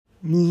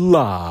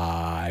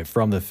Live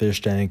from the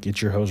fish tank,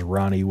 it's your host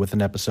Ronnie with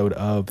an episode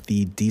of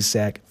the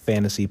DSAC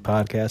Fantasy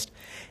Podcast.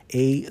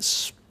 A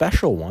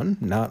special one,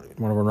 not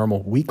one of our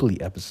normal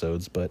weekly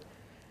episodes, but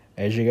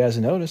as you guys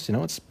noticed,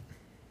 it's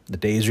the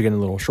days are getting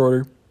a little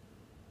shorter.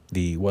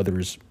 The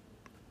weather's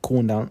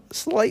cooling down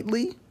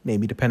slightly,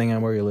 maybe depending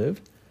on where you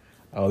live.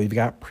 We've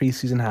got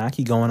preseason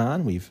hockey going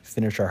on. We've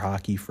finished our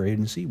hockey free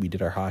agency. We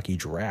did our hockey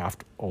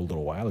draft a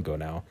little while ago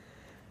now.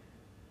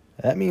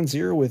 That means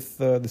here with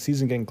the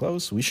season getting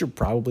close, we should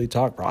probably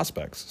talk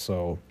prospects.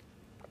 So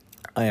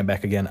I am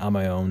back again on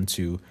my own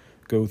to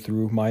go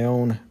through my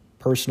own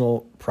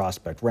personal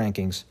prospect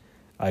rankings.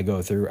 I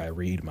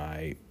read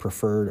my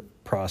preferred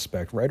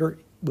prospect writer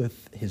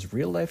with his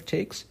real life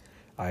takes.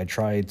 I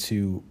try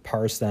to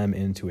parse them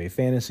into a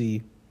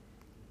fantasy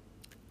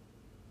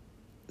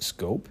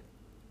scope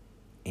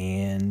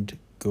and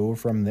go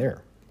from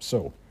there.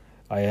 So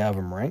I have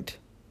them ranked,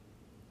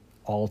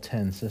 all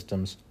 10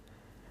 systems.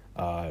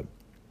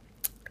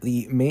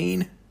 The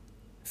main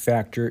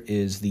factor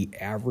is the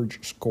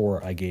average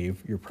score I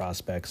gave your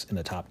prospects in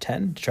the top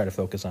 10 to try to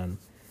focus on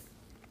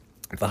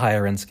the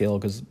higher end scale,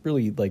 because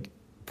really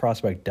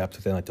prospect depth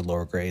within the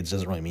lower grades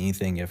doesn't really mean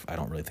anything if I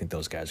don't really think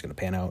those guys are going to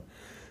pan out.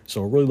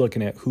 So we're really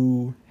looking at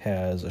who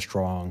has a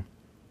strong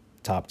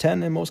top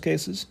 10 in most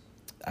cases.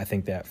 I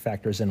think that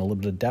factors in a little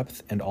bit of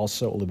depth and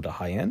also a little bit of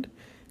high end,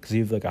 because if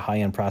you have a high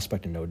end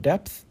prospect and no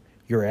depth,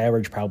 your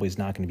average probably is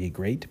not going to be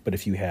great. But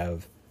if you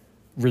have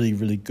really,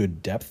 really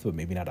good depth, but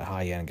maybe not a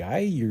high-end guy,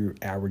 your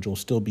average will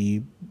still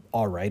be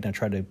all right, and I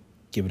try to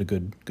give it a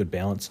good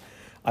balance.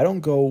 I don't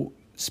go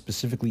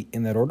specifically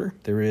in that order.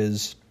 There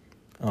is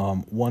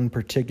one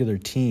particular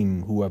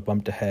team who I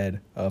bumped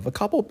ahead of a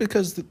couple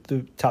because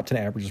the top 10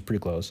 average is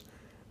pretty close,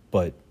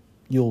 but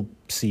you'll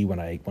see when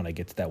I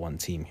get to that one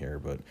team here.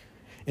 But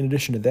in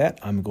addition to that,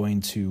 I'm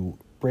going to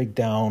break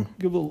down,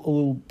 give a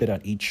little bit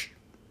on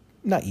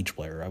not each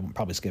player, I will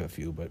probably skip a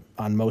few, but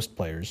on most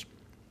players.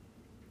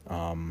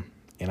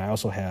 And I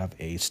also have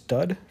a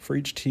stud for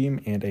each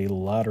team and a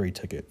lottery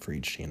ticket for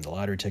each team. The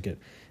lottery ticket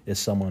is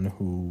someone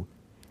who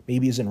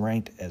maybe isn't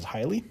ranked as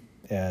highly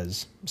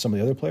as some of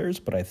the other players,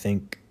 but I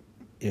think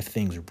if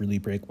things really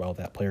break well,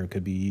 that player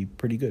could be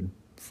pretty good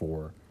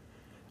for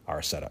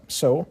our setup.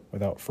 So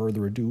without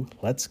further ado,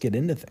 let's get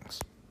into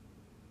things.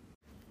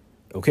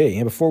 Okay,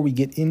 and before we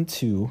get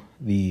into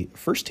the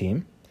first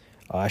team,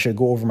 I should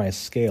go over my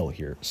scale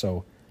here.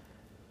 So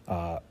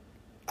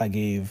I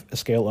gave a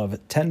scale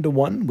of 10 to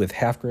 1 with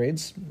half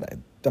grades.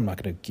 I'm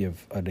not going to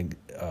give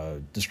a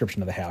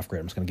description of the half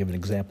grade. I'm just going to give an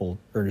example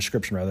or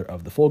description rather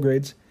of the full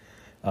grades.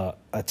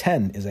 A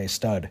 10 is a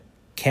stud,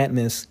 can't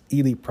miss,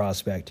 elite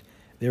prospect.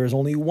 There is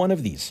only one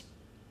of these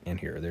in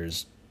here.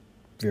 There's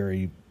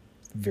I'm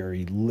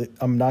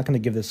not going to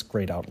give this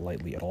grade out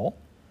lightly at all.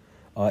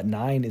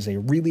 9 is a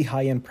really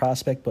high-end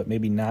prospect, but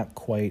maybe not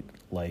quite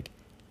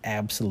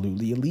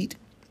absolutely elite.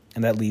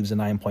 And that leaves a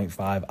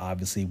 9.5,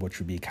 obviously, which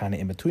would be kind of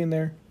in between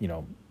there.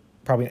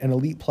 Probably an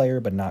elite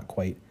player, but not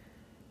quite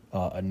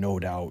a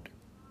no-doubt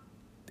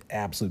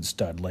absolute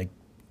stud.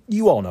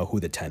 You all know who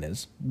the 10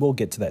 is. We'll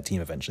get to that team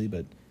eventually,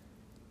 but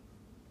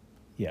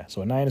yeah.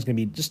 So a 9 is going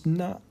to be just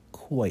not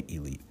quite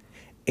elite.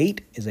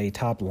 8 is a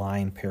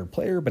top-line pair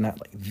player, but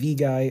not the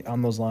guy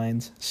on those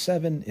lines.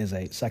 7 is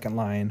a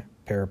second-line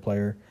pair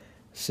player.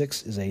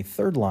 6 is a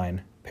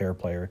third-line pair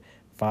player.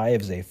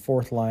 5 is a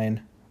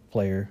fourth-line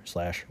player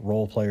 /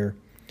 role player.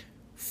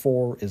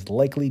 4 is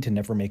likely to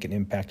never make an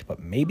impact, but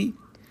maybe.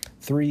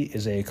 3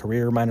 is a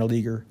career minor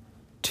leaguer.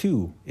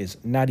 2 is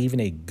not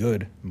even a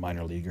good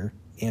minor leaguer.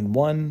 And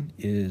 1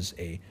 is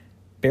a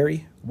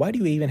Barry, why do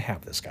you even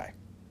have this guy?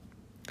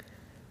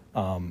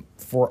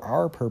 For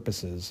our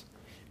purposes,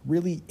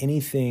 really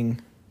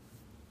anything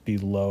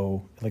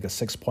below a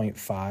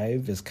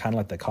 6.5 is kind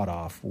of the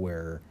cutoff,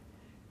 where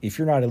if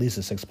you're not at least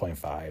a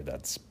 6.5,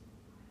 that's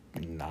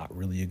not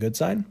really a good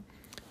sign.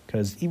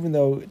 Because even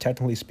though,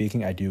 technically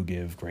speaking, I do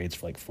give grades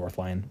for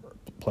fourth-line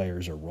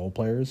players or role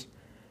players,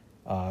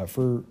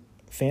 for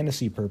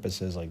fantasy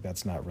purposes,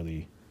 that's not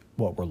really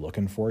what we're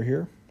looking for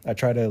here. I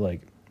try to,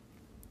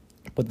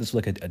 put this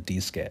a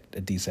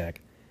DSAC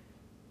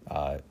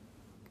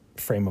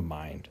frame of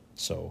mind.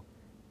 So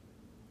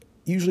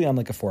usually on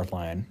a fourth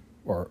line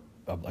or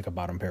a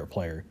bottom pair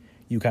player,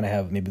 you kind of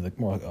have maybe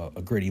more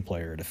a gritty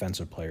player, a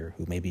defensive player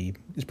who maybe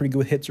is pretty good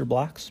with hits or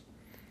blocks.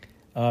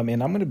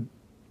 And I'm going to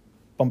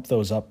bump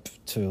those up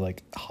to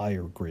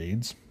higher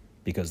grades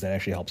because that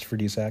actually helps for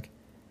DSAC.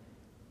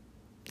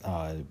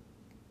 So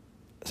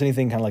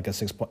anything kind of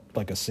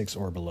a 6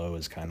 or below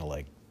is kind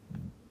of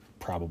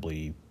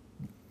probably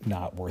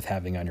not worth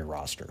having on your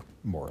roster,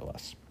 more or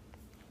less.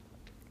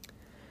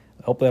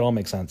 I hope that all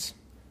makes sense.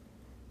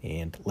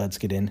 And let's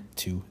get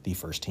into the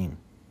first team.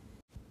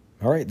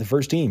 All right, the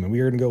first team, and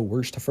we are going to go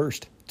worst to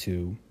first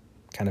to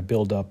kind of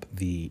build up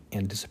the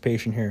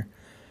anticipation here.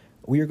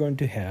 We are going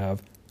to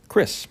have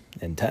Chris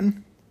in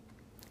 10.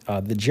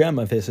 The gem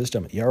of his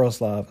system,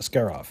 Yaroslav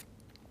Askarov.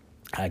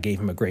 I gave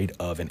him a grade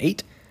of an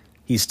 8.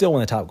 He's still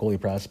one of the top goalie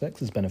prospects.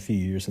 It's been a few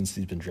years since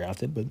he's been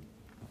drafted, but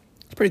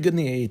he's pretty good in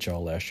the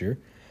AHL last year.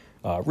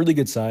 Really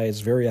good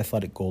size, very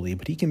athletic goalie,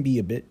 but he can be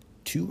a bit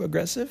too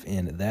aggressive,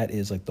 and that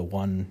is like the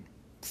one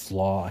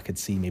flaw I could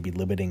see maybe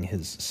limiting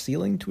his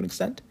ceiling to an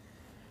extent.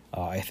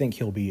 I think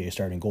he'll be a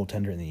starting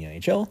goaltender in the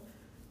NHL,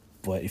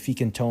 but if he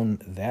can tone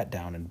that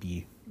down and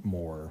be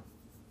more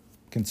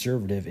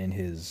conservative in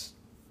his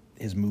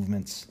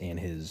movements and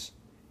his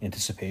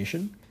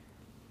anticipation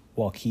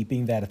while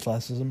keeping that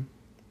athleticism,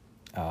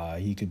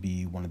 he could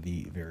be one of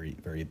the very,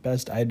 very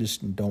best. I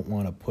just don't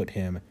want to put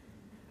him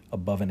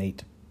above an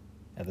 8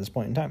 at this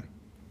point in time.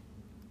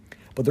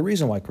 But the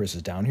reason why Chris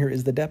is down here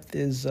is the depth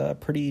is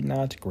pretty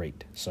not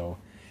great. So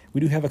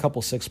we do have a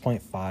couple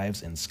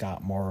 6.5s in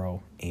Scott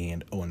Morrow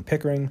and Owen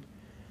Pickering.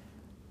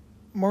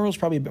 Morrow's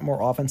probably a bit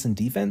more offense and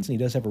defense, and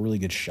he does have a really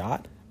good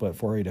shot. But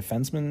for a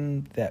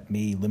defenseman, that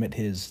may limit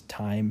his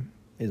time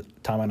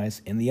on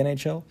ice in the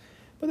NHL.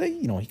 But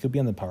he could be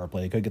on the power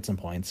play, could get some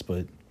points.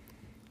 But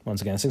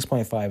once again,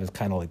 6.5 is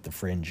kind of like the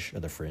fringe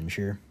of the fringe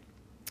here.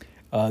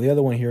 The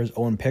other one here is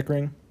Owen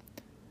Pickering.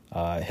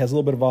 Has a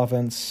little bit of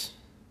offense.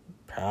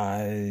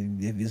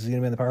 Is he going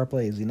to be on the power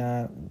play? Is he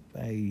not?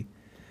 I'm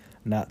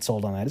not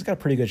sold on that. He's got a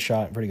pretty good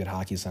shot, pretty good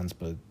hockey sense,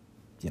 but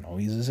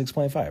he's a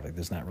 6.5. Like,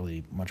 there's not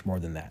really much more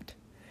than that.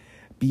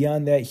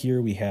 Beyond that,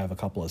 here we have a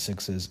couple of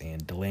 6s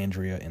and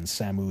Dellandrea and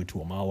Samu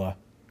Tuomala.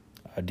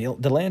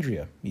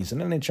 Dellandrea, he's an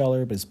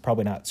NHLer, but is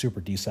probably not super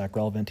DSAC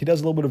relevant. He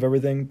does a little bit of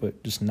everything,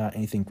 but just not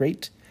anything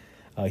great.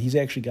 He's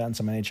actually gotten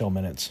some NHL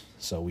minutes,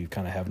 so we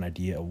kind of have an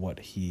idea of what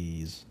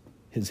his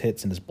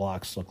hits and his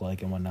blocks look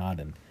like and whatnot.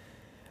 And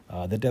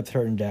the depth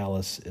chart in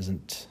Dallas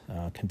isn't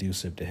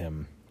conducive to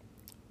him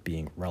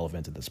being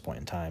relevant at this point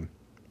in time.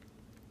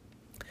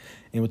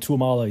 And with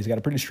Tuomala, he's got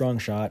a pretty strong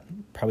shot.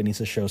 Probably needs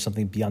to show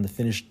something beyond the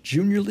Finnish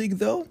Junior League,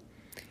 though.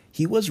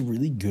 He was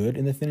really good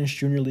in the Finnish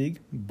Junior League,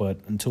 but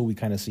until we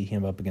kind of see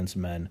him up against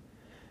men,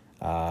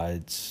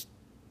 it's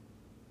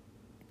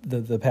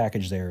the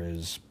package there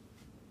is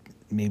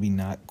maybe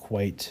not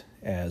quite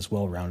as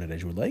well-rounded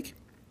as you would like.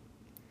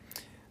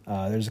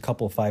 There's a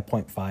couple of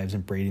 5.5s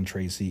in Braden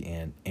Tracy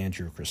and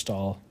Andrew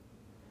Cristal.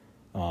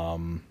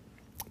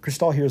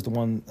 Cristal here is the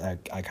one I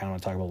kind of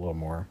want to talk about a little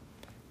more.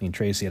 I mean,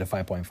 Tracy at a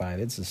 5.5,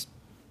 it's just,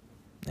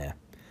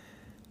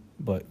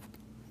 But,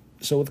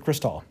 so with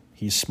Cristal,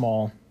 he's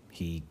small.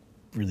 He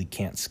really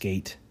can't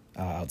skate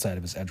outside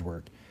of his edge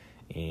work,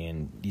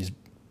 and he's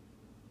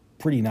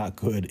pretty not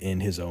good in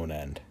his own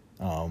end.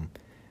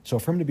 So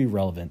for him to be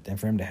relevant and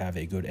for him to have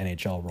a good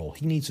NHL role,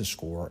 he needs to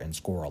score and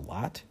score a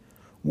lot,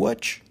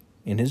 which,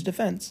 in his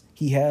defense,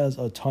 he has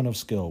a ton of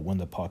skill when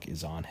the puck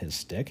is on his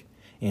stick,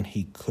 and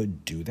he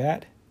could do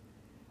that.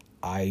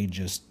 I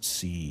just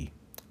see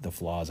the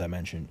flaws I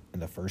mentioned in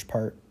the first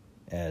part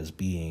as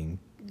being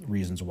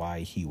reasons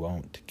why he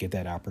won't get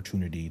that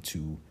opportunity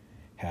to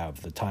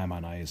have the time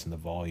on ice and the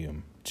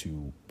volume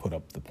to put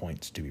up the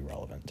points to be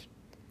relevant.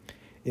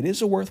 It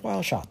is a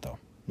worthwhile shot, though.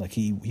 Like,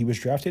 he was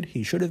drafted.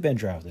 He should have been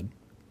drafted.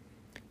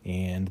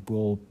 And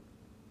we'll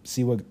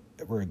see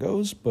where it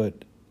goes,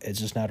 but it's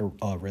just not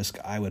a risk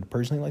I would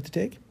personally like to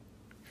take.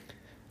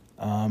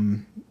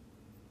 Beyond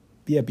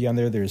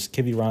there, there's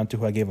Kivi Rontu,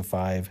 who I gave a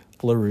 5,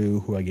 LaRue,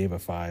 who I gave a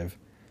 5,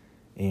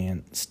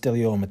 and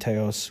Stelio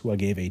Mateos, who I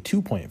gave a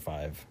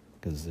 2.5,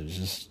 because there's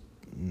just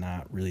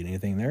not really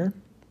anything there.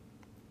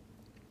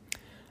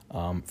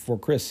 For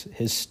Chris,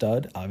 his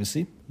stud,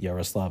 obviously,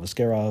 Yaroslav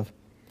Askarov,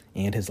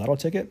 and his lotto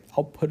ticket,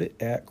 I'll put it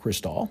at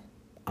Cristal.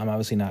 I'm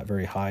obviously not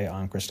very high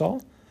on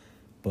Cristal,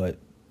 but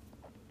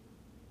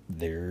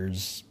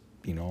there's,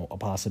 a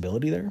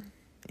possibility there,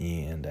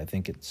 and I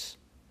think it's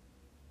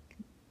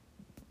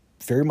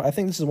I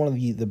think this is one of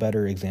the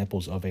better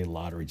examples of a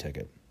lottery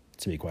ticket,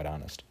 to be quite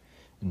honest,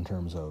 in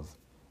terms of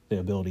the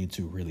ability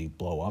to really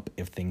blow up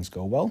if things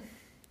go well.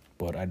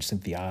 But I just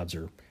think the odds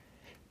are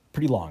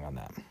pretty long on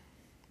that.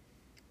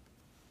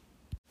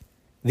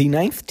 The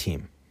 9th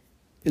team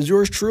is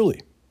yours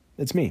truly.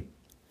 It's me.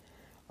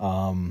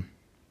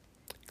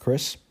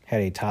 Chris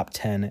had a top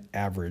 10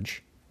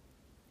 average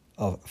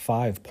of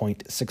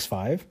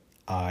 5.65.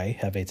 I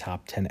have a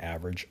top 10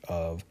 average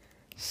of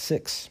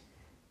 6.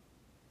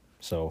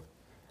 So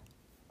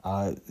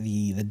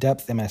the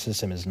depth in my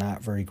system is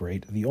not very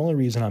great. The only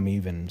reason I'm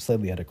even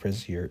slightly ahead of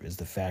Chris here is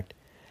the fact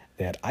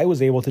that I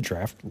was able to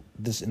draft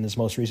in this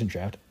most recent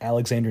draft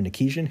Alexander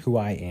Nikishin, who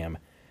I am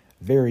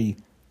very,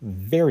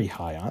 very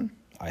high on.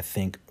 I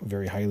think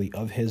very highly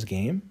of his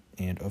game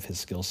and of his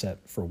skill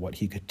set for what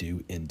he could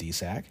do in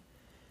DSAC.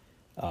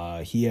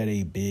 He had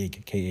a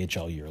big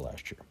KHL year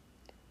last year.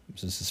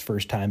 This is his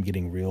first time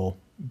getting real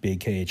big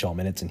KHL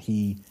minutes, and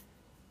he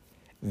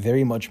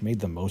very much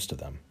made the most of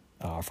them.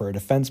 For a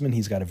defenseman,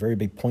 he's got a very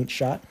big point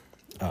shot.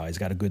 He's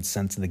got a good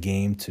sense of the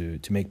game to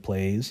make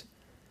plays.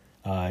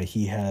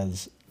 He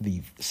has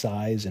the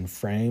size and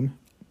frame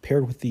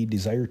paired with the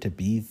desire to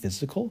be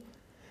physical.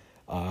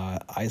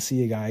 I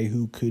see a guy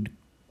who could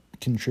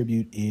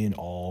contribute in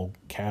all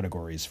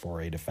categories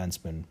for a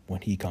defenseman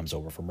when he comes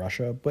over from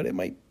Russia, but it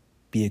might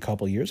be a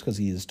couple years because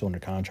he is still under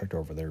contract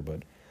over there.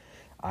 But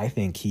I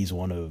think he's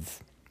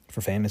for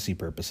fantasy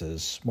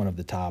purposes, one of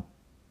the top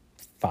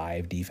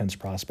 5 defense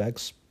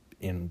prospects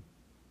in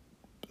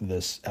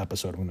this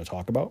episode I'm going to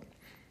talk about.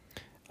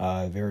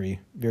 Very,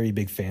 very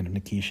big fan of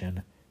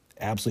Nikishin.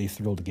 Absolutely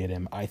thrilled to get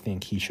him. I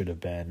think he should have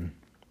been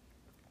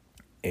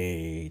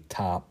a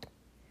top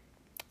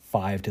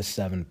 5 to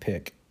 7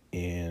 pick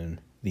in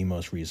the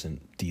most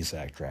recent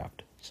DSAC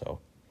draft. So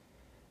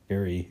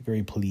very,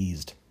 very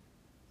pleased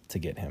to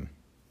get him.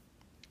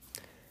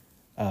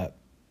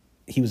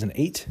 He was an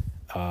 8.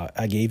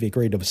 I gave a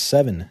grade of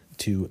 7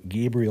 to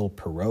Gabriel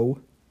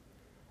Perreault.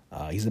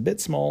 He's a bit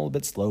small, a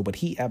bit slow, but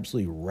he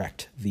absolutely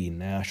wrecked the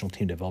National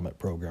Team Development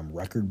Program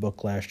record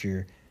book last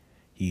year.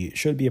 He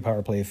should be a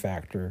power play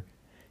factor,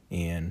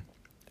 and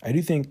I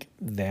do think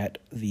that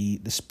the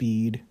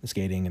speed, the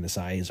skating, and the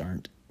size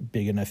aren't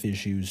big enough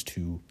issues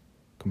to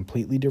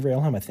completely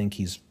derail him. I think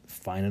he's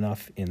fine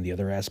enough in the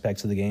other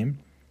aspects of the game,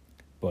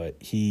 but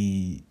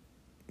he's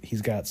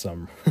got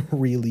some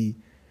really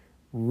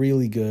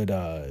good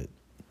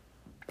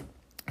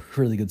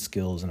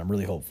skills, and I'm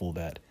really hopeful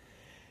that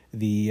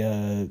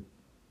the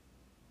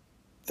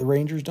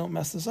Rangers don't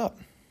mess this up.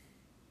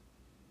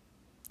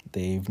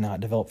 They've not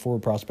developed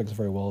forward prospects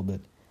very well, but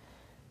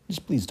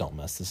just please don't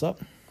mess this up.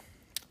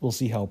 We'll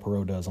see how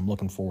Perreault does. I'm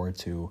looking forward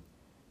to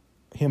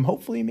him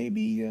hopefully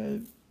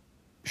maybe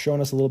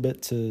showing us a little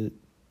bit to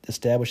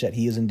establish that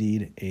he is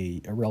indeed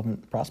a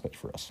relevant prospect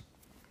for us.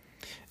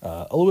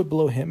 A little bit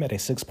below him at a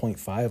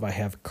 6.5, I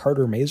have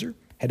Carter Mazur.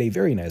 Had a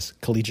very nice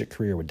collegiate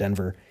career with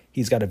Denver.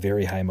 He's got a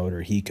very high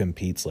motor. He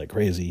competes like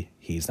crazy.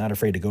 He's not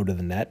afraid to go to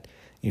the net.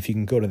 If you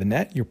can go to the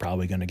net, you're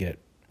probably going to get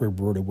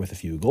rewarded with a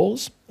few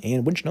goals.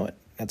 And wouldn't you know it,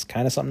 that's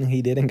kind of something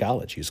he did in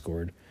college. He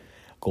scored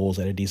goals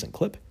at a decent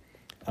clip.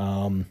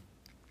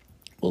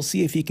 We'll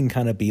see if he can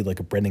kind of be like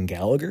a Brendan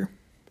Gallagher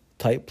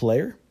type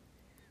player.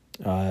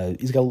 I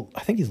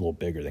think he's a little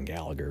bigger than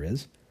Gallagher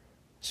is.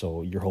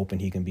 So you're hoping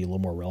he can be a little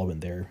more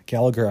relevant there.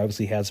 Gallagher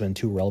obviously hasn't been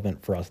too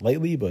relevant for us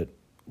lately, but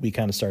we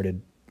kind of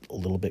started a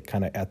little bit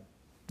kind of at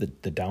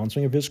the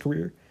downswing of his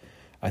career.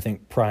 I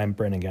think prime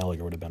Brendan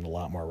Gallagher would have been a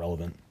lot more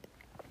relevant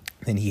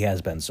than he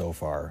has been so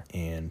far,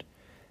 and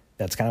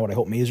that's kind of what I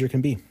hope Mazur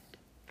can be.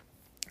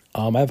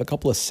 I have a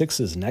couple of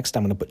 6s next.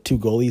 I'm going to put 2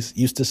 goalies,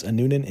 Justus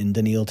Anunen and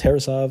Daniil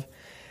Tarasov.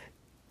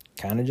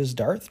 Kind of just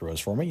dart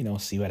throws for me,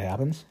 see what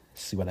happens,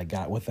 see what I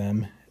got with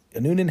them.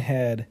 Anunen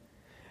had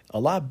a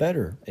lot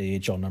better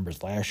AHL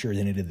numbers last year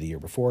than he did the year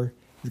before.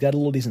 He's got a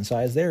little decent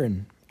size there,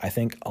 and I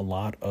think a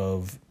lot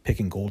of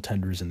picking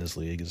goaltenders in this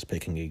league is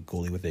picking a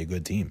goalie with a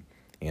good team.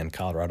 And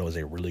Colorado is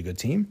a really good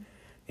team,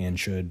 and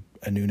should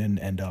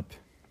Anunen end up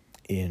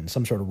in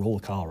some sort of role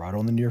with Colorado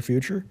in the near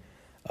future,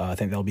 I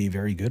think that'll be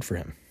very good for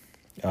him.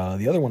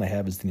 The other one I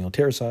have is Daniil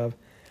Tarasov.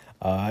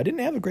 I didn't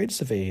have the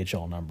greatest of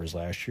AHL numbers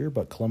last year,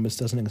 but Columbus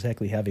doesn't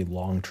exactly have a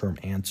long-term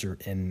answer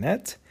in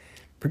net.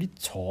 Pretty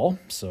tall,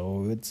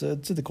 so it's the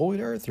goalie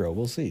dart throw.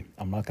 We'll see.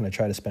 I'm not going to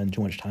try to spend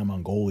too much time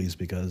on goalies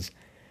because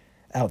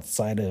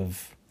outside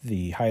of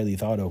the highly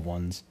thought of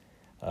ones,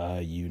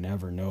 you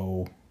never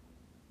know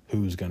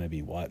who's going to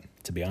be what.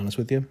 To be honest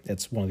with you,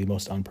 it's one of the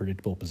most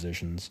unpredictable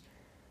positions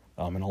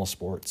in all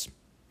sports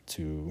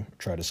to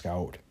try to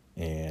scout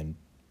and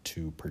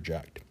to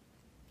project.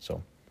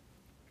 So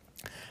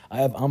I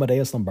have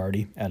Amadeus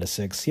Lombardi at a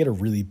 6. He had a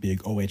really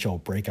big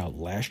OHL breakout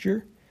last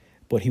year,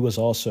 but he was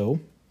also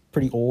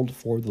pretty old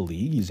for the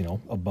league. He's, not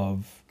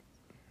above,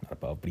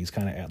 but he's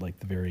kind of at like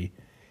the very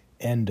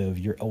end of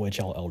your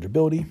OHL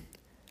eligibility.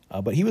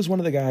 But he was one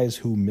of the guys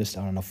who missed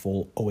out on a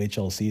full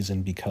OHL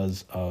season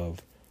because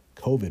of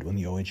COVID when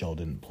the OHL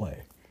didn't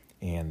play.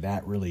 And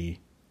that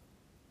really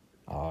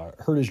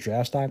hurt his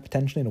draft stock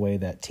potentially in a way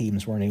that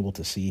teams weren't able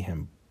to see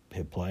him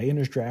play in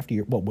his draft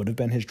year, what would have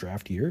been his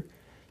draft year.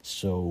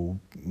 So,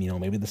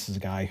 maybe this is a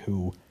guy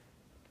who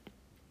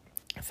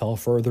fell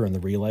further in the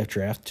real-life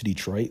draft to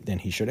Detroit than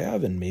he should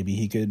have, and maybe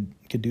he could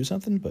do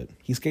something, but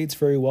he skates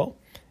very well.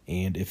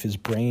 And if his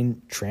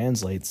brain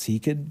translates, he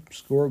could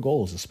score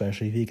goals,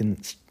 especially if he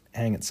can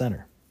hang at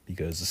center,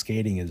 because the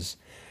skating is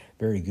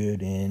very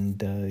good,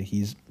 and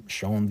he's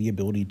shown the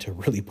ability to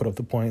really put up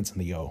the points in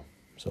the O.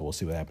 So we'll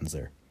see what happens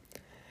there.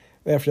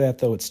 After that,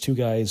 though, it's 2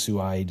 guys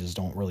who I just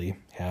don't really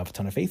have a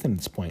ton of faith in at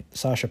this point.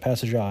 Sasha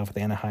Pasajov with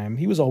Anaheim.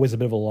 He was always a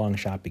bit of a long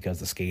shot because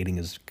the skating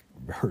is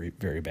very,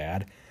 very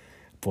bad.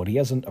 But he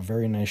has a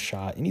very nice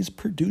shot, and he's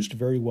produced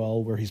very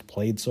well where he's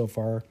played so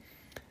far.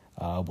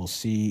 We'll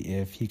see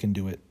if he can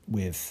do it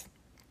with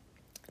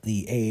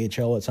the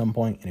AHL at some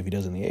point, and if he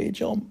does in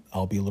the AHL,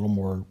 I'll be a little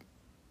more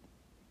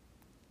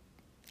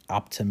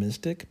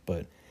optimistic,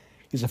 but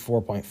he's a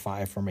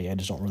 4.5 for me. I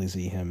just don't really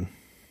see him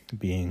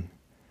being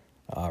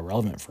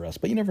relevant for us,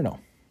 but you never know.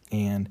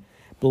 And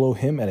below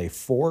him at a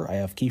 4, I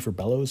have Kiefer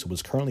Bellows, who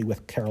was currently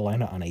with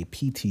Carolina on a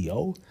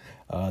PTO.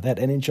 That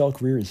NHL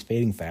career is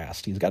fading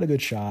fast. He's got a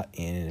good shot,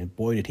 and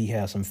boy, did he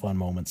have some fun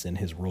moments in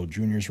his World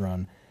Juniors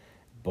run,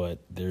 but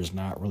there's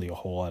not really a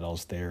whole lot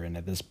else there, and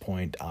at this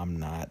point, I'm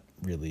not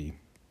really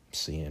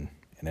seeing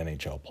an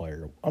NHL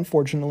player,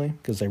 unfortunately,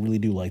 because I really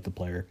do like the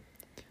player,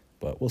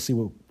 but we'll see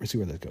where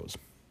that goes.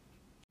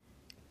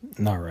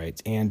 All right,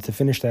 and to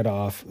finish that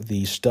off,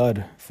 the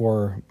stud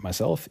for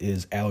myself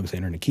is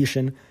Alexander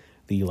Nikishin.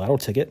 The lotto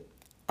ticket,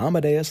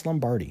 Amadeus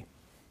Lombardi.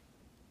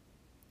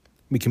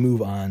 We can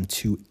move on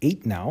to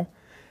 8 now.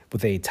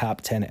 With a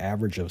top 10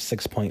 average of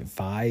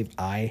 6.5,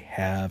 I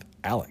have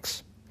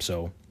Alex.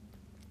 So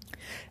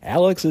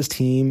Alex's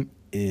team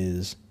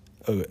is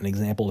an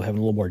example of having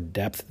a little more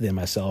depth than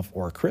myself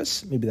or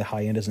Chris. Maybe the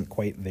high end isn't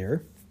quite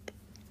there,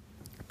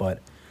 but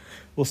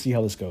we'll see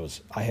how this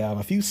goes. I have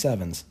a few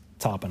 7s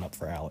topping up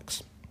for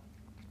Alex.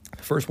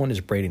 The first one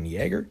is Braden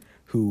Yeager,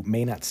 who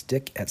may not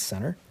stick at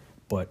center,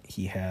 but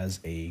he has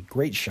a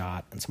great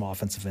shot and some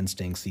offensive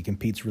instincts. He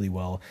competes really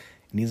well,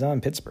 and he's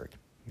on Pittsburgh.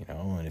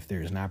 And if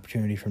there's an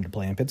opportunity for him to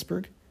play in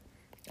Pittsburgh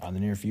in the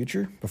near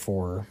future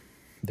before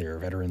their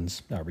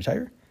veterans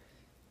retire,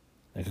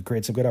 that could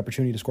create some good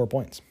opportunity to score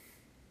points.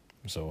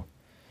 So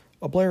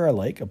a player I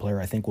like, a player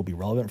I think will be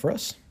relevant for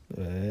us,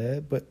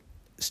 but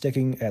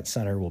sticking at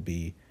center will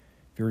be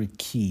very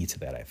key to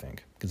that, I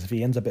think, because if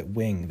he ends up at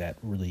wing, that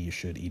really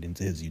should eat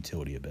into his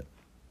utility a bit.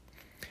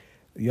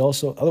 One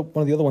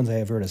of the other ones I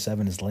have here at a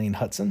 7 is Lane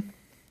Hudson.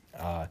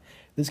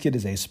 This kid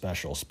is a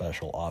special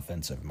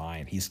offensive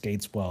mind. He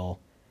skates well.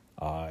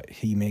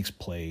 He makes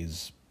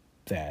plays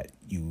that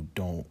you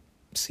don't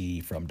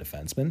see from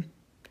defensemen.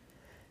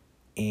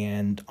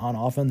 And on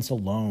offense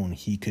alone,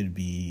 he could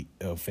be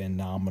a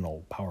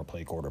phenomenal power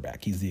play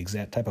quarterback. He's the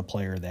exact type of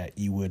player that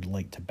you would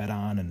like to bet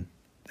on and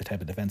the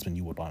type of defenseman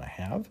you would want to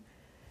have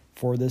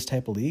for this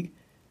type of league.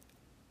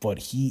 But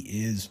he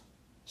is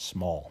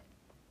small.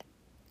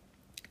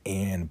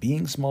 And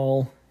being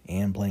small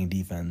and playing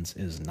defense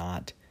is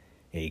not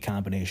a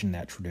combination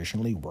that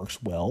traditionally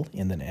works well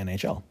in the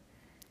NHL.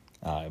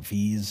 If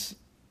he's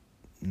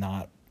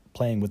not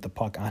playing with the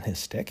puck on his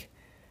stick,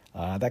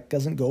 that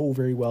doesn't go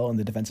very well in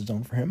the defensive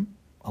zone for him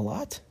a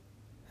lot.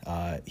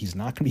 He's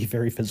not going to be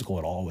very physical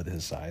at all with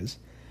his size,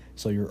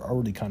 so you're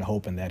already kind of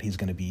hoping that he's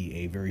going to be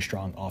a very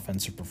strong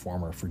offensive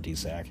performer for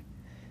DSAC.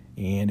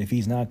 And if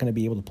he's not going to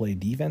be able to play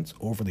defense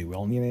overly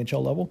well in the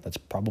NHL level, that's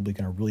probably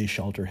going to really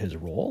shelter his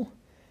role.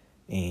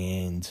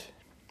 And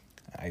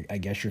I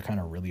guess you're kind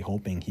of really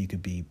hoping he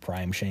could be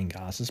prime Shane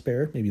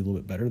Gostisbehere, maybe a little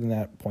bit better than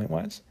that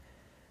point-wise.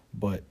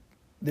 But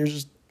there's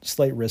just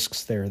slight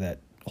risks there that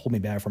hold me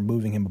back from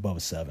moving him above a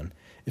 7.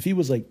 If he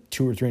was like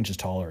 2 or 3 inches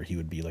taller, he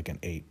would be like an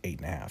 8,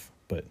 8.5.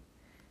 But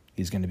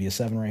he's going to be a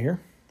 7 right here,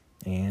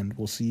 and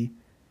we'll see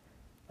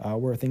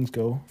where things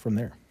go from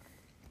there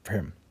for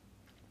him.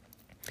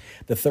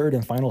 The third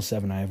and final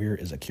 7 I have here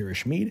is Akira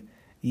Schmid.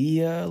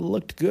 He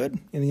looked good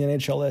in the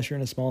NHL last year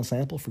in a small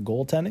sample for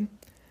goaltending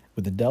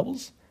with the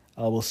Devils.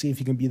 We'll see if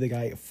he can be the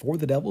guy for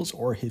the Devils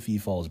or if he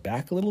falls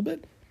back a little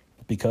bit.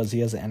 Because he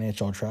has an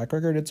NHL track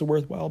record, it's a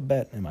worthwhile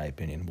bet, in my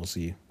opinion. We'll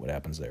see what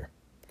happens there.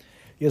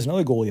 He has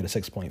another goalie at a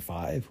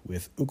 6.5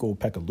 with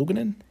Ukko-Pekka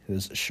Luukkonen, who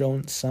has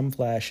shown some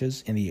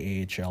flashes in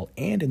the AHL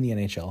and in the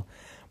NHL,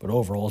 but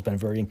overall has been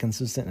very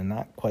inconsistent and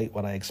not quite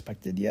what I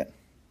expected yet.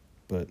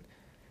 But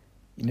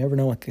you never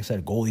know. Like I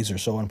said, goalies are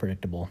so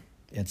unpredictable.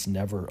 It's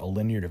never a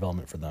linear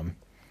development for them.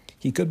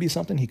 He could be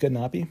something, he could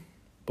not be,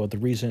 but the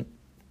recent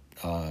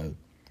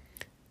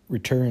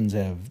returns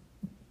have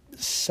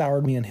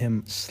soured me on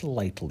him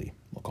slightly,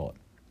 we'll call it.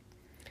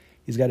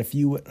 He's got a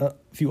few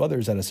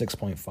others at a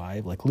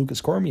 6.5, like Lucas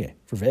Cormier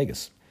for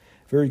Vegas.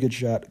 Very good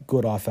shot,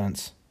 good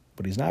offense,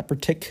 but he's not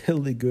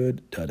particularly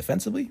good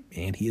defensively,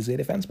 and he is a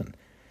defenseman.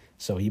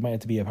 So he might have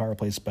to be a power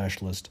play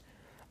specialist.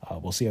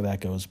 We'll see how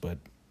that goes, but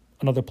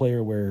another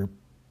player where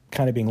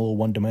kind of being a little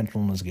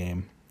one-dimensional in his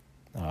game,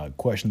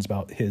 questions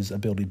about his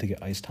ability to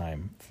get ice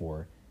time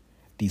for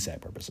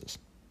DSAC purposes.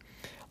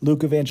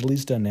 Luke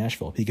Evangelista in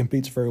Nashville. He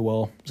competes very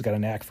well. He's got a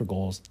knack for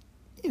goals.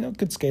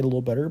 Could skate a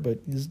little better, but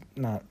he's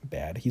not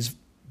bad. He's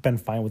been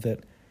fine with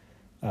it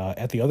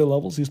at the other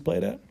levels he's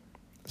played at.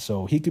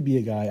 So he could be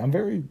a guy. I'm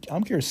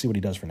curious to see what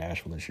he does for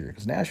Nashville this year,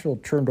 because Nashville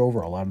turned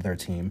over a lot of their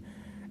team,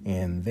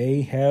 and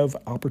they have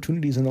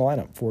opportunities in the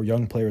lineup for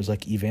young players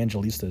like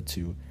Evangelista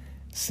to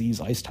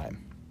seize ice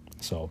time.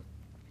 So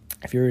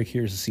I'm very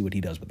curious to see what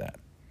he does with that.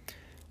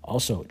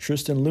 Also,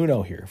 Tristan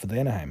Luneau here for the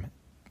Anaheim,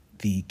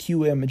 the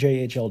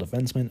QMJHL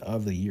Defenseman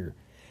of the Year.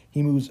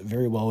 He moves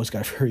very well. He's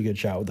got a very good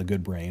shot with a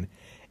good brain.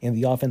 And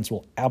the offense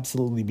will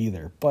absolutely be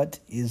there. But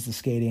is the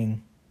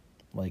skating,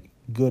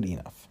 good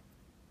enough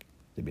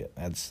to be it?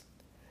 That's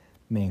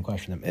the main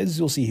question. As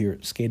you'll see here,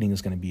 skating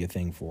is going to be a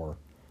thing for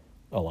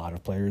a lot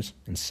of players,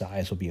 and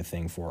size will be a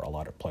thing for a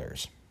lot of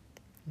players.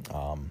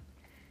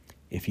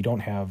 If you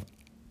don't have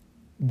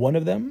one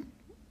of them,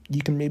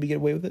 you can maybe get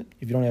away with it.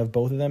 If you don't have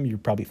both of them, you're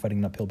probably fighting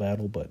an uphill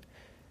battle. But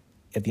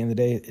at the end of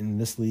the day, in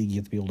this league, you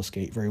have to be able to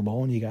skate very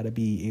well, and you got to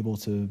be able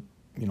to,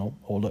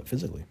 hold up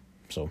physically.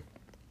 So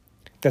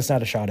that's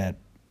not a shot at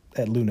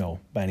Luneau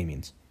by any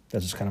means.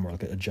 That's just kind of more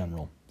like a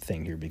general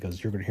thing here,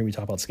 because you're going to hear me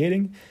talk about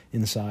skating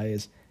in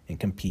size and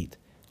compete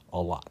a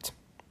lot.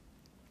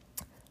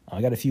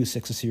 I got a few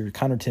 6s here.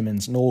 Connor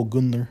Timmins, Noel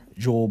Gunler,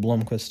 Joel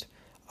Blomqvist,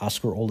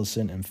 Oscar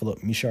Olesen, and Philip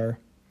Michar.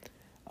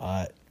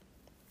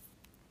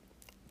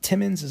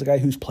 Timmins is a guy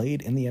who's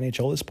played in the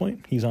NHL at this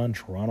point. He's on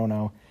Toronto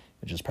now,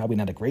 which is probably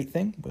not a great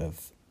thing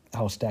with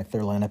how stacked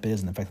their lineup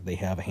is and the fact that they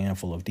have a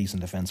handful of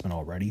decent defensemen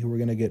already who are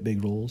going to get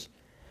big roles.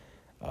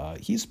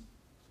 He's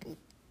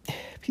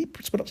he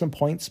put up some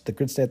points. The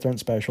grid stats aren't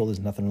special. There's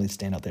nothing really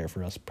stand out there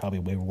for us. Probably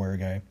a waiver wire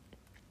guy.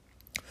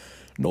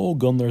 Noel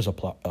Gunler's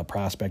a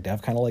prospect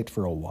I've kind of liked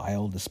for a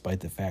while, despite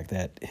the fact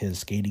that his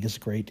skating is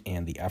great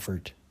and the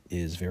effort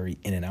is very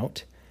in and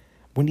out.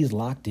 When he's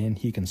locked in,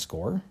 he can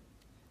score,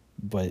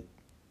 but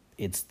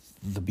it's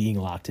the being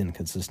locked in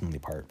consistently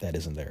part that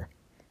isn't there.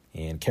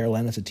 And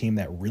Carolina's a team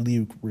that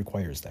really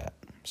requires that.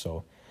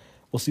 So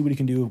we'll see what he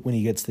can do when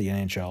he gets to the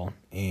NHL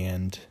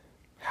and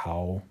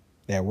how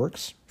that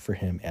works for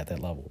him at that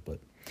level. But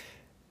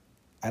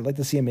I'd like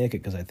to see him make it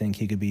because I think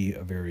he could be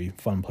a very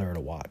fun player to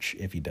watch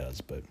if he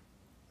does, but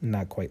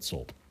not quite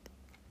sold.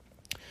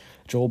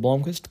 Joel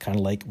Blomqvist, kind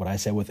of like what I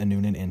said with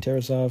Anunin and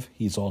Tarasov,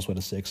 he's also at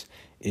a 6.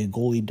 A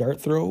goalie dart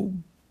throw,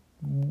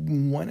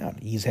 why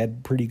not? He's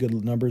had pretty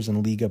good numbers in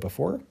the Liga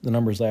before. The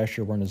numbers last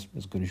year weren't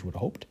as good as you would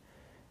have hoped.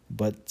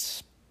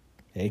 But,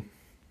 hey,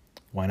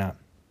 why not?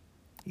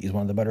 He's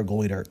one of the better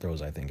goalie dart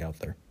throws, I think, out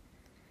there.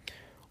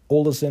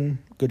 Olesen,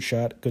 good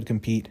shot, good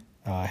compete.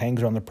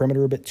 Hangs around the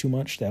perimeter a bit too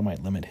much. That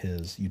might limit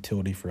his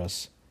utility for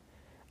us.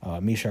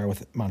 Mishar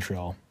with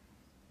Montreal.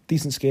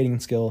 Decent skating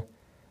skill.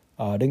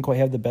 Didn't quite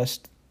have the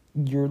best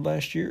year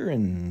last year,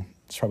 and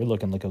it's probably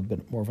looking like a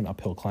bit more of an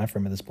uphill climb for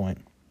him at this point.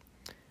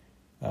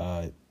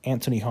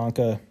 Anthony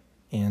Honka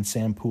and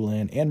Sam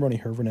Poulin and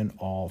Roni Hirvonen,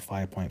 all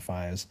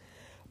 5.5s.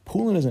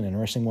 Poulin is an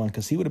interesting one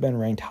because he would have been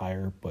ranked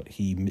higher, but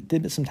he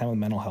did some time with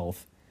mental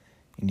health,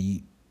 and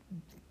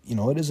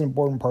it is an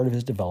important part of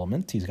his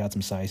development. He's got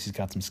some size, he's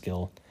got some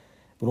skill,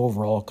 but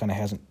overall kind of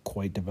hasn't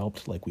quite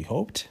developed like we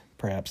hoped.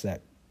 Perhaps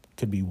that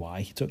could be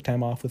why he took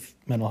time off with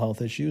mental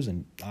health issues,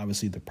 and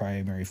obviously the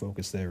primary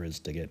focus there is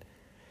to get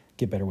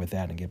better with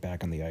that and get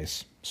back on the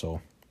ice.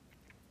 So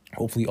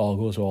hopefully all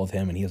goes well with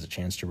him and he has a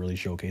chance to really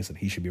showcase that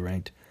he should be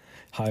ranked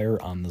higher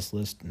on this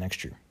list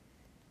next year.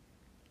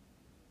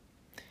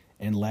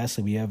 And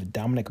lastly, we have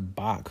Dominic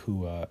Bach,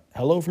 who,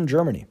 hello from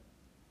Germany.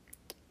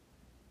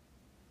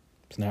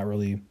 He's not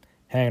really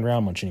hanging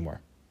around much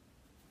anymore.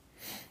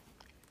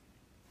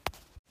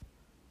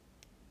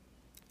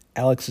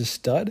 Alex's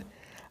stud.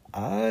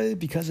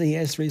 Because he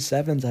has 3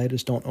 7s, I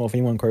just don't know if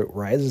anyone quite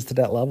rises to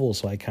that level,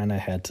 so I kind of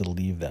had to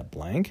leave that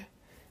blank.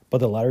 But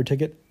the lottery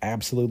ticket,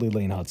 absolutely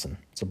Lane Hudson.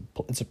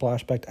 It's a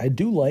prospect I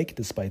do like,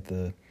 despite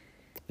the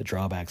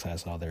drawbacks I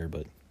saw there,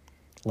 but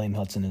Lane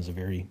Hudson is a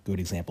very good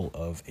example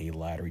of a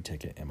lottery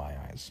ticket in my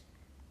eyes.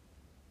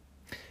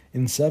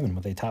 In 7,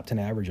 with a top 10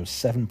 average of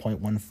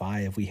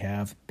 7.15, we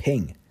have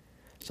Ping.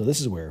 So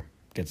this is where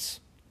it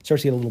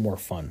starts to get a little more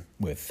fun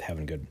with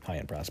having good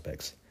high-end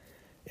prospects.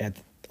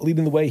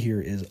 Leading the way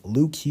here is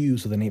Luke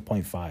Hughes with an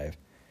 8.5.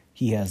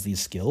 He has the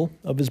skill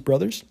of his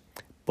brothers,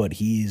 but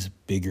he's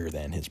bigger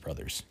than his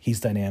brothers. He's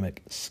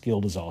dynamic,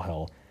 skilled as all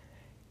hell.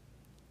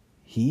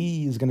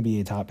 He is going to be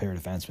a top pair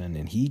defenseman,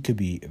 and he could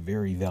be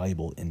very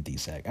valuable in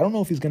DSAC. I don't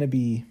know if he's going to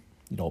be,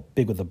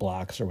 big with the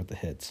blocks or with the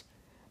hits,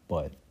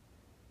 but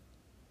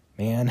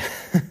man,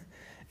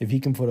 if he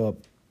can put up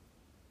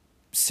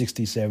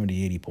 60,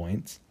 70, 80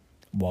 points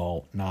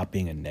while not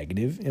being a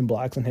negative in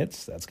blocks and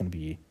hits, that's going to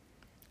be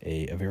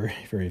a very,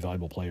 very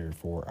valuable player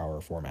for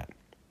our format.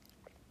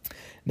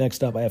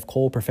 Next up, I have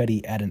Cole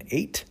Perfetti at an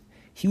 8.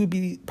 He would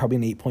be probably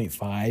an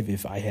 8.5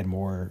 if I had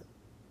more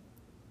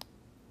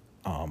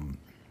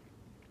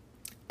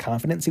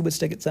confidence he would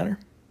stick at center.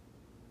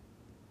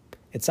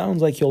 It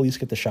sounds like he'll at least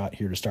get the shot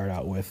here to start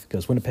out with,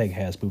 because Winnipeg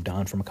has moved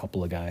on from a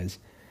couple of guys,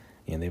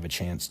 and they have a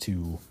chance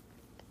to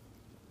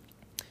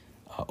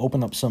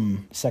open up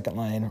some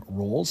second-line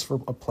roles for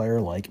a player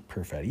like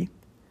Perfetti.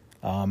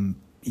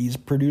 He's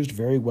produced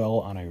very well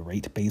on a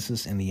rate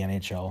basis in the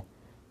NHL.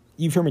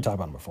 You've heard me talk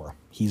about him before.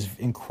 He's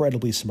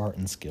incredibly smart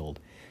and skilled.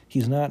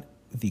 He's not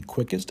the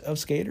quickest of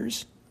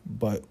skaters,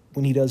 but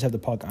when he does have the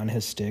puck on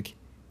his stick,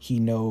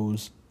 he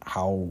knows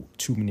how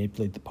to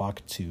manipulate the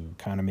puck to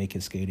kind of make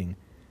his skating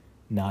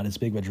not as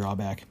big of a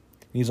drawback.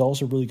 He's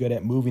also really good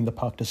at moving the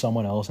puck to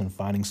someone else and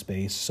finding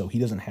space, so he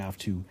doesn't have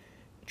to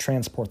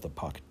transport the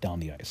puck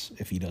down the ice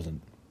if he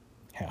doesn't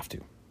have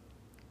to.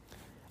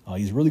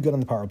 He's really good on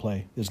the power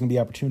play. There's going to be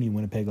opportunity in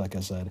Winnipeg, like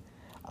I said.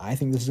 I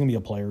think this is going to be a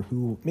player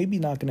who maybe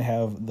not going to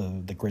have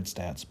the grit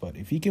stats, but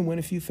if he can win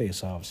a few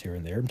faceoffs here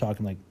and there, I'm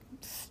talking like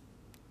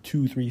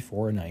 2, 3,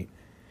 4 a night,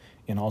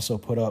 and also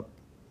put up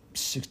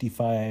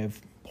 65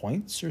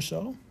 points or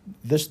so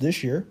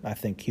this year, I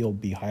think he'll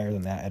be higher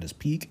than that at his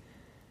peak,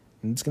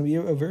 and it's going to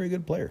be a very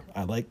good player.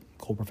 I like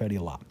Cole Perfetti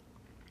a lot.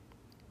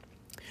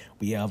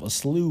 We have a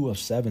slew of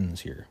 7s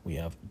here. We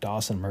have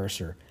Dawson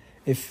Mercer.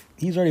 If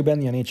he's already been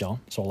in the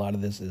NHL, so a lot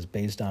of this is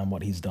based on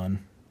what he's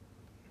done.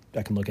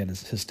 I can look at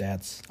his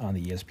stats on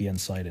the ESPN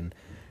site and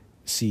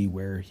see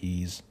where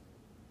he's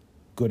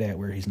good at,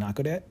 where he's not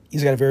good at.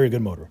 He's got a very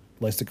good motor.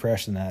 Likes to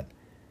crash the net.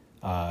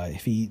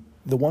 The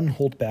one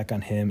holdback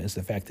on him is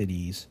the fact that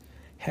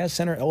has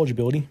center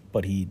eligibility,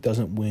 but he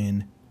doesn't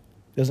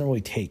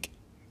really take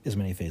as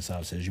many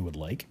faceoffs as you would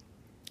like.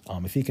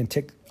 If he can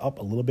tick up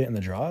a little bit in the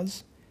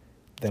draws,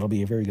 that'll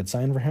be a very good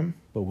sign for him,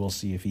 but we'll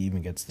see if he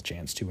even gets the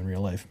chance to in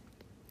real life.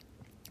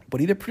 But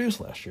he did produce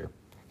last year,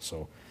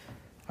 so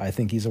I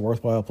think he's a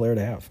worthwhile player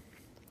to have.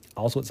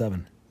 Also at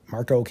 7,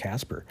 Marco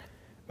Casper,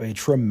 a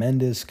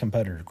tremendous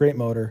competitor, great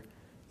motor.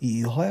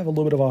 He'll have a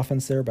little bit of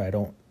offense there, but I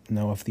don't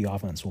know if the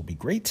offense will be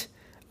great.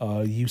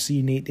 You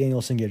see Nate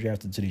Danielson get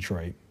drafted to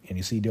Detroit, and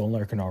you see Dylan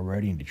Larkin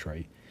already in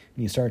Detroit,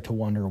 and you start to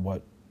wonder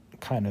what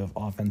kind of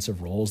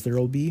offensive roles there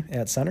will be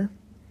at center.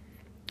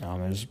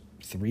 There's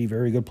 3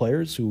 very good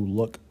players who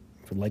look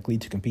likely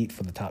to compete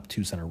for the top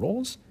 2 center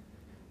roles.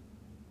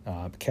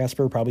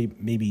 Casper probably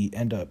maybe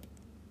end up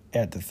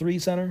at the 3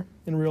 center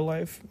in real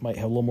life. Might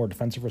have a little more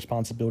defensive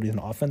responsibility than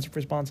offensive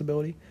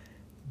responsibility,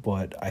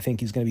 but I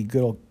think he's going to be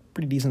good,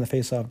 pretty decent in the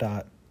face-off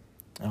dot.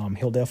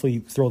 He'll definitely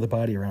throw the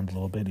body around a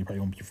little bit. He probably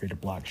won't be afraid to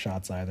block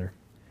shots either.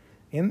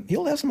 And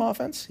he'll have some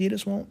offense. He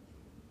just won't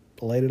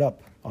light it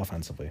up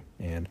offensively.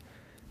 And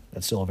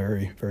that's still a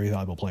very, very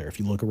valuable player. If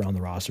you look around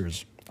the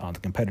rosters on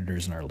the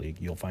competitors in our league,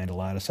 you'll find a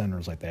lot of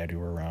centers like that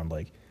who are around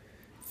like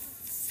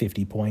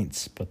 50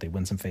 points, but they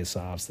win some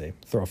face-offs, they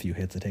throw a few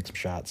hits, they take some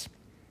shots.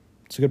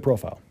 It's a good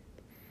profile.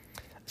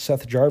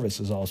 Seth Jarvis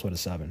is also at a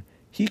 7.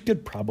 He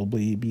could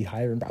probably be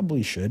higher and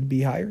probably should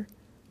be higher,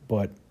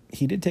 but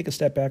he did take a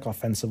step back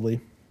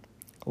offensively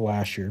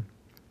last year.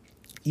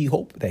 You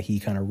hope that he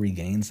kind of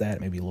regains that,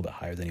 maybe a little bit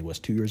higher than he was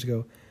 2 years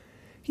ago.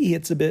 He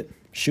hits a bit,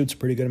 shoots a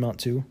pretty good amount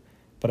too,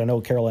 but I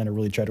know Carolina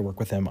really tried to work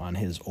with him on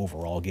his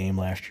overall game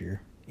last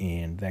year,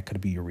 and that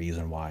could be a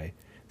reason why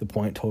the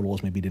point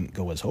totals maybe didn't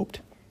go as hoped.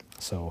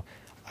 So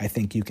I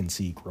think you can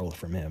see growth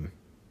from him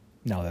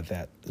now that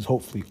that is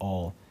hopefully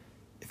all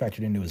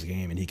factored into his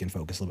game and he can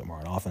focus a little bit more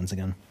on offense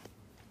again.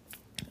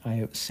 I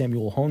have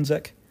Samuel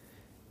Honzek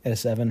at a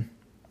 7.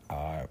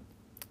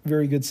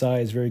 Very good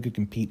size, very good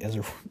compete, has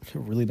a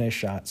really nice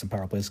shot, some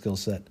power play skill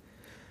set.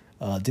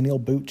 Daniil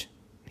Boot,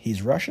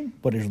 he's Russian,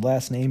 but his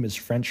last name is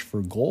French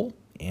for goal,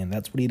 and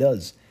that's what he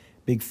does.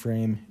 Big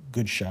frame,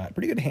 good shot,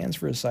 pretty good hands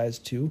for his size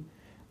too.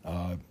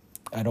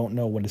 I don't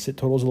know what his hit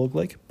totals will look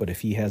like, but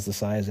if he has the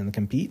size and the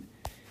compete,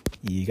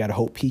 you got to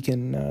hope he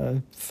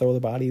can throw the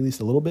body at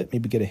least a little bit,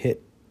 maybe get a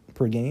hit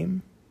per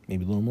game,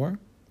 maybe a little more.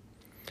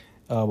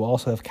 We'll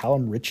also have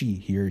Callum Ritchie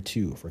here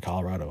too for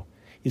Colorado.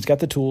 He's got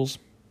the tools.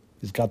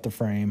 He's got the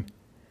frame.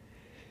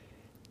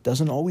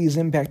 Doesn't always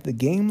impact the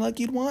game like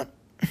you'd want.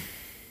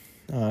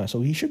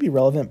 So he should be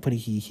relevant, but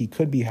he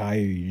could be higher.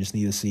 You just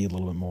need to see a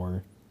little bit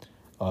more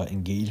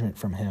engagement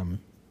from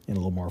him and a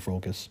little more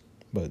focus.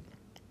 But,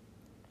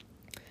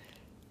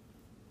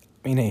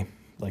 I mean, hey,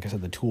 like I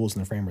said, the tools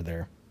and the frame are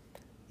there.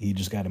 He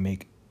just got to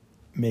make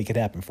it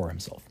happen for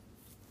himself.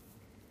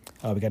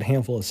 We got a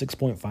handful of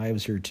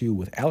 6.5s here, too,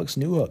 with Alex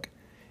Newhook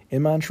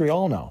in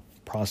Montreal now.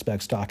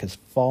 Prospect stock has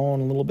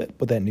fallen a little bit,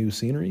 but that new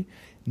scenery,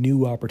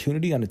 new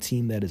opportunity on a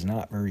team that is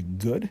not very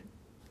good.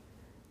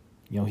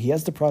 You know, he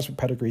has the prospect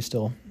pedigree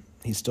still.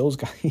 He still's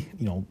got,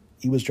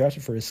 he was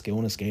drafted for his skill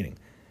and his skating.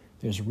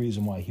 There's a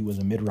reason why he was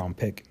a mid-round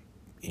pick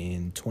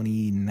in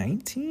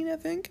 2019, I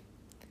think.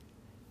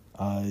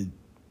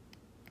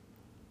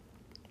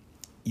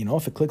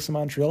 If it clicks in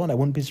Montreal, and I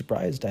wouldn't be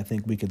surprised, I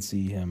think we could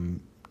see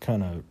him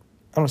kind of,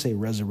 I don't want to say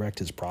resurrect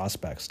his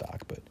prospect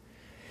stock, but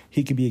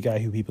he could be a guy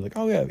who people are like,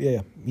 oh,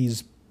 yeah,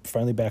 he's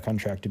finally back on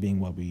track to being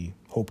what we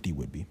hoped he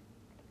would be.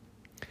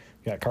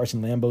 We got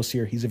Carson Lambos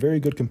here. He's a very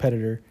good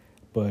competitor,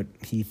 but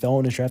he fell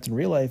in his draft in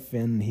real life,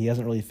 and he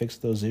hasn't really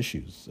fixed those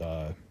issues.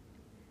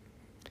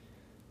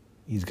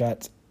 He's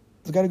got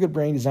a good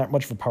brain. He's not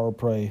much of a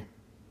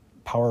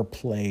power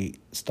play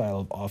style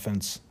of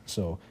offense,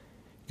 so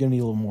you're going to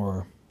need a little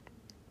more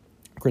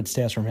grit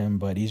stats from him,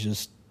 but he's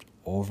just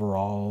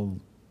overall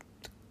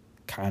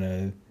kind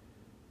of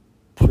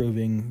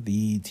proving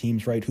the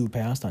team's right who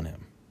passed on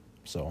him.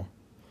 So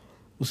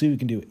we'll see what we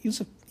can do.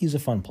 He's a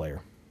fun player.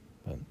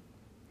 But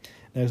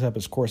next up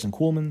is Corson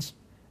Kuhlman's.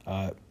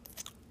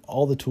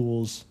 All the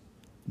tools,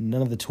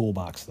 none of the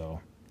toolbox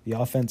though. The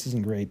offense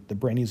isn't great. The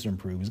brain needs to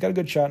improve. He's got a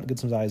good shot and good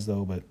size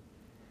though, but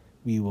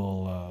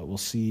we'll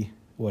see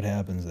what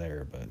happens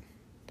there. But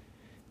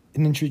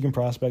an intriguing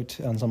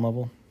prospect on some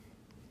level.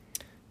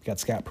 We got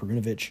Scott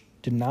Perunovich.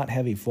 Did not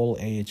have a full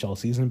AHL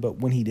season, but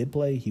when he did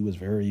play, he was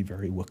very,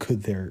 very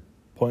good there.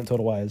 Point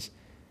total wise,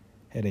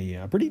 had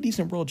a pretty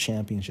decent world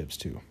championships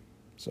too.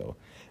 So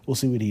we'll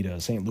see what he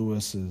does. St.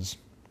 Louis is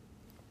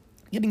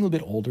getting a little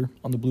bit older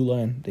on the blue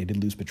line. They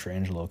did lose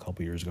Pietrangelo a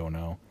couple years ago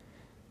now.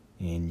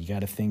 And you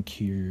got to think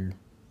here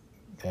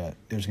that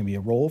there's going to be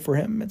a role for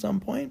him at some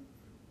point.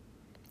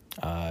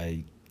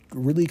 I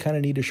really kind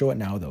of need to show it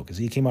now, though, because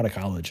he came out of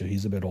college, so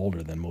he's a bit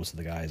older than most of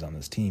the guys on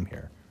this team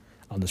here,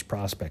 on this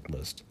prospect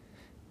list.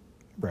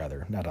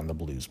 Rather, not on the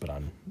Blues, but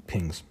on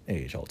Ping's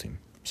AHL team.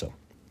 So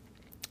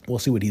we'll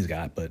see what he's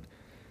got, but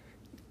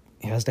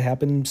it has to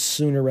happen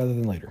sooner rather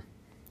than later.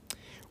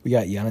 We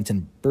got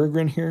Jonathan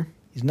Berggren here.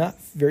 He's not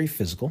very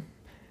physical,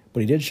 but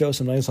he did show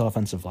some nice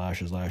offensive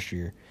flashes last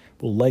year.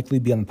 Will likely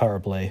be on the power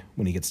play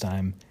when he gets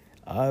time.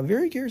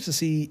 Very curious to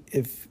see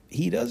if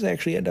he does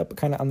actually end up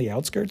kind of on the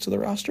outskirts of the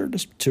roster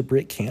just to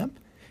break camp,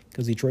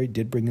 because Detroit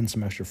did bring in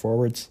some extra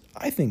forwards.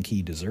 I think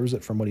he deserves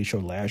it from what he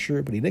showed last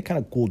year, but he did kind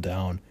of cool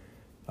down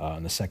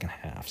in the second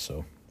half.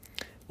 So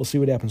we'll see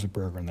what happens with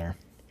Berggren there.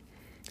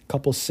 A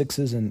couple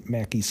 6s in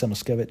Mackie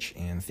Samoskevich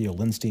and Theo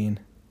Lindstein.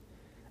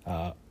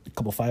 A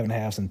couple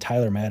 5.5s, and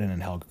Tyler Madden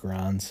and Helga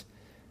Grans.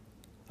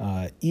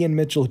 Ian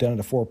Mitchell down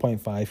to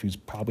 4.5, who's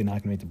probably not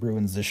going to make the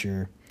Bruins this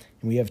year.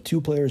 And we have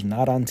 2 players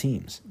not on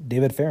teams.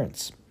 David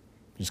Ferentz,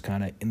 just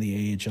kind of in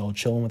the AHL,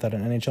 chilling without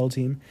an NHL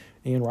team.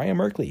 And Ryan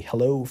Merkley,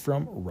 hello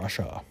from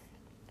Russia.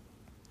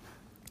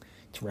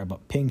 To wrap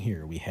up Ping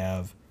here, we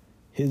have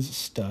his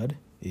stud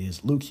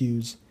is Luke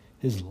Hughes,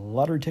 his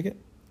lottery ticket,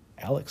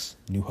 Alex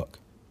Newhook.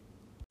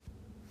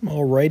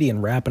 Alrighty,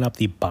 and wrapping up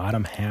the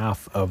bottom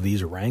half of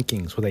these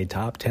rankings with a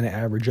top 10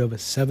 average of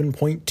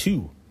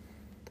 7.2.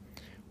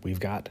 We've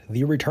got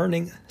the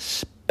returning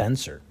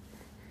Spencer.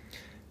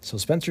 So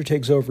Spencer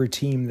takes over a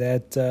team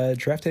that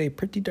drafted a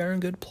pretty darn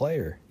good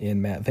player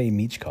in Matvei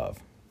Michkov.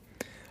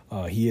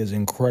 He is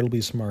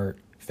incredibly smart,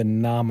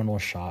 phenomenal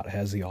shot,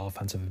 has the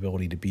offensive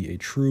ability to be a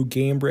true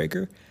game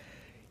breaker.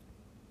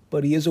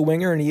 But he is a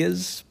winger, and he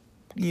is,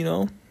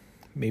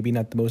 maybe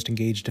not the most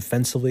engaged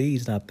defensively.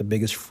 He's not the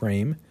biggest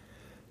frame.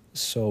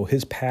 So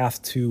his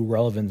path to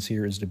relevance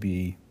here is to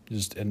be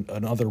just an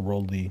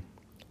otherworldly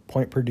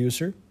point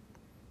producer.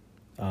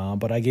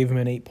 But I gave him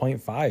an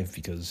 8.5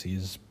 because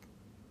he's,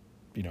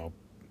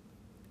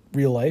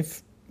 real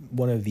life,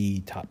 one of the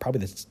top,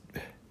 probably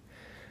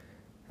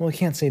I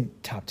can't say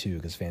top 2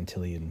 because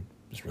Fantillion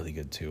is really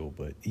good too,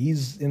 but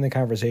he's in the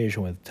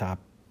conversation with top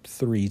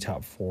 3,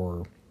 top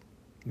 4,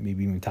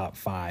 maybe even top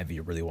 5.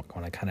 You really want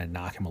to kind of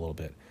knock him a little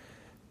bit.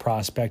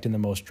 Prospect in the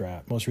most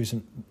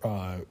recent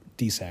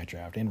DSAC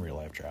draft and real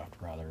life draft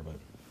rather, but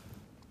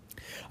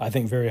I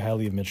think very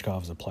highly of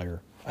Michkov as a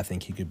player. I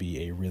think he could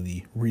be a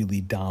really, really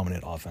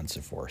dominant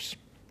offensive force.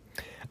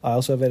 I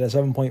also have at a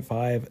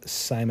 7.5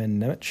 Simon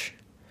Nemec.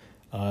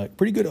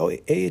 Pretty good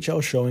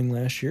AHL showing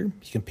last year.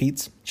 He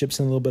competes, chips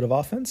in a little bit of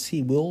offense.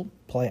 He will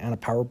play on a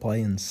power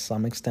play in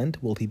some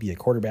extent. Will he be a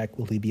quarterback?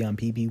 Will he be on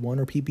PP1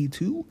 or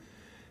PP2?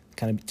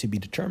 Kind of to be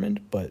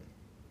determined, but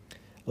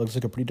looks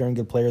like a pretty darn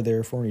good player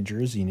there for New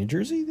Jersey. New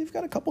Jersey, they've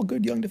got a couple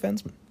good young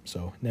defensemen,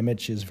 so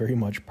Nemec is very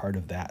much part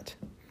of that.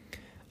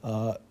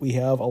 We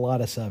have a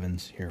lot of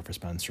 7s here for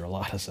Spencer, a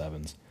lot of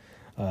 7s.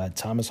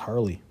 Thomas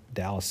Harley,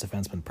 Dallas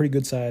defenseman, pretty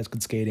good size,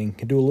 good skating,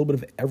 can do a little bit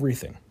of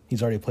everything.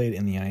 He's already played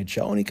in the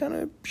NHL, and he kind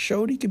of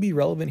showed he could be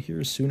relevant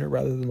here sooner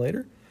rather than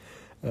later,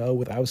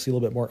 with obviously a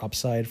little bit more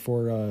upside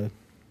for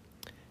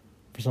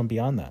some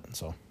beyond that.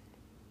 So we'll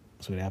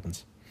see what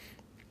happens.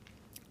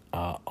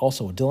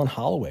 Also, Dylan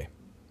Holloway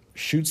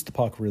shoots the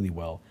puck really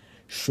well,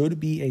 should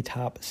be a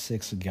top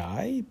 6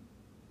 guy,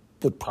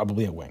 but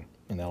probably a wing,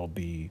 and that'll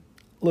be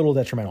a little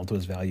detrimental to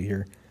his value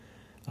here.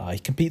 He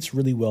competes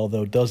really well,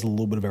 though, does a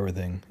little bit of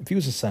everything. If he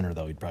was a center,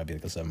 though, he'd probably be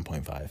like a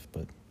 7.5,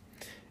 but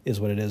is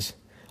what it is.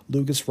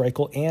 Lucas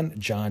Reichel and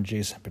John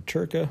Jason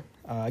Peterka,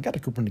 I got to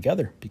group them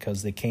together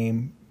because they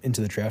came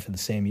into the draft in the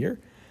same year,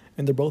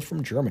 and they're both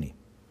from Germany.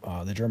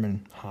 The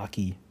German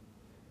hockey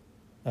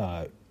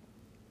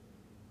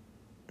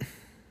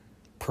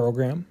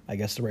program, I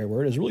guess the right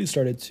word, has really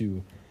started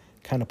to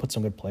kind of put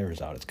some good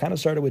players out. It's kind of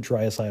started with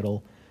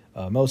Draisaitl.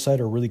 Mo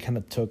Seider really kind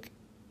of took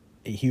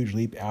a huge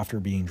leap after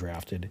being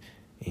drafted,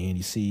 and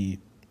you see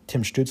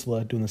Tim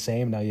Stützle doing the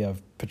same. Now you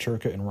have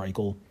Peterka and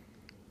Reichel.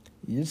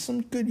 There's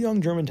some good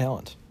young German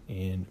talent,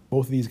 and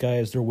both of these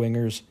guys, they're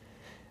wingers.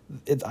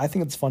 I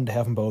think it's fun to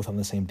have them both on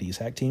the same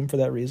DSAC team for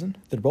that reason.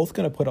 They're both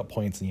going to put up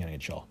points in the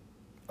NHL.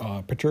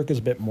 Peterka's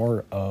a bit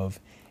more of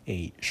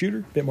a shooter,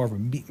 a bit more of a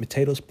meat and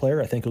potatoes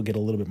player. I think you'll get a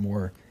little bit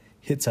more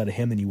hits out of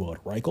him than you will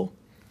at Reichel.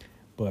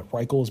 But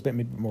Reichel is a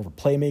bit more of a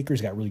playmaker.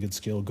 He's got really good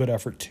skill, good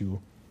effort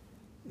too.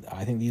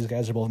 I think these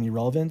guys are both going to be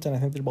relevant, and I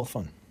think they're both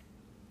fun.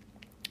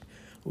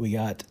 We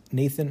got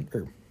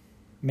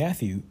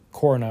Matthew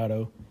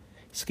Coronado.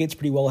 Skates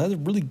pretty well, has a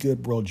really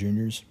good World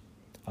Juniors,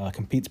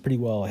 competes pretty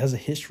well, has a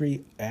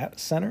history at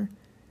center,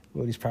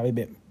 but he's probably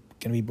going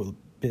to be a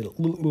bit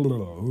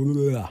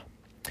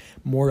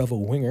more of a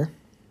winger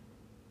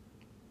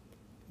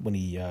when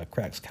he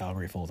cracks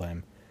Calgary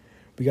full-time.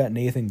 We got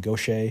Nathan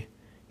Gaucher.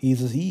 He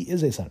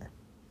is a center.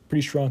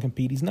 Pretty strong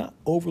compete. He's not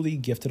overly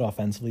gifted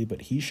offensively,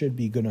 but he should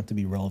be good enough to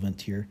be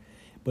relevant here.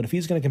 But if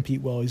he's going to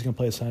compete well, he's going to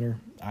play center.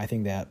 I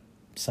think that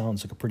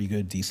sounds like a pretty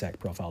good DSAC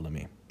profile to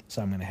me.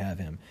 So I'm going to have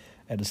him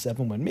at a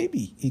 7 when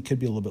maybe he could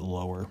be a little bit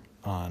lower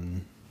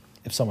on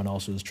if someone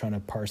else was trying to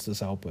parse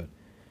this out, but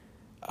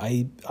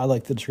I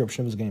like the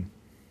description of his game.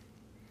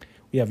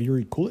 We have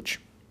Yuri Kulich,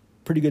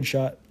 pretty good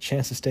shot,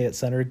 chance to stay at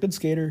center, good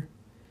skater,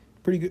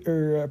 pretty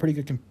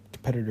good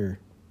competitor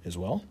as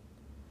well.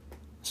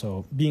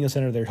 So being a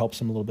center there helps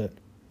him a little bit.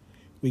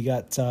 We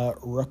got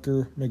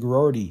Rutger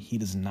McGroarty. He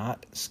does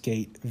not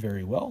skate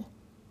very well,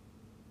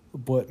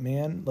 but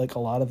man, like a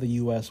lot of the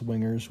U.S.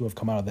 wingers who have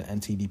come out of the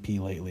NTDP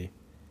lately,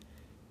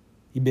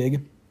 he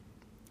big,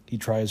 he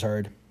tries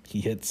hard, he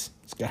hits,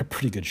 he's got a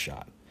pretty good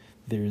shot.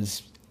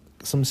 There's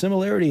some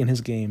similarity in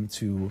his game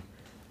to,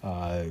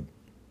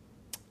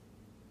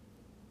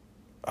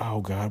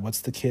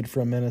 what's the kid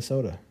from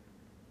Minnesota?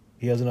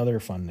 He has another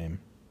fun name.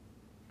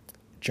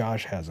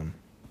 Josh has him.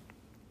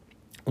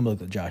 Let me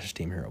look at Josh's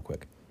team here real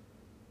quick.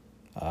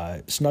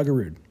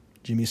 Snuggerud,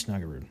 Jimmy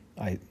Snuggerud.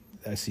 I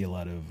see a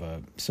lot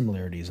of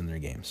similarities in their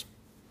games.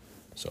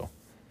 So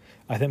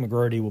I think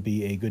McGroarty will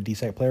be a good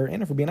DSAC player,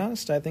 and if we're being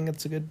honest, I think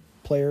it's a good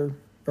player,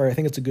 or I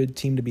think it's a good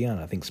team to be on.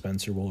 I think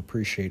Spencer will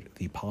appreciate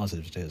the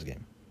positives to his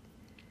game.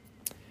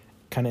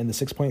 Kind of in the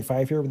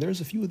 6.5 here, but there's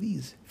a few of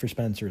these for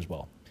Spencer as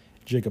well.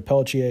 Jacob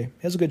Pelletier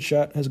has a good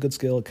shot, has a good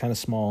skill, kind of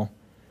small.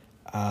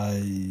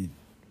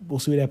 We'll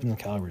see what happens in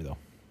Calgary, though.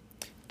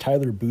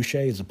 Tyler Boucher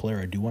is a player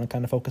I do want to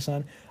kind of focus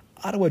on.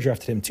 Ottawa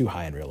drafted him too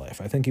high in real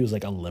life. I think he was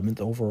like 11th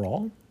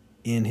overall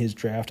in his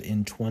draft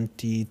in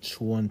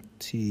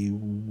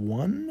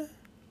 2021.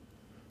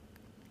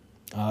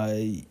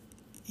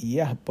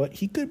 Yeah, but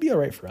he could be all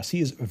right for us. He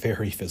is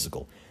very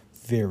physical,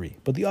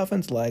 but the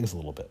offense lags a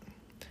little bit.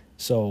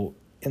 So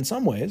in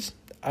some ways,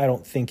 I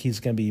don't think he's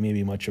going to be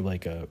maybe much of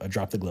like a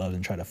drop the gloves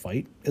and try to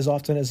fight as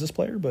often as this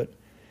player, but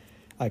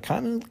I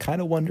kind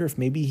of wonder if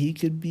maybe he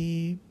could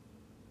be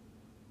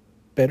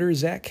better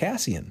Zach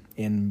Cassian.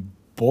 And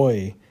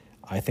boy,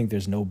 I think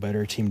there's no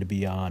better team to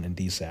be on in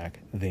DSAC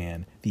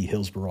than the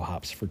Hillsborough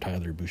Hops for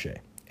Tyler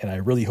Boucher. And I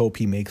really hope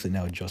he makes it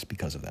now just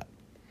because of that.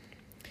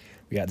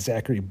 We got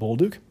Zachary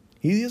Bolduc.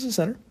 He is a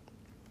center.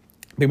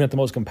 Maybe not the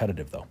most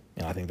competitive, though.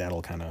 And I think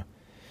that'll kind of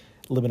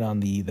limit on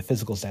the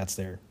physical stats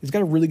there. He's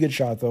got a really good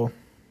shot, though.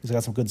 He's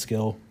got some good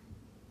skill,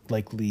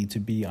 likely to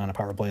be on a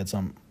power play at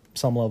some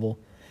level.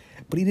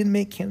 But he didn't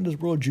make Canada's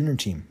World Junior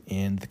team,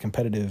 and the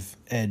competitive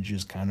edge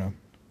is kind of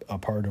a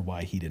part of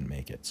why he didn't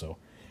make it. So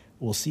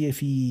we'll see if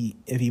he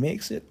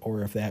makes it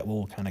or if that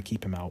will kind of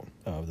keep him out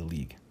of the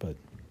league. But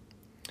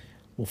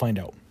we'll find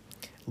out.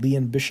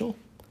 Liam Bischel,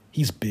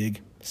 he's big,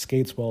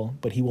 skates well,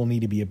 but he will need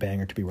to be a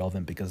banger to be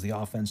relevant because the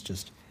offense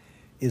just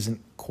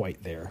isn't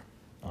quite there.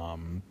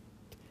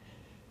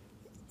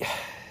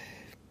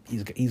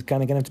 He's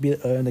kind of going to have to be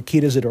a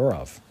Nikita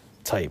Zadorov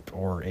type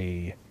or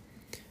I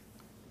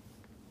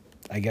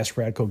guess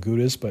Radko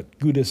Gudas, but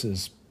Gudas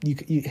is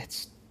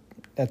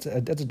that's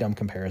a dumb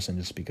comparison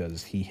just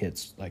because he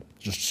hits like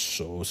just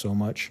so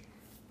much.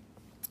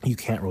 You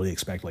can't really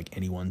expect like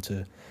anyone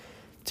to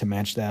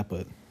match that,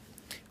 but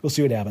we'll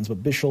see what happens.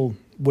 But Bischel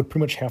would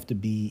pretty much have to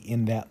be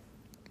in that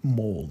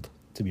mold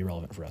to be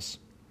relevant for us.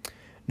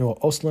 Noah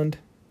Ostlund,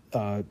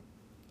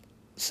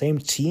 same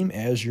team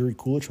as Yuri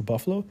Kulich with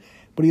Buffalo,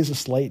 but he has a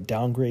slight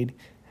downgrade.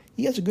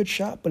 He has a good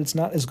shot, but it's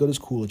not as good as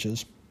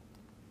Kulich's.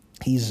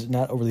 He's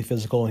not overly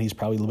physical, and he's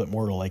probably a little bit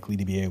more likely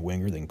to be a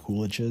winger than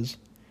Kulich is.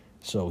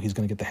 So he's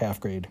going to get the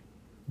half-grade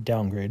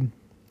downgrade,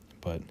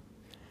 but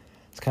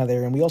it's kind of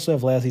there. And we also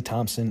have Lassie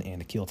Thompson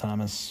and Akil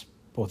Thomas.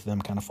 Both of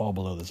them kind of fall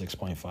below the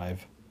 6.5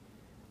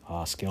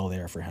 scale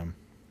there for him.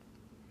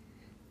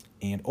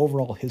 And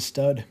overall, his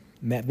stud,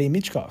 Matvei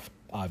Michkov,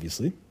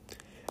 obviously.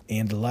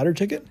 And the ladder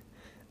ticket,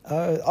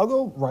 I'll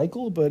go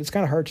Reichel, but it's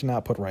kind of hard to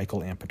not put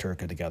Reichel and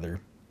Peterka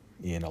together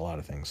in a lot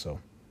of things. So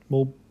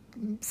we'll,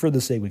 for the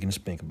sake, we can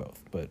just think of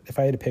both. But if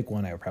I had to pick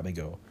one, I would probably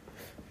go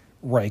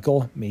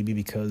Reichel, maybe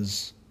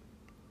because,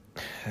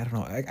 I don't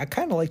know, I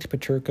kind of liked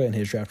Peterka in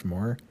his draft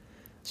more.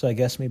 So I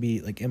guess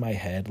maybe, like, in my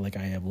head, like,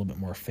 I have a little bit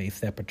more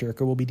faith that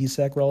Peterka will be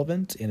DSAC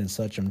relevant, and as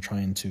such, I'm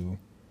trying to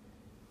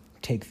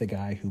take the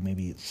guy who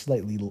maybe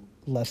slightly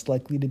less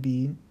likely to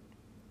be,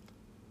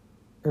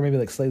 or maybe,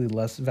 like, slightly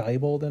less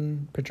valuable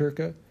than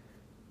Peterka,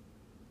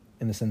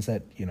 in the sense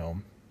that, you know,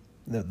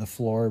 the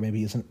floor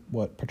maybe isn't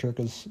what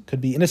Peterka's could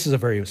be. And this is a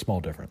very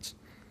small difference.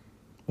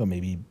 But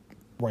maybe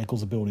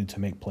Reichel's ability to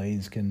make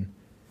plays can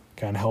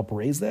kind of help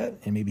raise that,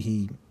 and maybe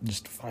he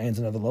just finds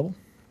another level.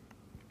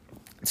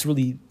 It's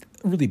really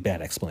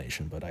bad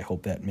explanation, but I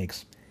hope that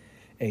makes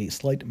a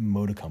slight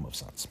modicum of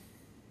sense.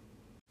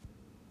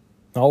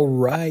 All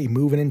right,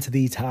 moving into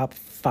the top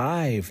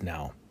 5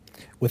 now.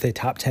 With a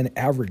top 10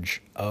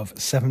 average of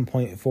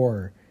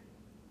 7.4,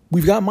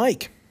 we've got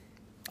Mike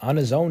on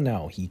his own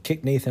now. He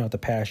kicked Nathan out the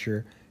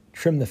pasture,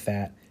 trimmed the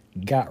fat,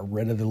 got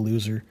rid of the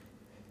loser,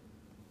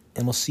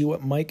 and we'll see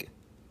what Mike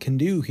can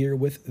do here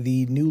with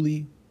the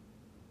newly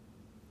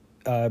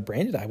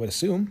branded, I would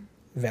assume,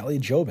 Valley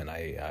Jobin.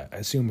 I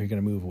assume you're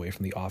going to move away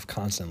from the off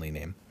constantly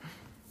name.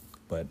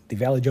 But the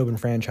Valley Jobin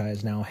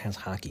franchise now has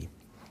hockey.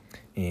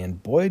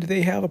 And boy, do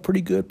they have a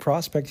pretty good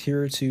prospect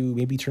here to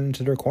maybe turn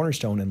into their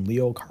cornerstone in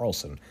Leo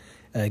Carlson.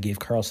 Gave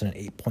Carlson an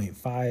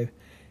 8.5.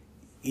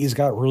 He's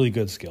got really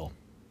good skill.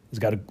 He's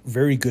got a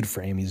very good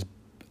frame. He's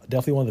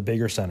definitely one of the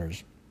bigger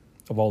centers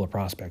of all the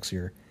prospects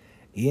here.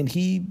 And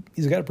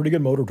he's got a pretty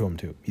good motor to him,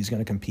 too. He's going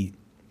to compete.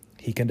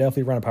 He can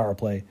definitely run a power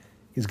play.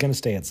 He's going to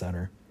stay at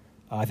center.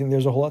 I think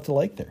there's a whole lot to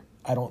like there.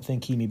 I don't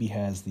think he maybe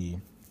has the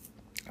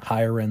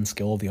higher-end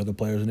skill of the other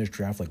players in his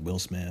draft, like Will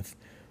Smith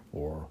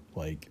or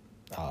like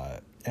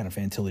Anna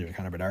Fantilli or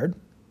Connor Bedard.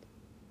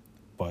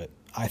 But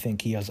I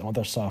think he has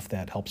other stuff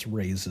that helps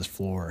raise his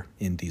floor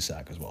in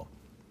DSAC as well.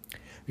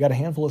 We got a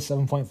handful of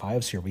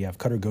 7.5s here. We have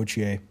Cutter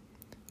Gauthier.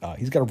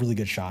 He's got a really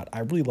good shot. I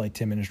really liked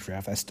him in his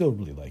draft. I still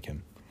really like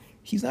him.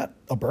 He's not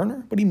a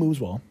burner, but he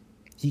moves well.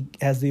 He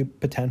has the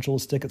potential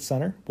to stick at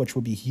center, which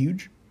would be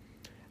huge.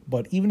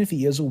 But even if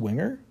he is a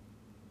winger,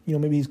 you know,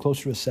 maybe he's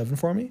closer to a 7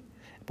 for me.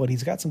 But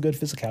he's got some good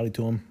physicality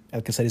to him.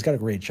 Like I said, he's got a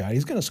great shot.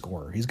 He's going to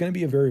score. He's going to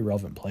be a very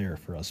relevant player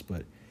for us.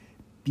 But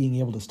being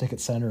able to stick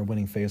at center and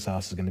winning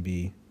faceoffs is going to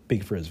be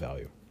big for his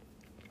value.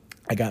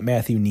 I got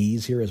Matthew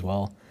Knees here as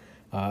well.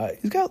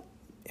 He's got,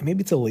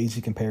 maybe it's a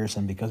lazy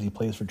comparison because he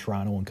plays for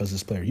Toronto and because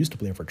this player used to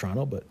play for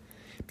Toronto, but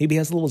maybe he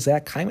has a little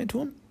Zach Hyman to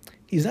him.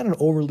 He's not an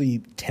overly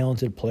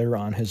talented player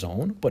on his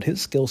own, but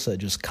his skill set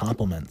just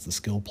complements the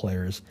skill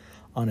players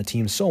on a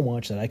team so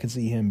much that I could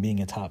see him being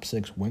a top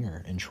 6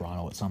 winger in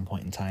Toronto at some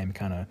point in time,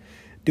 kind of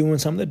doing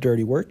some of the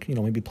dirty work,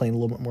 maybe playing a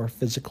little bit more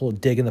physical,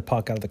 digging the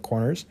puck out of the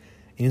corners,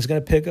 and he's going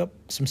to pick up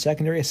some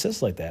secondary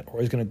assists like that, or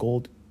he's going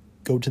to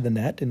go to the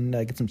net and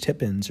get some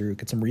tip-ins or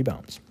get some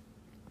rebounds.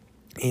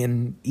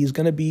 And he's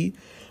going to be,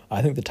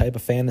 I think, the type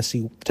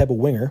of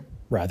winger,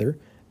 rather,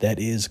 that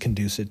is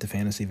conducive to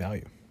fantasy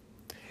value.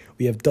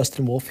 We have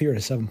Dustin Wolf here at a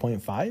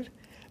 7.5.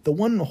 The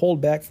one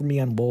hold back for me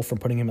on Wolf from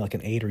putting him like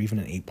an 8 or even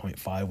an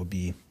 8.5 would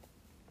be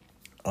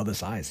the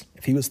size.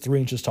 If he was 3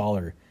 inches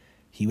taller,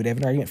 he would have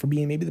an argument for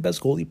being maybe the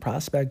best goalie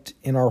prospect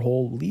in our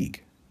whole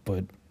league.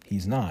 But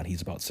he's not.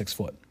 He's about 6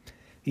 foot.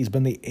 He's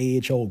been the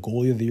AHL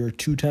Goalie of the Year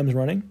 2 times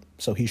running,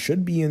 so he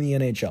should be in the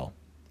NHL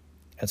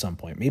at some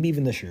point, maybe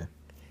even this year.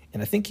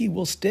 And I think he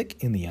will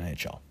stick in the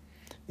NHL.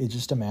 It's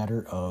just a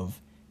matter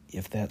of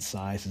if that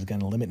size is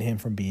going to limit him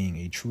from being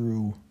a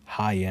true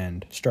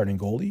high-end starting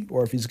goalie,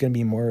 or if he's going to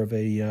be more of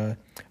a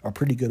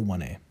pretty good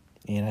 1A.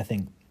 And I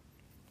think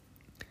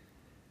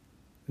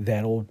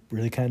that'll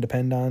really kind of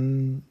depend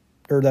on,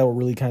 or that will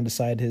really kind of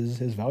decide his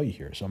value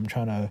here. So I'm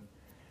trying to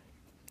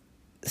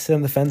sit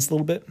on the fence a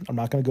little bit. I'm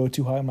not going to go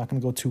too high. I'm not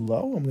going to go too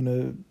low. I'm going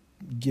to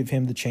give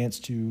him the chance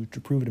to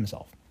prove it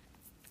himself.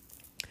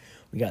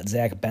 We got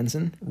Zach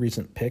Benson,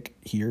 recent pick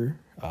here.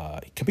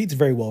 He competes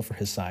very well for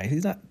his size.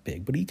 He's not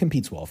big, but he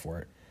competes well for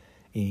it.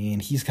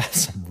 And he's got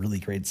some really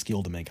great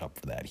skill to make up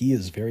for that. He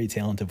is very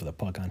talented with a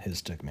puck on his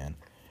stick, man.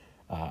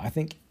 I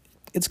think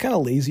it's kind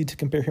of lazy to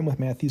compare him with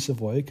Matthew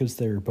Savoy because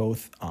they're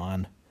both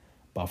on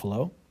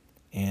Buffalo,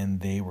 and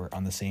they were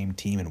on the same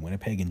team in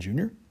Winnipeg in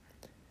junior.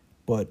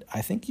 But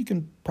I think you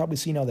can probably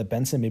see now that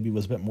Benson maybe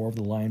was a bit more of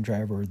the line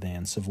driver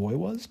than Savoy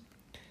was.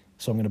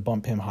 So I'm going to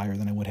bump him higher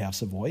than I would have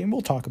Savoy. And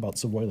we'll talk about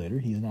Savoy later.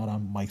 He's not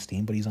on Mike's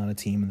team, but he's on a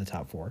team in the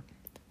top 4.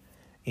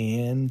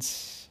 And,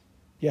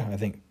 yeah, I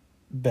think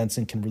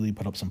Benson can really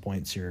put up some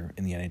points here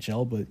in the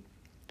NHL, but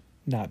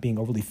not being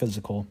overly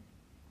physical.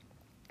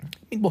 I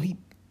mean, well,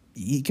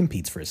 he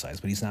competes for his size,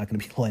 but he's not going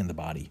to be laying the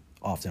body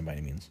often by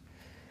any means.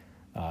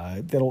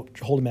 That'll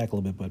hold him back a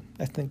little bit, but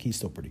I think he's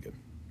still pretty good.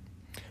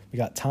 We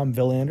got Tom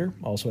Villander,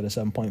 also at a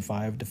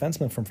 7.5,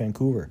 defenseman from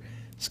Vancouver.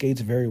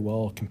 Skates very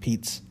well,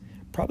 competes.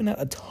 Probably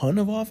not a ton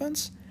of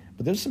offense,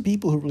 but there's some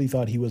people who really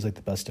thought he was like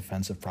the best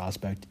defensive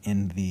prospect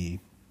in the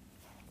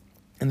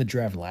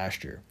draft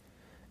last year.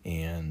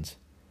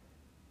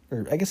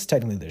 Or I guess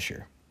technically this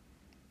year,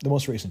 the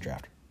most recent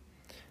draft.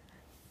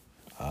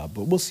 But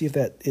we'll see if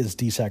that is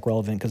DSAC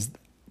relevant, because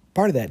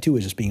part of that too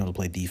is just being able to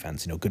play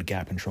defense, good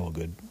gap control,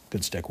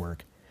 good stick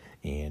work,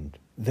 and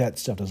that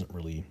stuff doesn't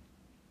really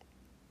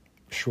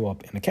show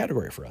up in a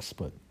category for us.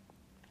 But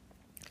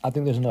I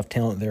think there's enough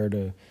talent there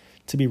to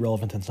be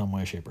relevant in some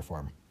way, shape, or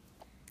form.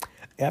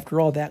 After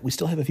all that, we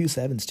still have a few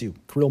 7s too.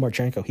 Kirill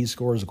Marchenko, he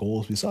scores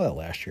goals. We saw that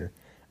last year.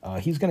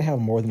 He's going to have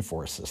more than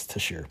 4 assists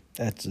this year.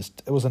 It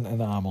was an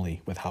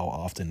anomaly with how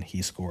often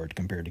he scored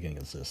compared to getting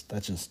assists.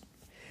 That's just,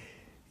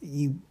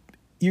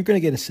 you're going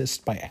to get assists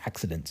by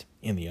accident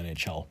in the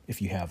NHL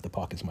if you have the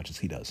puck as much as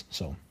he does.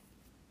 So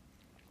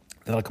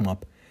that'll come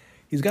up.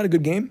 He's got a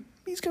good game.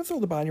 He's going to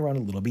throw the body around a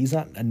little bit. He's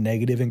not a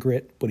negative in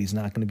grit, but he's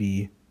not going to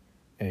be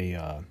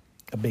a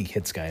big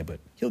hits guy, but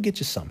he'll get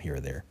you some here or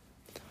there.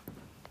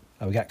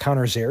 We got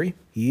Connor Zary.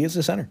 He is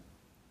a center.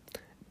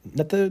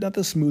 Not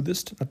the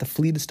smoothest, not the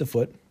fleetest of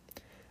foot,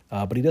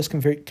 but he does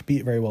compete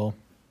very well,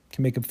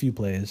 can make a few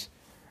plays,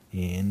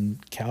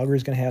 and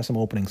Calgary's going to have some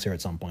openings here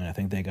at some point. I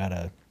think they got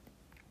to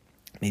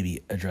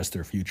maybe address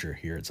their future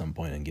here at some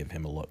point and give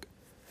him a look.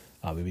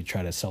 Maybe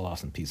try to sell off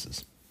some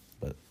pieces.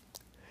 But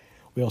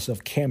we also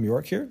have Cam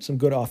York here, some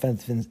good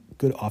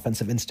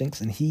offensive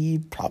instincts, and he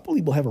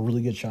probably will have a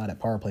really good shot at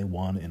Power Play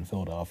 1 in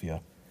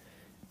Philadelphia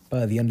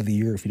by the end of the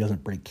year if he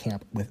doesn't break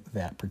camp with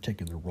that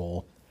particular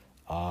role.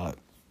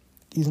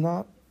 He's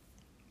not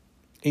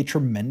a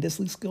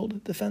tremendously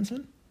skilled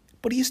defenseman,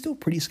 but he's still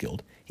pretty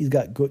skilled. He's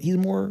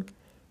more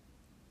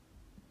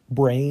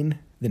brain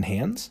than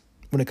hands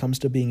when it comes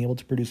to being able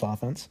to produce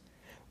offense,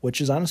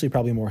 which is honestly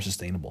probably more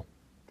sustainable,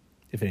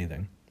 if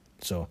anything.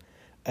 So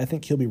I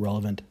think he'll be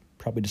relevant,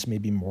 probably just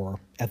maybe more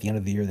at the end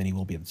of the year than he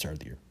will be at the start of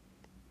the year.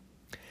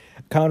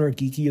 Connor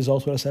Geekie is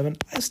also at a 7.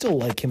 I still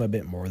like him a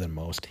bit more than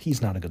most.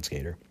 He's not a good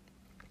skater,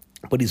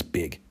 but he's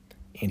big,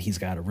 and he's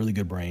got a really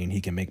good brain.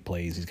 He can make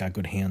plays. He's got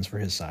good hands for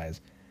his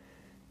size.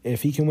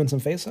 If he can win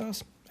some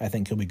faceoffs, I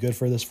think he'll be good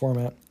for this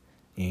format.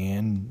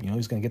 And,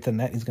 he's going to get to the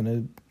net. He's going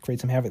to create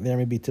some havoc there,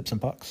 maybe tip some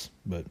pucks.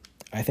 But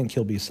I think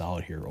he'll be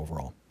solid here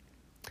overall.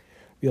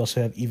 We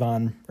also have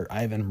Ivan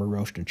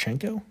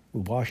Miroshnichenko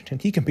with Washington.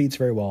 He competes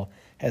very well,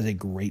 has a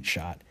great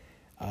shot.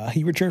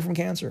 He returned from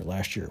cancer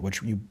last year,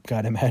 which you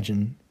got to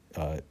imagine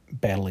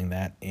battling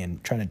that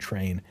and trying to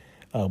train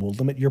will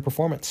limit your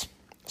performance.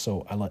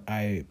 So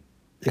I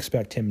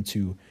expect him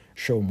to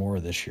show more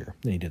this year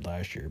than he did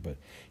last year, but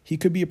he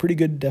could be a pretty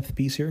good depth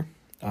piece here.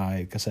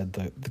 Like I said,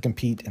 the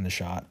compete and the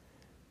shot,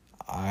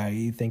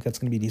 I think that's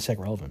going to be DSAC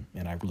relevant,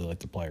 and I really like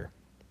the player.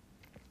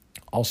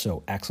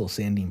 Also, Axel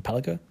Sandin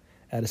Pelika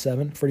at a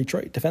 7 for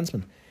Detroit,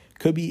 defenseman.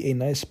 Could be a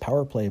nice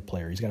power play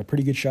player. He's got a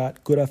pretty good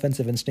shot, good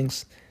offensive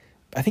instincts.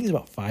 I think he's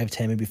about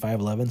 5'10", maybe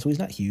 5'11", so he's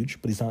not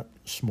huge, but he's not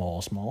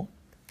small.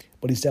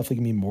 But he's definitely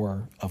going to be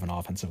more of an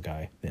offensive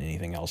guy than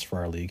anything else for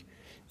our league.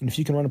 And if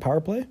you can run a power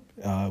play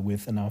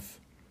with enough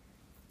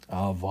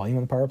volume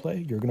on the power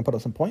play, you're going to put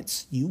up some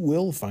points. You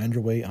will find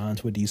your way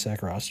onto a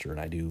DSAC roster, and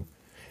I do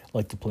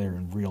like the player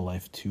in real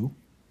life too.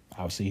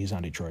 Obviously, he's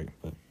on Detroit,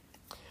 but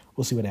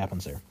we'll see what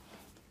happens there.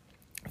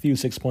 A few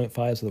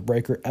 6.5s with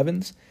Riker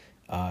Evans.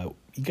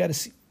 You got to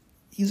see,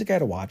 he's a guy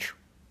to watch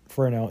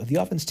for now. If the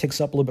offense ticks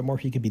up a little bit more,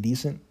 he could be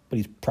decent, but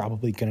he's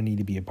probably going to need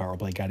to be a power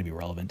play guy to be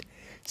relevant.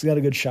 He's got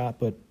a good shot,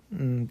 but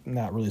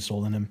not really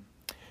sold on him.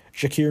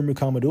 Shakir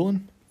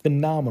Mukhamadullin,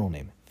 phenomenal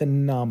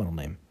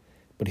name.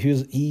 But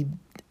he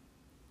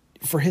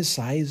for his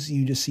size,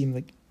 you just seem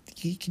like,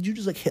 could you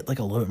just like hit like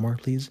a little bit more,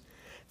 please?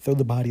 Throw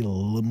the body a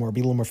little more,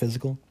 be a little more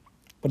physical.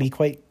 But he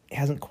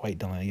hasn't quite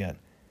done that yet.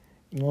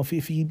 You know, if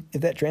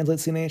that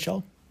translates to the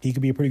NHL, he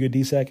could be a pretty good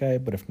DSAC guy,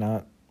 but if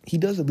not, he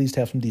does at least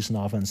have some decent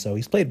offense, so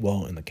he's played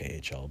well in the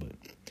KHL, but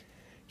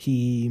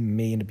he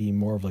may be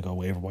more of like a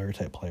waiver wire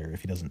type player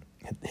if he doesn't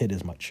hit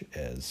as much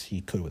as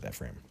he could with that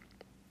frame.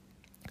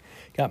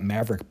 Got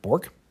Maverick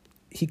Bork.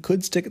 He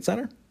could stick at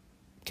center.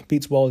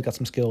 Competes well, he's got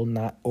some skill,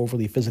 not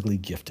overly physically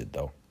gifted,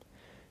 though.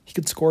 He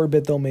could score a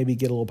bit, though, maybe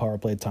get a little power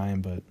play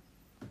time, but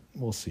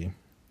we'll see.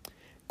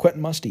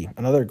 Quentin Musty,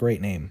 another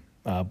great name,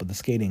 but the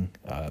skating,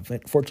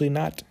 fortunately,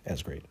 not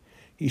as great.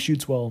 He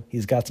shoots well.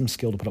 He's got some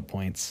skill to put up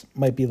points.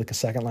 Might be like a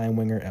second-line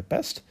winger at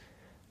best,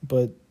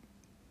 but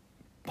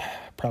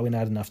probably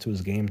not enough to his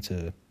game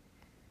to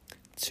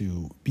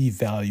be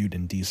valued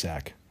in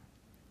DSAC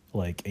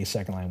like a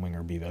second-line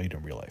winger be valued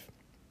in real life.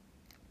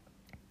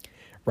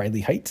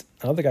 Riley Height,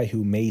 another guy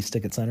who may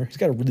stick at center. He's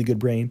got a really good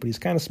brain, but he's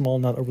kind of small,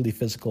 not overly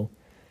physical.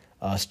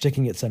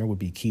 Sticking at center would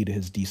be key to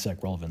his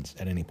DSAC relevance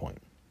at any point.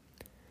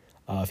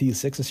 A few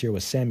sixes here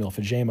with Samuel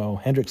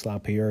Fajemo, Hendrix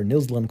Lapierre,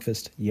 Nils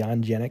Lundqvist,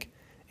 Jan Janik,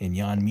 and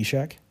Jan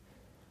Mishak.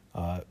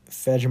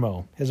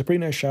 Fajemo has a pretty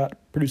nice shot,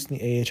 produced in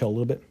the AHL a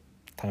little bit.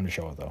 Time to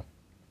show it, though.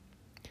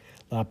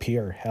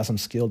 Lapierre has some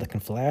skill that can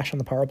flash on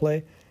the power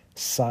play.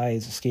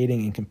 Size,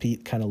 skating, and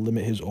compete kind of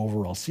limit his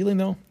overall ceiling,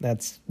 though.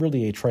 That's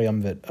really a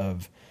triumvirate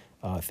of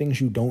things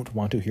you don't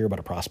want to hear about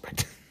a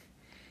prospect.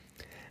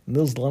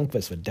 Nils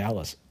Lundqvist with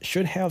Dallas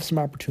should have some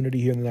opportunity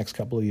here in the next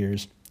couple of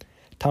years.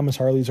 Thomas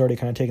Harley's already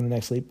kind of taken the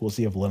next leap. We'll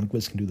see if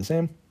Lundqvist can do the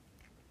same.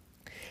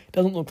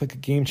 Doesn't look like a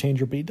game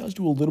changer, but he does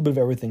do a little bit of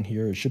everything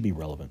here. It should be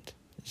relevant.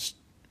 Just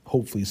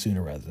hopefully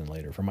sooner rather than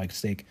later. For Mike's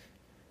sake,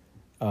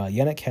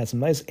 Yannick had some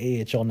nice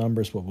AHL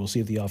numbers, but we'll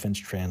see if the offense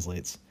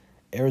translates.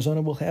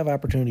 Arizona will have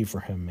opportunity for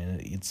him, and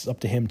it's up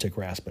to him to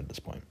grasp it at this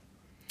point.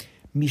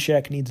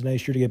 Mishak needs a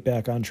nice year to get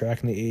back on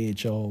track in the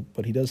AHL,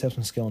 but he does have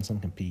some skill and some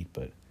compete.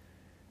 But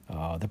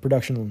the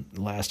production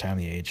last time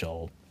in the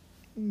AHL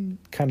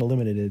kind of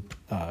limited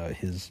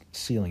his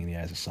ceiling in the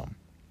eyes of some.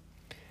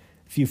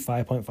 A few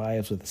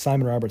 5.5s with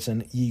Simon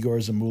Robertson, Igor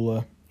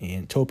Zamula,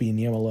 and Topi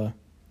Niemela.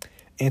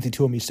 Antti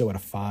Tuomisto at a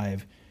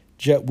 5.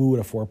 Jet Wu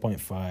at a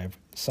 4.5.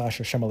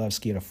 Sasha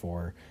Shemalevsky at a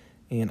 4.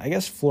 And I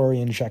guess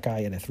Florian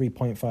Xhekaj at a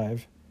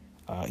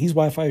 3.5. He's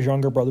Wi-Fi's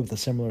younger brother with a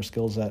similar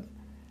skill set,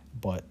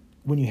 but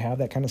when you have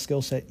that kind of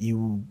skill set,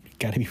 you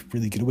got to be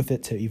really good with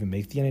it to even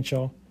make the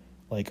NHL.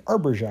 Like,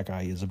 Arbor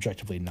Xhekaj is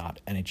objectively not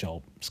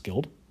NHL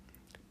skilled,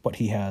 but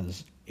he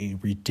has a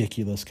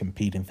ridiculous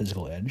compete and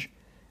physical edge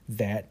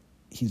that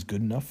he's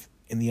good enough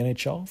in the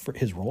NHL for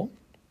his role.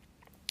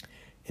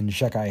 And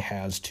Xhekaj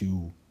has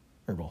to,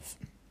 they're both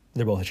a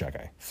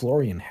Xhekaj.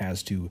 Florian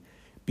has to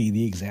be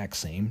the exact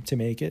same to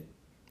make it,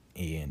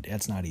 and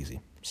that's not easy.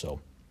 So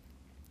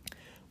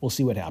we'll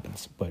see what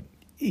happens. But,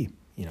 you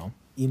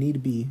need to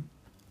be,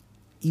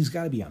 he's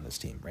got to be on this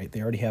team, right?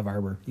 They already have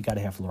Arbor. You got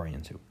to have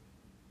Florian too.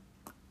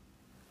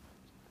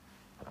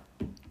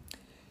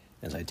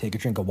 As I take a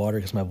drink of water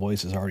because my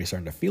voice is already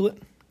starting to feel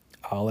it,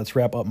 let's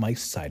wrap up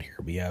Mike's side here.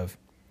 We have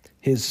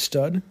his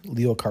stud,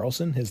 Leo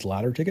Carlson, his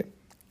ladder ticket,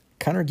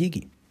 Connor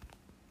Geeky.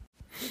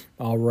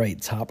 All right,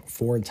 top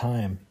 4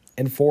 time,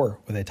 and 4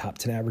 with a top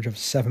 10 average of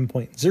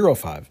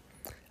 7.05.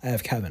 I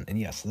have Kevin, and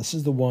yes, this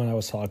is the one I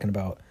was talking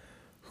about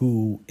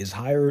who is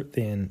higher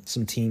than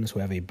some teams who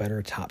have a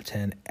better top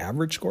 10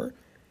 average score,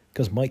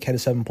 because Mike had a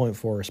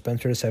 7.4,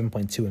 Spencer had a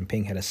 7.2, and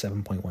Ping had a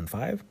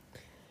 7.15.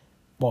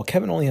 While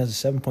Kevin only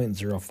has a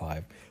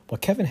 7.05,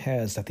 what Kevin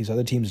has that these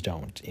other teams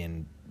don't,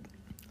 and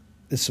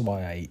this is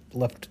why I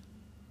left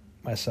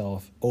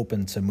myself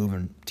open to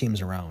moving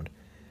teams around.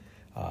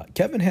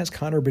 Kevin has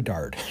Connor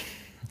Bedard,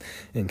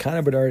 and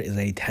Connor Bedard is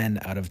a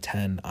 10 out of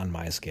 10 on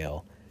my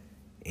scale,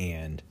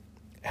 and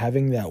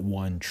having that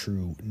one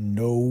true,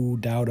 no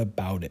doubt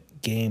about it,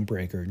 game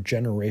breaker,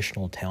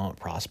 generational talent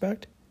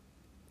prospect,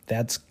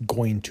 that's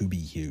going to be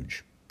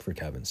huge for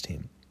Kevin's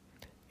team.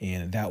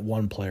 And that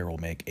one player will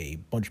make a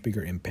much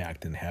bigger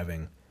impact than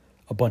having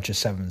a bunch of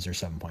 7s or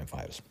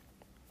 7.5s.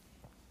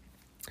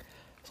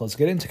 So let's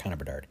get into Connor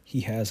Bedard.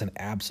 He has an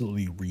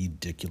absolutely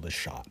ridiculous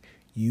shot.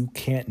 You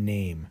can't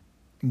name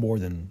more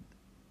than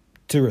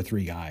 2 or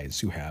 3 guys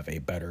who have a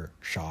better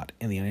shot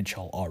in the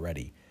NHL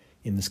already.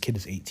 And this kid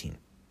is 18.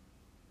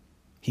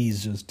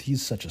 He's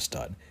such a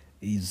stud.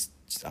 You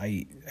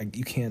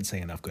can't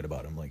say enough good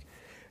about him. Like,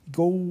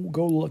 go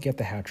look at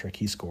the hat trick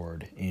he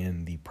scored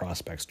in the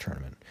prospects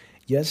tournament.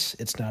 Yes,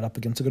 it's not up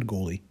against a good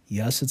goalie.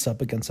 Yes, it's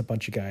up against a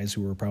bunch of guys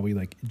who are probably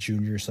like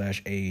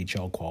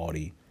junior/AHL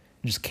quality,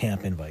 just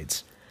camp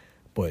invites.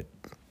 But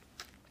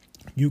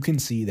you can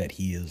see that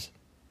he is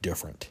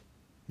different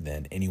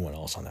than anyone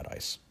else on that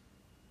ice.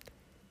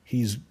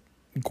 He's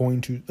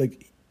going to,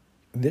 like,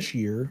 this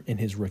year in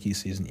his rookie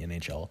season in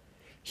NHL,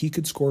 he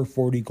could score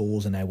 40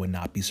 goals and I would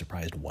not be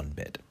surprised one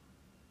bit.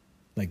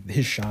 Like,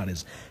 his shot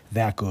is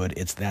that good.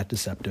 It's that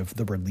deceptive.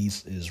 The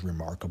release is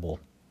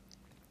remarkable.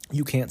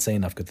 You can't say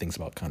enough good things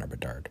about Connor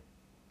Bedard.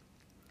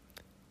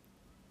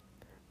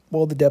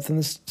 Well, the depth in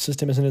this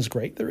system isn't as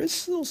great. There is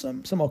still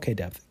some okay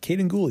depth.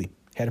 Caden Gooley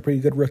had a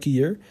pretty good rookie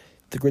year.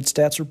 The grit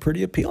stats were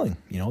pretty appealing.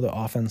 You know, the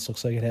offense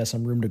looks like it has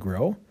some room to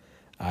grow.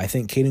 I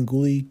think Caden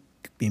Gooley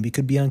maybe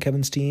could be on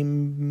Kevin's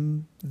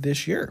team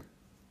this year.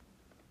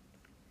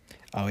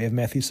 We have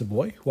Matthew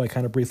Savoy, who I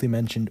kind of briefly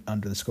mentioned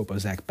under the scope of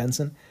Zach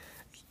Benson.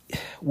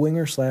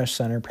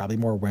 Winger/center, probably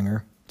more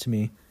winger to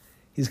me.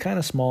 He's kind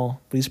of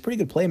small, but he's a pretty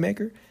good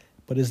playmaker.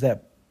 But is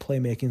that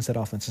playmaking, is that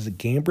offense, is it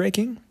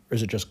game-breaking, or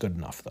is it just good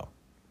enough, though?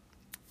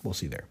 We'll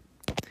see there.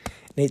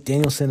 Nate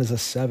Danielson is a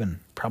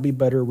 7. Probably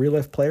better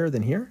real-life player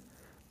than here,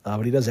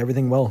 but he does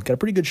everything well. Got a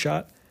pretty good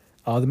shot.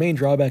 The main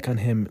drawback on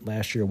him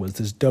last year was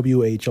his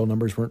WHL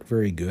numbers weren't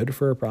very good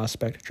for a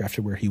prospect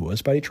drafted where he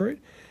was by Detroit.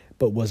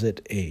 But was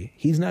it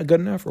he's not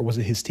good enough, or was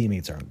it his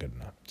teammates aren't good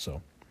enough?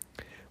 So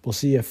we'll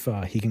see if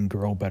he can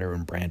grow better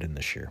in Brandon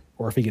this year,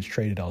 or if he gets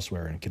traded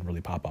elsewhere and can really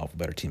pop off with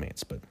better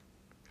teammates. But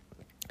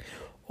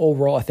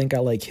overall, I think I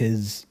like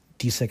his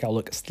DSAC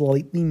outlook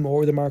slightly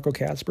more than Marco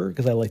Kasper,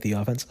 because I like the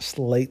offense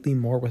slightly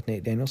more with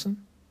Nate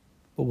Danielson.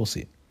 But we'll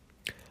see.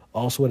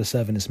 Also at a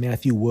 7 is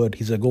Matthew Wood.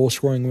 He's a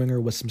goal-scoring winger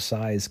with some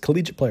size.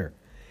 Collegiate player.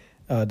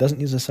 Doesn't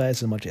use the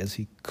size as much as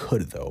he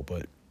could, though.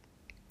 But,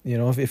 you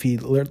know, if he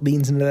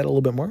leans into that a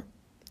little bit more,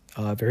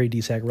 very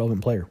DSAC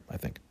relevant player, I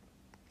think.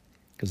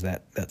 Because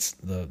that's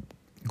the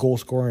goal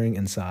scoring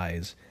and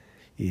size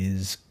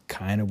is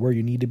kind of where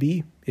you need to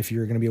be if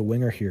you're going to be a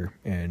winger here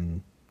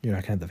and you're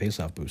not going to have the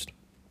faceoff boost.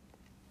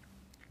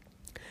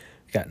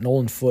 We got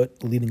Nolan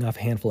Foote leading off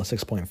a handful of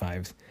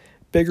 6.5s.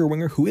 Bigger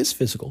winger who is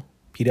physical.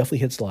 He definitely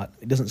hits a lot.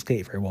 He doesn't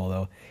skate very well,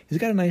 though. He's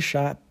got a nice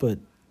shot, but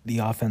the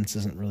offense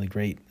isn't really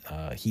great.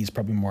 He's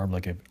probably more of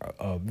like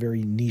a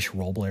very niche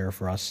role player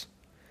for us.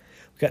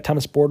 We got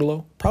Thomas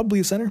Bordeleau, probably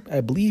a center.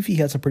 I believe he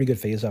had some pretty good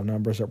face-off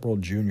numbers at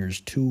World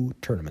Juniors 2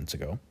 tournaments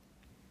ago.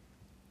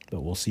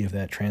 But we'll see if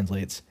that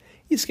translates.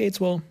 He skates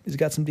well. He's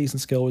got some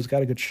decent skill. He's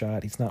got a good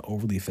shot. He's not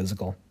overly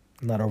physical,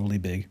 not overly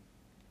big.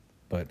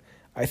 But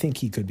I think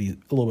he could be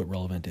a little bit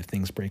relevant if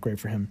things break right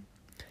for him.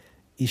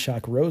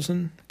 Ishak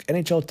Rosen,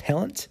 NHL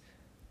talent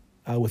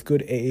with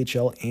good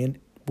AHL and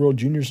World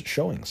Juniors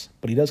showings.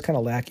 But he does kind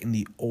of lack in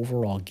the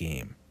overall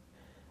game.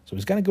 So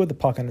he's kind of good with the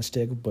puck on his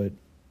stick, but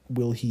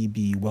will he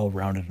be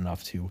well-rounded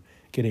enough to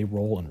get a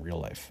role in real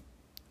life?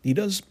 He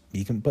does.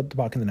 He can put the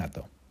puck in the net,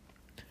 though.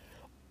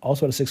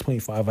 Also at a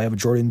 6.5, I have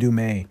Jordan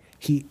Dumais.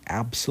 He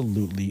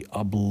absolutely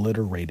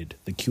obliterated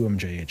the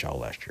QMJHL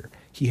last year.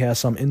 He has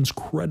some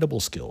incredible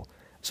skill,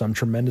 some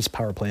tremendous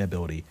power play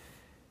ability,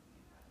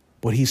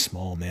 but he's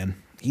small, man.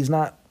 He's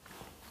not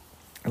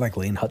like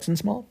Lane Hudson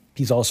small.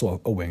 He's also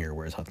a winger,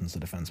 whereas Hudson's a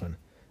defenseman.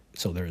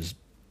 So there's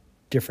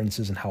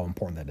differences in how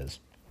important that is.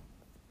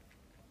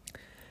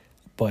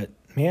 But,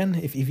 man,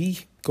 if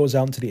he goes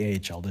out into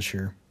the AHL this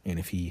year, and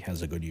if he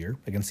has a good year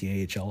against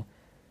the AHL,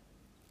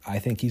 I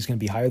think he's going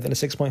to be higher than a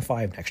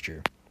 6.5 next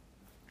year.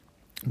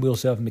 We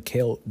also have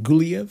Mikhail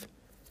Gulyayev.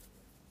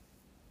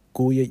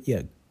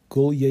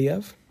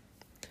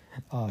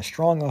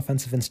 Strong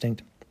offensive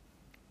instinct.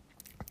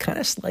 Kind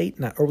of slight,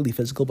 not overly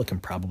physical, but can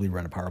probably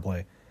run a power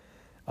play.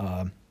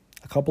 A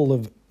couple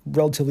of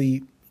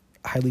relatively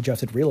highly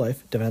drafted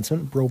real-life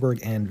defensemen, Broberg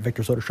and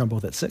Victor Soderstrom,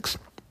 both at 6.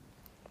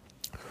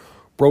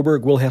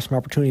 Broberg will have some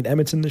opportunity at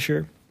Edmonton this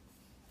year.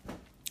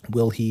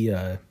 Will he...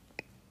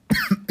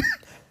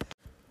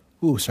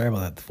 Ooh, sorry about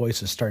that. The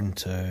voice is starting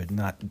to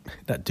not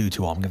do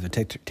too well. I'm going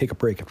to take a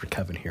break after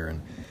Kevin here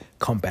and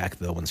come back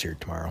to the ones here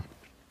tomorrow.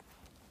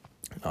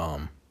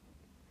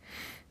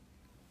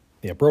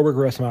 Broberg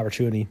will have some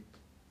opportunity.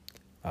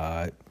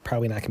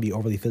 Probably not going to be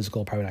overly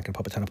physical. Probably not going to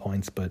put up a ton of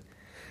points, but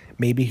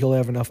maybe he'll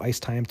have enough ice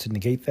time to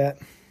negate that.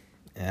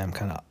 And I'm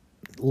kind of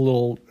a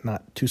little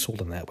not too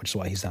sold on that, which is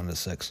why he's down to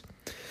 6.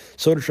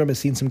 Soderstrom has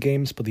seen some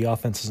games, but the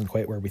offense isn't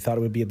quite where we thought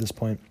it would be at this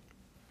point.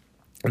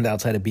 And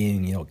outside of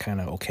being, kind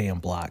of okay on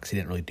blocks, he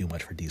didn't really do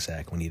much for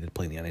DSAC when he did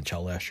play in the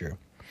NHL last year.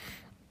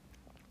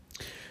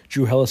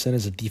 Drew Hellison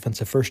is a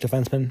defensive first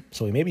defenseman,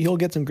 so maybe he'll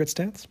get some grit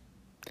stats.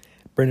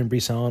 Brendan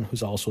Brisson,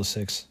 who's also a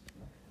 6.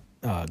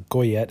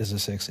 Goyette is a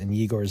 6, and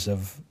Yegor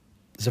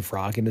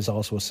Zafragin is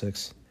also a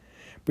 6.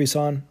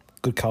 Brisson,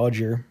 good college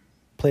year.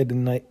 Played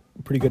in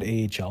pretty good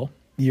AHL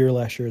year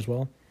last year as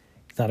well.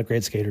 He's not a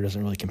great skater,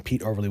 doesn't really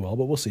compete overly well,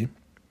 but we'll see.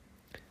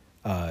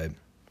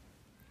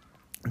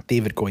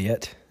 David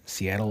Goyette,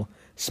 Seattle,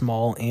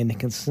 small and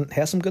inconsistent,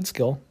 has some good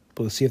skill,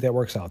 but we'll see if that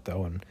works out,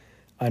 though. And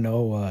I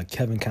know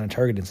Kevin kind of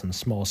targeted some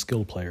small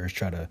skilled players,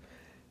 try to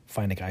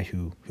find a guy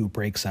who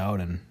breaks out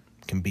and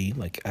can be,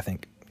 like, I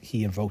think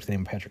he invoked the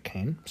name of Patrick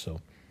Kane, so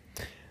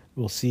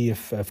we'll see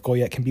if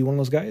Goyette can be one of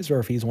those guys or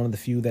if he's one of the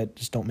few that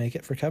just don't make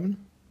it for Kevin.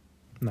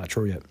 I'm not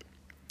sure yet.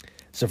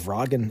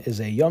 Zavragin is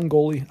a young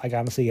goalie. I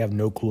honestly have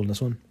no clue on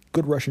this one.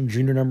 Good Russian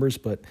junior numbers,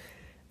 but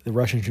the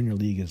Russian Junior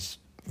League is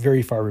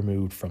very far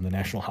removed from the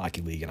National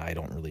Hockey League, and I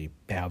don't really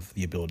have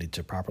the ability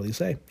to properly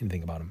say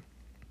anything about him.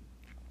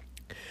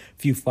 A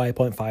few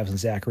 5.5s in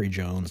Zachary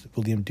Jones,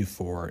 William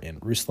Dufour,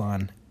 and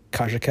Ruslan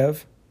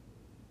Kajayev.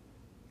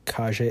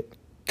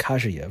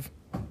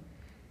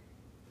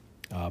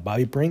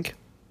 Bobby Brink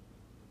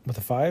with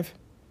a 5.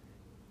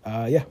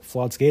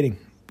 Flawed skating.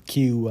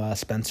 Q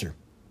Spencer.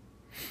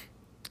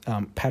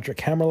 Patrick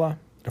Hammerla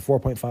at a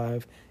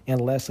 4.5. And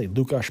lastly,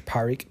 Lukáš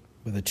Parik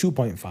with a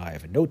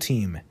 2.5. No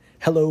team.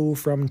 Hello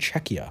from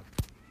Czechia.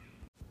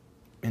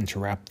 And to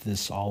wrap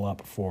this all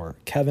up for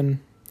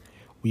Kevin,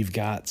 we've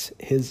got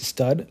his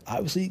stud,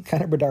 obviously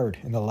Connor Bedard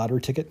in the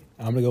lottery ticket.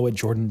 I'm going to go with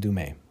Jordan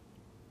Dumais.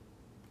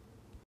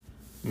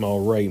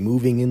 All right,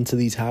 moving into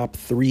the top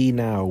 3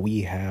 now,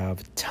 we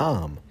have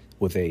Tom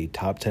with a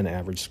top 10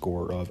 average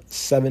score of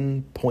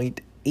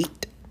 7.8.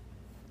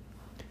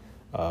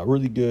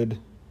 Really good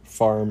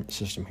farm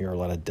system here, a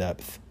lot of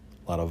depth,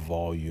 a lot of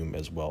volume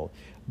as well.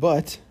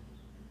 But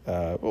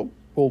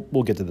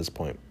we'll get to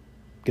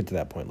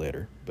that point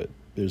later. But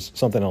there's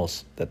something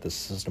else that this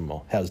system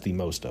has the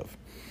most of.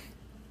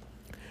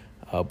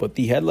 But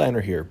the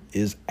headliner here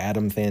is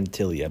Adam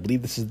Fantilli. I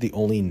believe this is the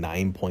only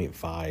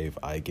 9.5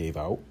 I gave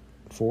out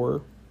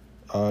for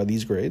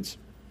these grades.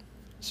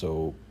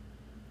 So,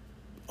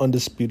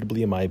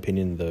 undisputably, in my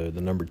opinion,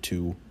 the number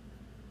 2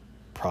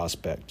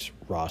 prospect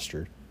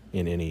roster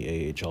in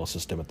any AHL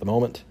system at the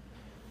moment.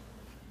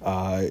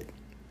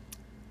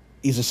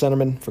 He's a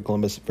centerman for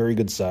Columbus, very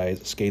good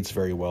size, skates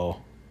very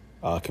well,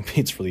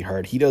 competes really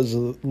hard. He does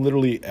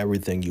literally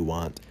everything you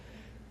want.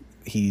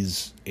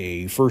 He's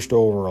a first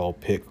overall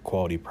pick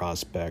quality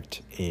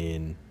prospect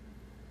in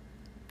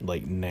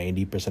like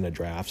 90% of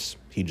drafts.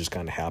 He just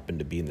kind of happened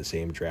to be in the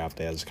same draft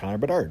as Connor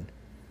Bedard.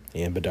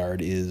 And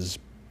Bedard is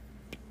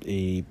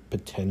a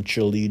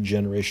potentially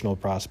generational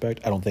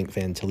prospect. I don't think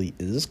Fantilli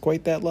is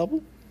quite that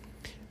level,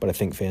 but I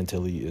think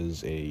Fantilli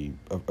is a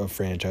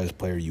franchise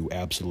player you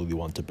absolutely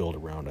want to build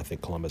around. I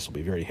think Columbus will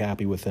be very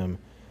happy with him,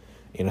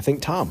 and I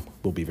think Tom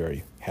will be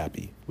very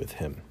happy with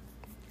him.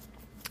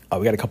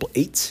 We got a couple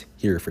 8s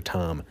here for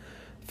Tom.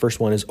 First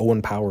one is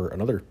Owen Power,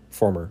 another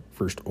former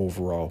first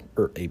overall,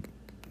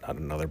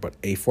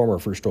 a former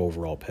first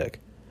overall pick.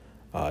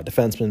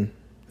 Defenseman,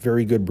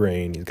 very good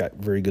brain. He's got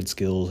very good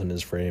skills in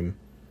his frame.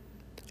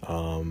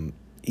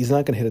 He's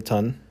not going to hit a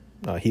ton.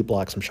 He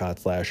blocked some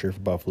shots last year for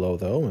Buffalo,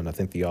 though, and I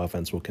think the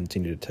offense will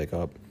continue to tick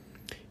up.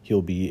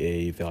 He'll be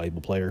a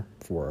valuable player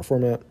for our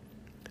format.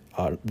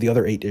 The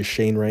other 8 is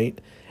Shane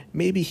Wright.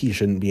 Maybe he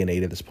shouldn't be an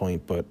 8 at this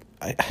point, but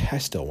I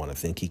still want to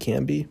think he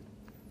can be.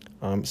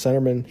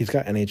 Centerman, he's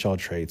got NHL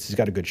traits. He's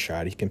got a good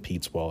shot. He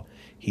competes well.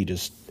 He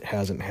just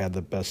hasn't had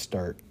the best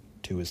start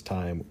to his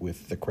time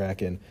with the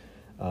Kraken.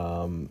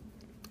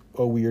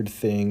 A weird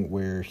thing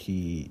where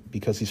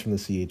because he's from the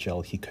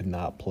CHL, he could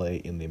not play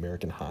in the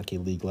American Hockey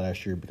League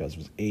last year because of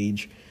his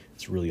age.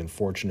 It's really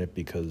unfortunate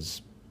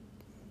because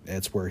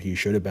that's where he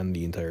should have been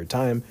the entire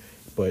time,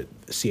 but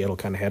Seattle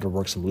kind of had to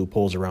work some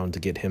loopholes around to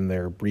get him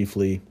there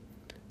briefly.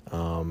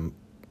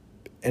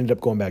 Ended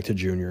up going back to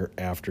junior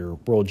after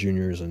World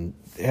Juniors and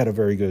had a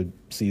very good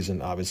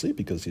season, obviously,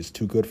 because he's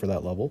too good for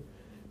that level,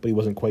 but he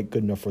wasn't quite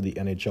good enough for the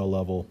NHL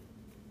level.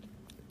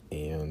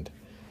 And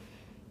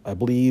I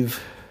believe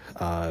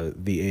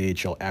the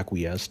AHL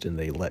acquiesced and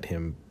they let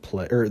him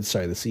play, the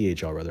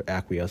CHL rather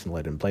acquiesced and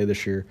let him play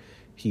this year.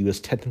 He was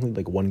technically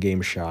like 1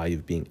 game shy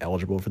of being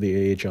eligible for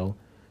the AHL,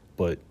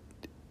 but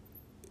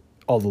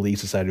all the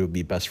leagues decided it would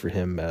be best for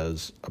him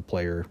as a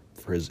player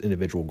for his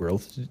individual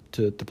growth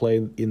to play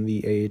in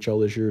the AHL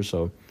this year.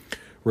 So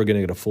we're going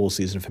to get a full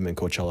season of him in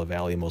Coachella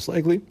Valley, most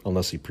likely,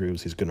 unless he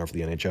proves he's good enough for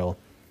the NHL.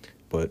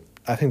 But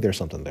I think there's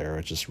something there.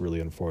 It's just really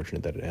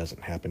unfortunate that it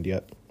hasn't happened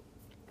yet.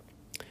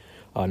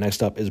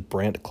 Next up is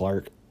Brant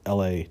Clark,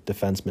 LA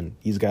defenseman.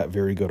 He's got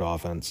very good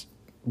offense.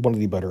 One of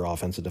the better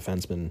offensive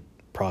defenseman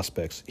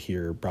prospects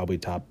here, probably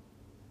top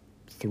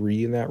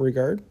 3 in that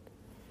regard.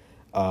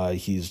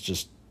 He's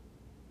just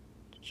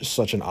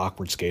such an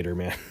awkward skater,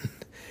 man.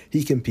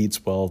 He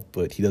competes well,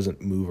 but he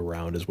doesn't move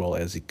around as well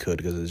as he could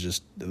because it's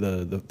just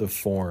the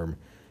form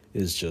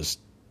is just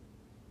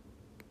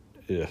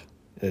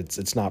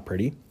it's not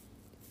pretty.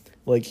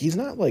 Like, he's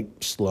not like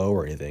slow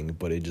or anything,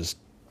 but he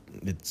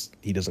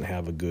doesn't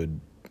have a good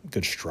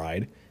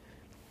stride.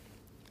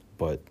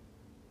 But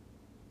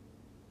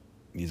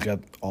he's got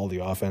all the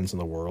offense in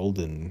the world,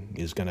 and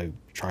he's going to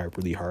try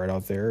really hard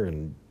out there,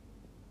 and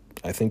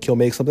I think he'll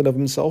make something of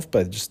himself,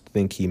 but I just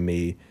think he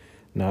may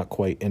not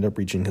quite end up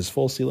reaching his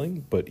full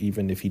ceiling. But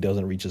even if he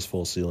doesn't reach his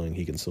full ceiling,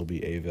 he can still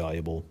be a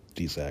valuable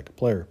DSAC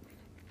player.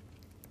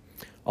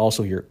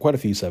 Also here, quite a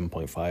few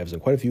 7.5s,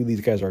 and quite a few of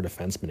these guys are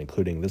defensemen,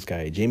 including this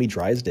guy, Jamie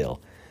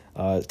Drysdale.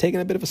 Taking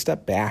a bit of a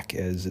step back,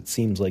 as it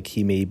seems like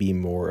he may be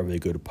more of a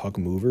good puck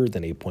mover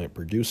than a point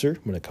producer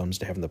when it comes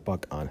to having the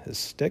puck on his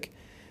stick.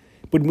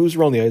 But he moves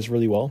around the ice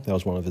really well. That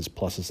was one of his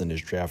pluses in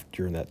his draft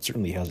year, and that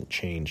certainly hasn't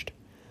changed.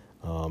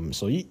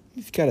 So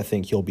you've got to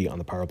think he'll be on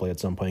the power play at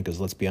some point, because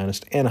let's be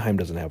honest, Anaheim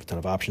doesn't have a ton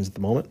of options at the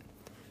moment.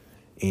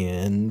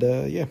 And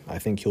yeah, I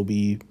think he'll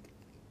be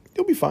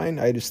fine.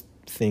 I just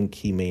think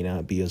he may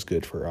not be as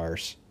good for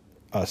us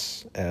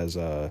as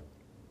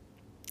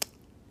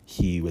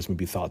he was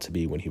maybe thought to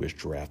be when he was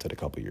drafted a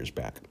couple years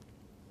back.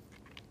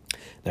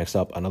 Next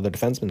up, another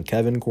defenseman,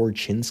 Kevin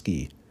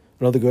Korchinski.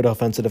 Another good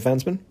offensive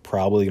defenseman,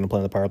 probably going to play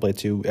on the power play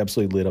too.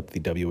 Absolutely lit up the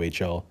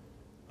WHL.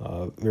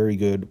 Very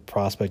good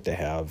prospect to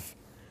have.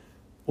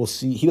 We'll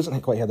see. He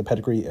doesn't quite have the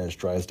pedigree as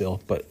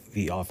Drysdale, but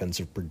the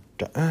offensive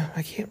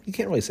you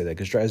can't really say that,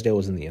 because Drysdale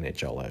was in the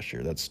NHL last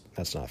year.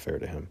 That's not fair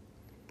to him.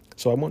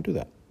 So I won't do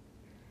that.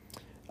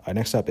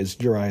 Next up is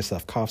Juraj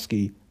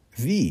Slafkovsky,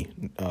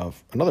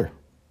 another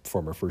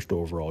former first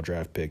overall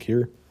draft pick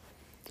here.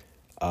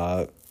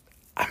 I'm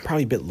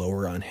probably a bit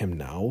lower on him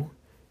now,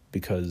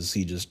 because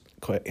he just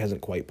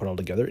hasn't quite put it all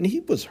together. And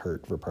he was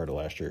hurt for part of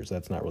last year, so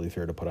that's not really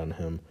fair to put on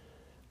him.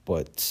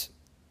 But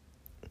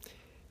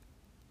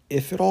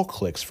if it all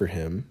clicks for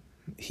him,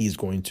 he's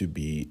going to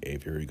be a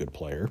very good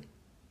player.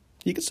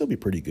 He can still be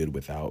pretty good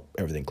without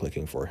everything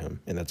clicking for him,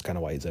 and that's kind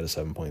of why he's at a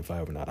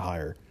 7.5 and not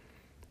higher.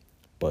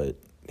 But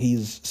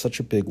he's such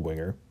a big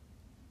winger.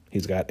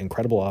 He's got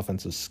incredible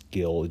offensive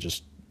skill. It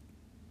just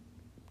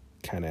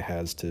kind of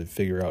has to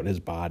figure out his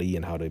body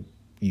and how to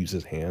use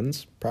his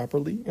hands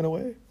properly in a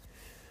way.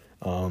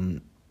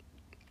 A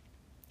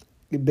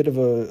bit of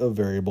a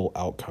variable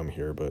outcome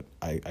here, but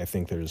I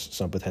think there's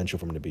some potential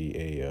for him to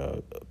be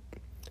a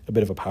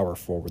bit of a power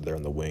forward there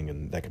on the wing,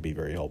 and that could be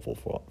very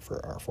helpful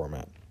for our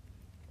format.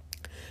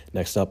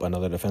 Next up,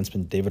 another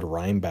defenseman, David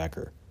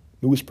Reinbacher.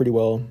 Moves pretty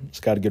well. He's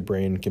got a good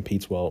brain,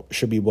 competes well,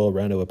 should be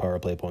well-rounded with power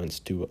play points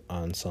too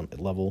on some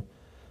level.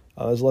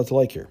 There's a lot to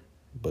like here,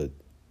 but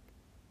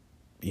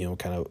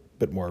kind of a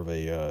bit more of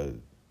a,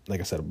 like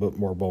I said, a bit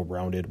more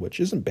well-rounded, which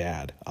isn't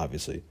bad,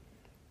 obviously,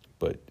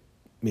 but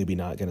maybe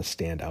not going to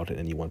stand out in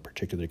any one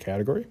particular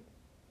category.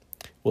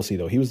 We'll see,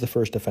 though. He was the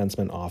first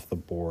defenseman off the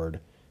board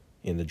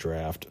in the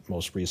draft, the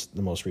most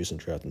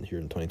recent draft here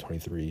in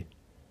 2023.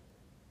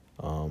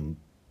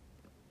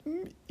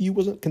 He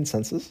wasn't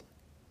consensus,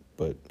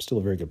 but still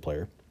a very good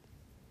player.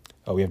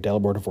 We have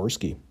Dalibor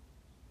Dvorsky,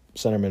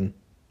 centerman,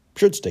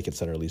 should stick at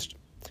center at least.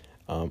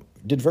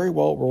 Did very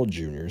well at World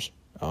Juniors.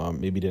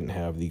 Maybe didn't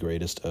have the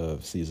greatest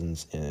of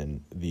seasons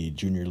in the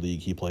junior league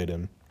he played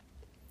in,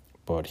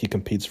 but he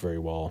competes very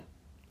well.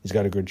 He's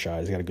got a good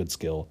shot. He's got a good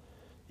skill.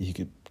 You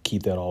could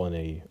keep that all in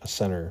a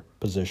center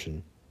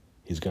position.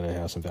 He's going to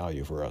have some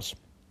value for us.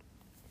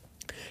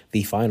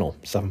 The final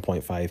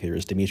 7.5 here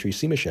is Dmitry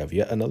Simashev,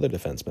 yet another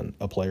defenseman,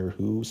 a player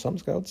who some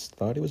scouts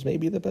thought he was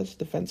maybe the best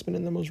defenseman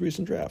in the most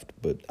recent draft,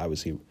 but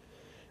obviously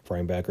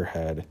Reinbacher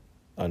had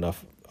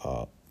enough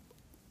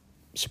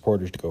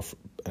supporters to go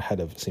ahead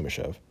of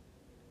Simashev.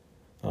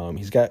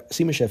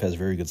 Simashev has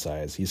very good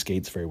size. He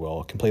skates very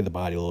well, can play the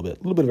body a little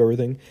bit of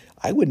everything.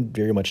 I would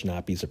very much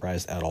not be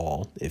surprised at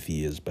all if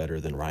he is better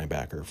than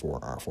Reinbacher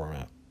for our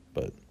format,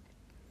 but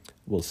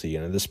we'll see.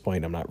 And at this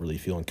point, I'm not really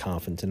feeling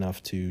confident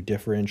enough to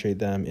differentiate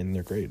them in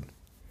their grade.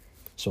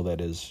 So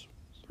that is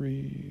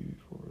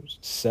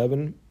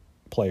 7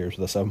 players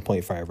with a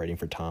 7.5 rating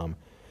for Tom.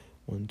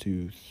 1,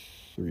 2,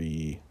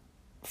 3,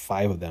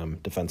 5 of them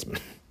defensemen.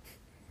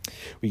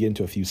 We get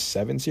into a few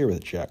 7s here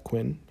with Jack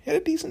Quinn. Had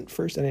a decent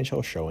first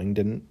NHL showing.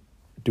 Didn't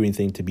do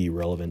anything to be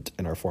relevant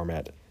in our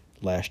format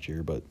last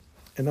year, but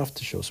enough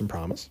to show some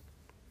promise.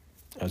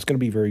 It's going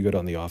to be very good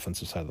on the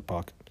offensive side of the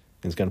puck.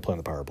 And he's going to play on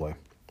the power play.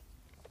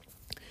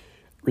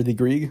 Ridley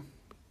Grieg,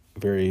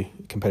 very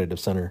competitive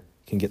center,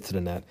 can get to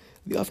the net.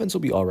 The offense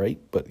will be all right,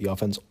 but the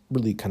offense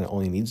really kind of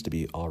only needs to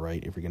be all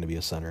right if you're going to be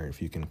a center,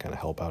 if you can kind of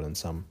help out in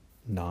some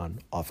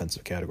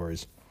non-offensive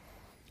categories.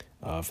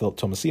 Philip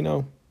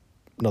Tomasino,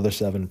 another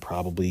 7,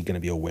 probably going to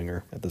be a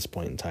winger at this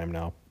point in time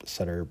now.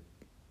 Center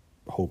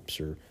hopes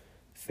are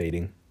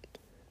fading,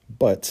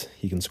 but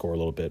he can score a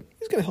little bit.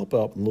 He's going to help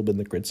out a little bit in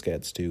the grid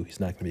stats too.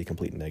 He's not going to be a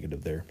complete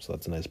negative there, so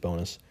that's a nice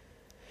bonus.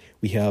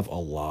 We have a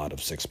lot of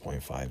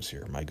 6.5s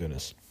here, my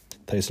goodness.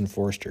 Tyson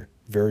Forster,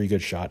 very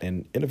good shot,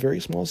 and in a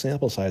very small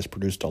sample size,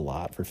 produced a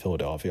lot for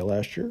Philadelphia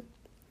last year.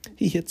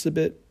 He hits a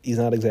bit. He's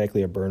not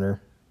exactly a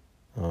burner.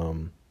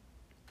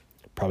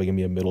 Probably going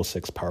to be a middle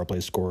 6 power play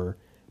scorer.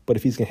 But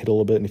if he's going to hit a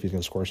little bit and if he's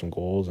going to score some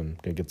goals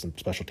and going to get some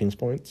special teams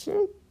points,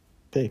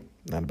 hey,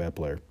 not a bad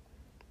player.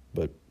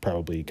 But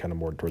probably kind of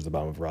more towards the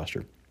bottom of the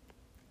roster.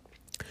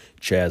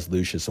 Chaz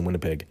Lucius in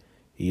Winnipeg.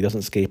 He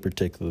doesn't skate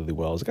particularly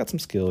well. He's got some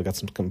skill, got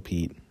some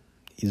compete.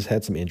 He's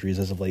had some injuries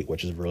as of late,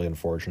 which is really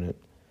unfortunate.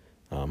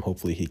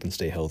 Hopefully he can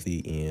stay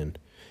healthy and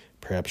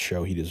perhaps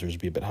show he deserves to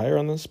be a bit higher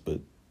on this, but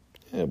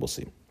we'll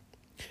see.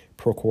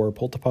 Prokhor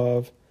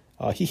Poltapov,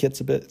 he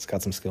hits a bit. It's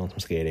got some skill and some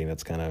skating.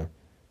 That's kind of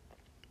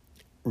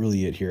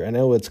really it here. I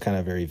know it's kind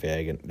of very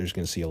vague, and there's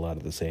going to see a lot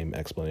of the same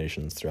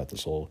explanations throughout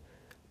this whole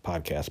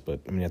podcast,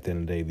 but, I mean, at the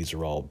end of the day, these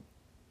are all,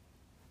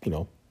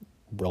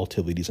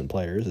 relatively decent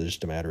players. It's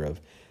just a matter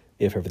of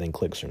if everything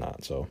clicks or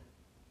not, so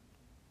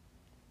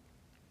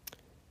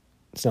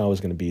it's not always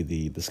going to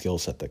be the skill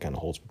set that kind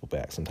of holds people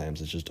back.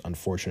 Sometimes it's just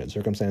unfortunate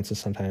circumstances.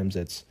 Sometimes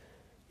it's,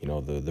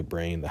 the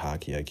brain, the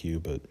hockey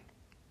IQ, but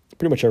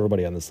pretty much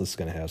everybody on this list is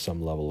going to have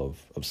some level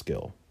of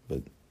skill.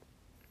 But,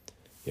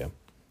 yeah.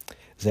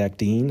 Zach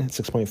Dean,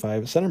 6.5,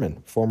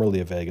 centerman,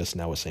 formerly of Vegas,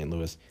 now with St.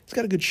 Louis. He's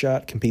got a good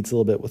shot, competes a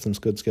little bit with some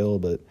good skill,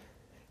 but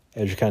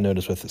as you kind of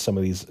notice with some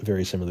of these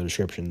very similar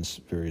descriptions,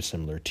 very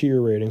similar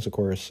tier ratings, of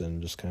course,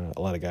 and just kind of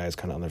a lot of guys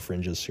kind of on their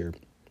fringes here.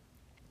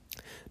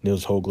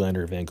 Nils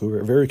Höglander,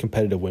 Vancouver, a very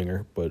competitive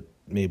winger, but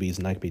maybe he's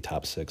not going to be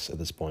top 6 at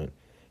this point.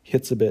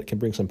 Hits a bit, can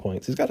bring some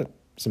points. He's got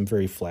some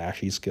very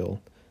flashy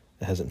skill.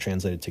 It hasn't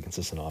translated to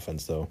consistent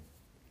offense, though.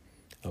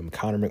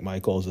 Connor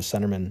McMichael is a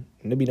centerman,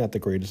 maybe not the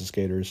greatest of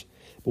skaters,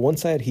 but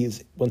once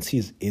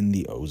he's in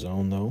the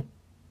O-zone, though,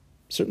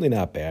 certainly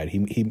not bad.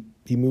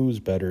 He moves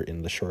better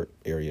in the short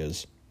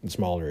areas, in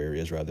smaller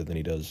areas, rather than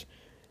he does,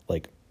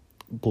 like,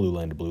 blue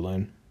line to blue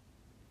line.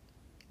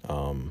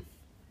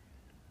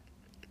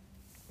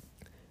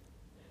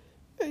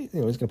 He's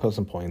going to put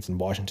some points, and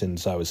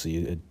Washington's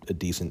obviously a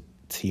decent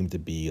team to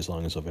be as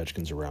long as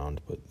Ovechkin's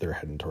around, but they're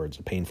heading towards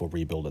a painful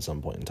rebuild at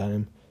some point in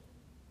time.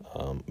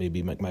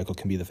 Maybe McMichael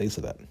can be the face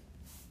of that.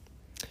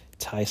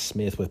 Ty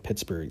Smith with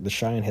Pittsburgh. The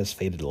shine has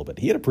faded a little bit.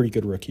 He had a pretty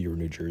good rookie year in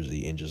New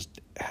Jersey and just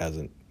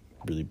hasn't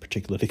really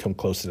particularly come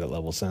close to that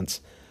level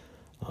since.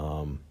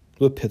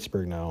 With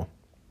Pittsburgh now,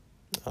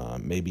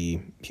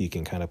 maybe he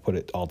can kind of put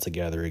it all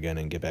together again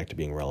and get back to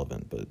being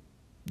relevant. But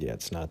yeah,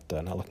 it's not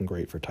looking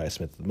great for Ty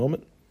Smith at the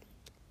moment.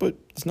 But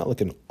it's not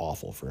looking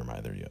awful for him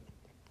either yet.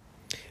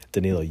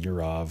 Danila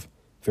Yurov,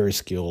 very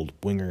skilled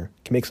winger,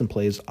 can make some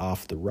plays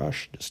off the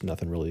rush. Just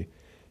nothing really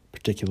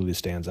particularly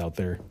stands out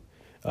there.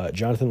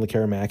 Jonathan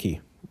Lekaramaki,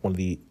 one of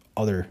the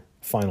other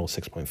final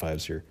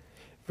 6.5s here.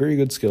 Very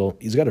good skill.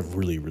 He's got a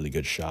really, really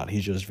good shot.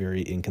 He's just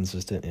very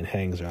inconsistent and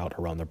hangs out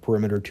around the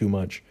perimeter too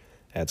much.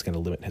 That's going to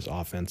limit his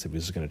offense if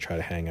he's going to try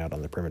to hang out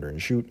on the perimeter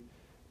and shoot.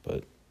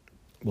 But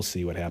we'll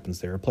see what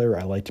happens there. A player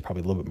I liked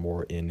probably a little bit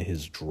more in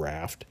his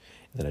draft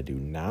than I do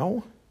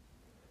now.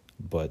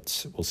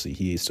 But we'll see.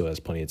 He still has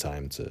plenty of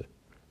time to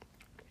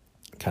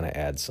kind of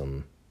add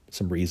some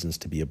reasons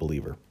to be a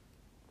believer.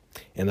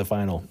 And the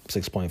final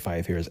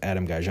 6.5 here is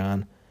Adam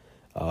Gajan,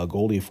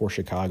 goalie for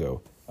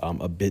Chicago.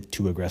 A bit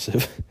too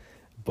aggressive,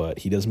 but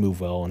he does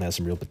move well and has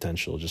some real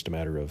potential. Just a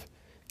matter of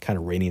kind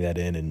of reining that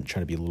in and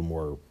trying to be a little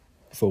more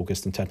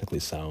focused and technically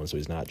sound, so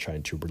he's not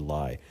trying to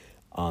rely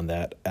on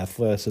that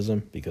athleticism,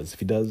 because if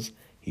he does,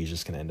 he's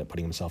just going to end up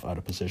putting himself out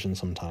of position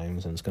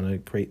sometimes, and it's going to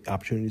create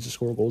opportunities to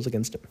score goals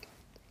against him.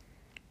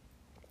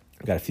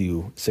 I've got a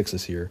few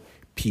 6s here.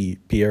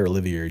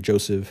 Pierre-Olivier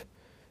Joseph,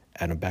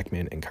 Adam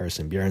Beckman, and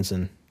Carson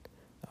Bjornsson.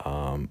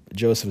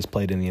 Joseph has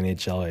played in the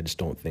NHL. I just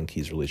don't think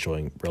he's really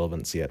showing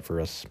relevance yet for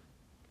us.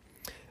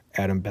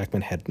 Adam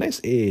Beckman had a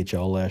nice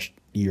AHL last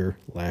year.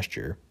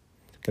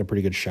 Got a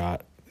pretty good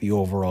shot. The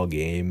overall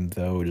game,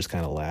 though, just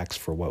kind of lacks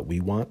for what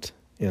we want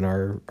in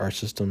our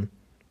system,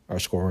 our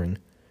scoring.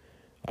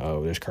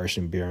 There's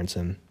Carson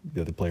Bjornsson,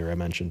 the other player I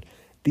mentioned.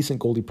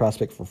 Decent goalie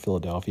prospect for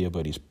Philadelphia,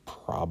 but he's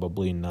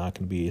probably not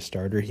going to be a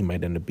starter. He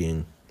might end up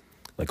being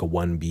like a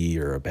 1B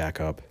or a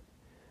backup.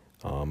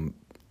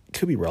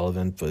 Could be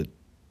relevant, but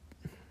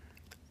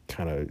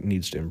kind of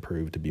needs to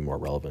improve to be more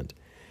relevant.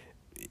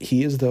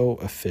 He is, though,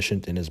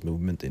 efficient in his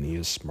movement, and he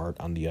is smart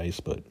on the ice,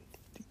 but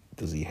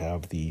does he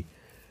have the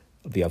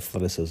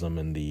athleticism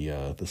and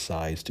the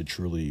size to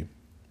truly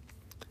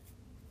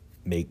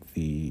make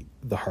the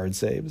hard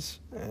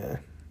saves?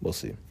 We'll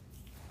see.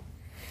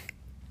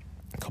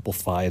 A couple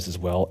 5s as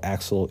well.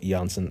 Axel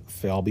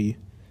Janssen-Falby.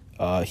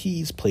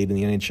 He's played in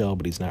the NHL,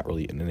 but he's not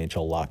really an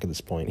NHL lock at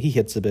this point. He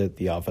hits a bit.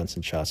 The offense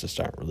and shots just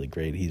aren't really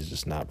great. He's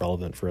just not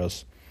relevant for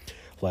us.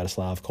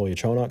 Vladislav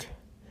Kolyachonok.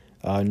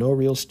 No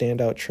real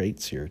standout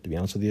traits here, to be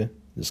honest with you.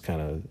 Just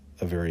kind of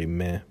a very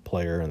meh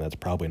player, and that's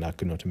probably not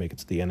good enough to make it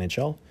to the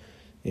NHL.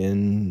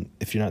 And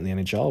if you're not in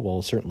the NHL,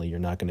 well, certainly you're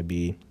not going to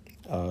be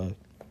in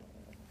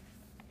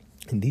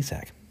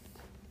DSAC.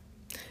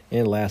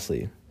 And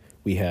lastly,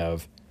 we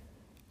have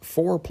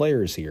 4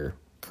 players here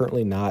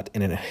currently not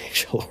in an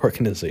NHL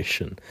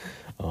organization.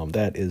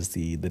 That is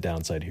the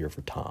downside here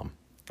for Tom.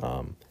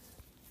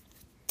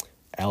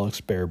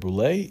 Alex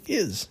Barré-Boulet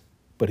is,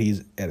 but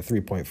he's at a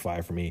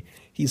 3.5 for me.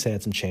 He's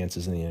had some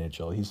chances in the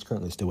NHL. He's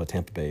currently still with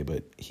Tampa Bay,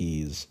 but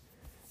he's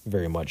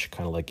very much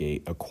kind of like a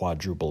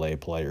quadruple A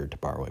player, to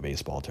borrow a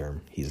baseball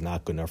term. He's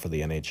not good enough for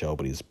the NHL,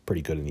 but he's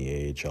pretty good in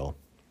the AHL.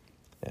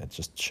 Yeah, it's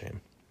just a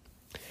shame.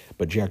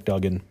 But Jack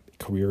Duggan,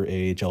 career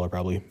AHL, or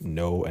probably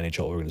no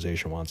NHL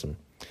organization wants him.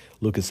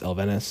 Lucas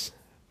Elvenes,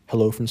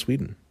 hello from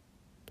Sweden.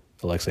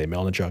 Alexei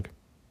Melnichuk,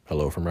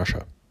 hello from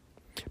Russia.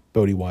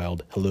 Bodie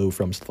Wild, hello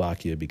from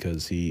Slovakia,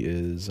 because he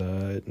is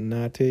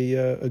not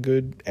a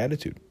good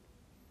attitude.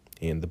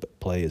 And the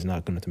play is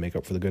not going to make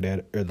up for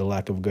the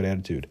lack of good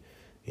attitude.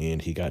 And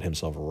he got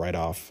himself right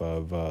off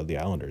of the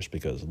Islanders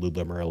because Lou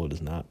Lamoriello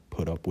does not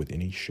put up with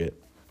any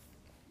shit.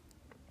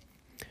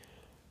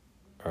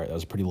 All right, that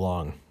was a pretty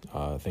long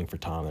thing for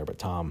Tom there. But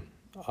Tom,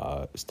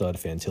 stud,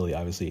 Fantilli,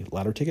 obviously,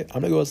 ladder ticket.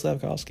 I'm going to go with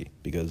Slavkovsky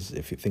because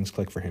if things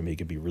click for him, he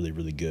could be really,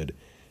 really good.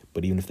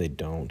 But even if they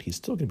don't, he's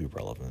still going to be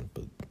relevant.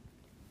 But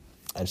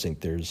I just think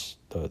there's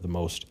the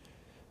most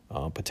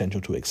potential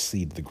to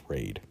exceed the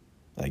grade,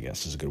 I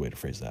guess is a good way to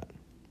phrase that.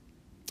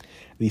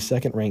 The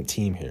second-ranked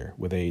team here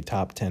with a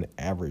top 10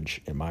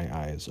 average, in my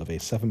eyes, of a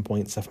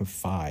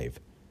 7.75.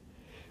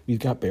 We've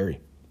got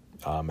Barrie,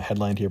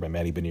 headlined here by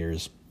Matty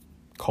Beniers,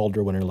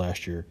 Calder winner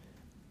last year,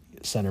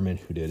 centerman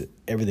who did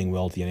everything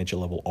well at the NHL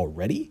level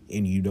already,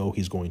 and you know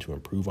he's going to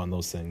improve on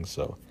those things,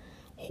 so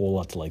a whole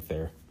lot to like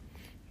there.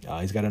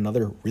 He's got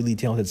another really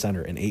talented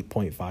center, an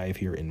 8.5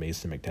 here in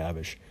Mason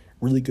McTavish.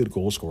 Really good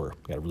goal scorer.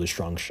 Got a really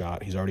strong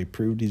shot. He's already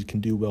proved he can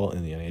do well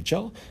in the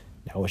NHL.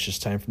 Now it's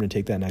just time for him to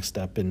take that next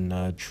step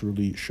and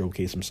truly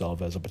showcase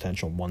himself as a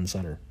potential one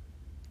center.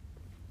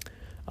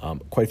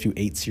 Quite a few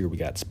 8s here. We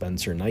got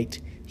Spencer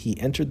Knight. He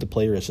entered the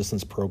player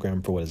assistance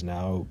program for what has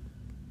now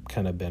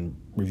kind of been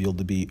revealed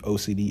to be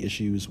OCD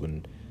issues,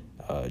 when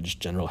just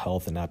general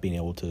health and not being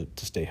able to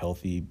stay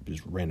healthy,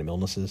 just random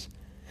illnesses.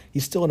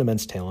 He's still an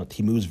immense talent.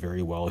 He moves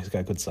very well. He's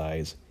got good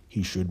size.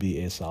 He should be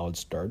a solid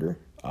starter.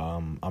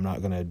 I'm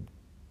not going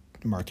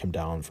to mark him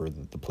down for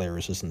the player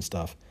assistant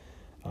stuff.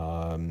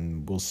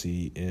 We'll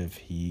see if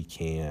he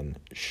can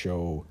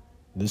show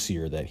this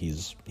year that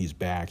he's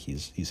back,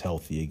 he's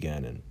healthy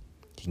again, and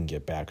he can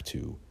get back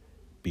to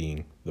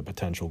being the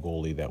potential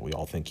goalie that we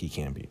all think he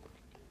can be.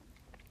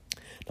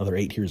 Another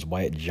 8 here is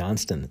Wyatt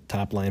Johnston,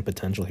 top line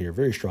potential here,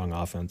 very strong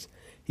offense.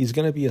 He's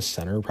going to be a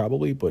center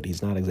probably, but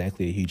he's not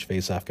exactly a huge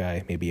face-off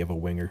guy. Maybe you have a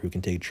winger who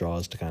can take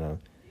draws to kind of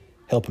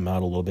help him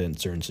out a little bit in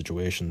certain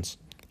situations.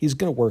 He's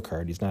going to work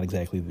hard. He's not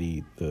exactly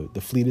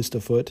the fleetest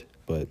of foot,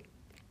 but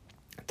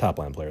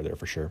top-line player there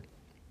for sure.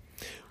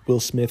 Will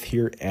Smith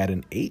here at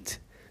an 8.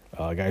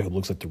 A guy who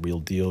looks like the real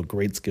deal.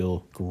 Great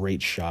skill,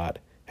 great shot.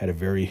 Had a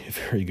very,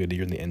 very good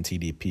year in the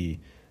NTDP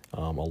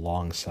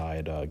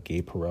alongside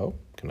Gabe Perreault.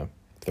 Going to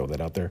throw that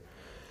out there.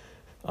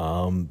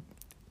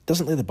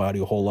 Doesn't lay the body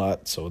a whole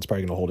lot, so it's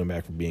probably going to hold him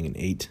back from being an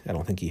 8. I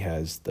don't think he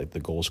has the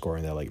goal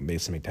scoring that like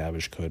Mason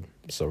McTavish could.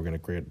 So we're going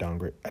to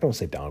downgrade. I don't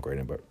say downgrade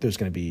him, but he's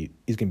going to be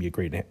a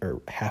grade,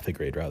 or half a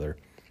grade rather,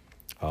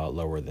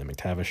 lower than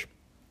McTavish.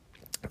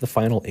 The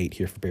final 8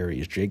 here for Barrie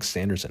is Jake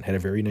Sanderson. Had a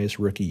very nice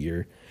rookie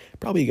year.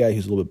 Probably a guy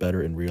who's a little bit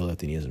better in real life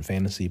than he is in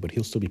fantasy, but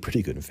he'll still be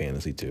pretty good in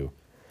fantasy too.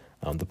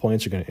 The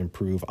points are going to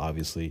improve,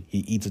 obviously. He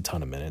eats a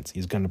ton of minutes.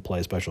 He's going to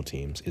play special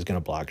teams. He's going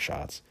to block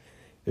shots.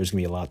 There's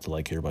going to be a lot to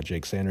like here about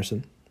Jake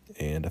Sanderson,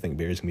 and I think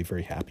Barrie's going to be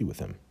very happy with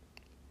him.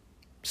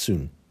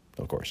 Soon,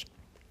 of course.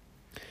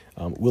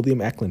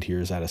 William Eklund here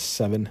is at a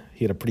 7.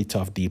 He had a pretty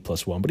tough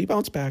D+1, but he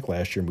bounced back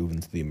last year moving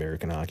to the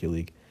American Hockey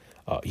League.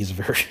 He's a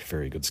very,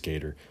 very good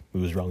skater.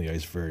 Moves around the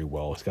ice very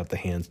well. He's got the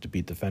hands to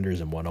beat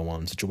defenders in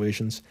one-on-one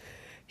situations.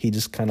 He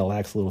just kind of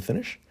lacks a little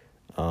finish.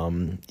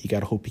 You got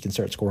to hope he can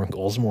start scoring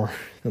goals more.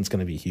 That's going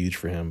to be huge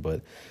for him,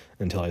 but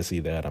until I see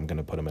that, I'm going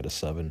to put him at a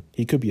 7.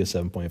 He could be a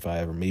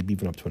 7.5 or maybe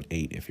even up to an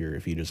 8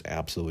 if he just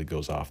absolutely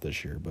goes off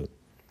this year, but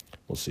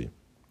we'll see.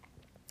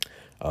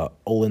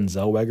 Olin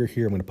Zellweger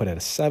here, I'm going to put at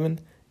a 7.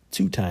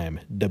 2-time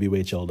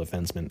WHL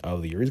defenseman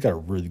of the year. He's got a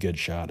really good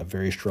shot, a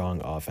very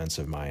strong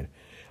offensive mind.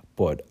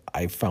 But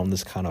I found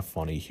this kind of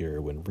funny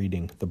here when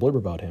reading the blurb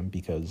about him,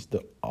 because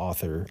the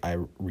author I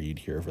read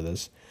here for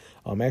this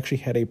actually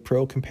had a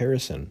pro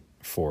comparison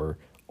for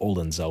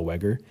Olin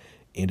Zellweger,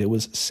 and it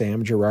was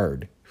Sam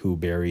Girard, who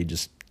Barrie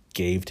just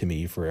gave to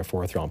me for a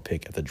 4th-round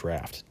pick at the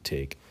draft to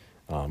take.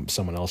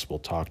 Someone else we'll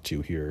talk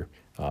to here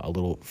a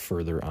little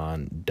further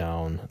on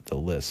down the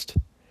list.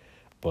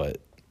 But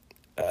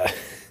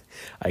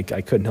I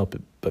couldn't help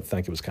it but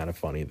think it was kind of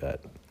funny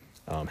that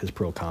his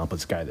pro comp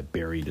is a guy that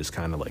Barrie just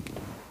kind of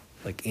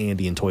like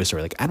Andy in Toy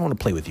Story, like, I don't want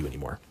to play with you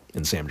anymore,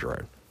 in Sam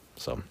Girard.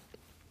 So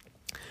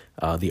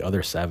the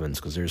other 7s,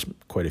 because there's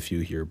quite a few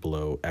here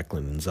below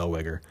Eklund and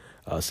Zellweger.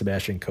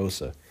 Sebastian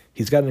Cossa,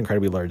 he's got an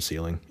incredibly large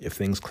ceiling. If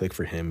things click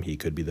for him, he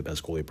could be the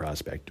best goalie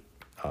prospect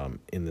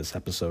in this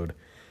episode.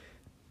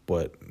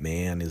 But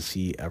man, is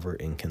he ever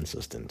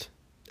inconsistent.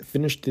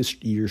 Finished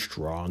this year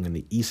strong in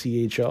the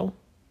ECHL.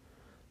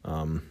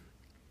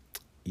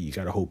 You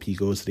got to hope he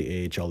goes to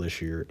the AHL this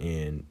year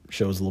and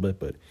shows a little bit,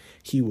 but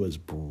he was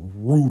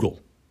brutal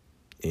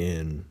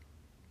in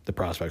the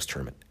Prospects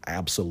tournament.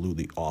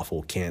 Absolutely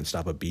awful. Can't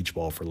stop a beach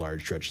ball for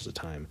large stretches of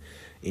time.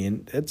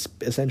 And it's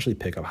essentially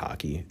pickup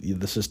hockey.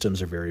 The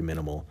systems are very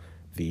minimal.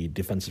 The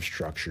defensive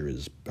structure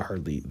is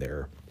hardly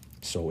there.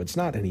 So it's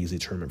not an easy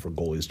tournament for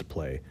goalies to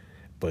play.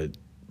 But,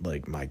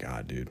 like, my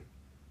God, dude,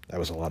 that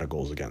was a lot of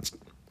goals against.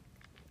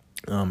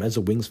 As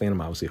a Wings fan,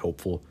 I'm obviously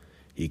hopeful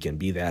he can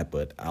be that,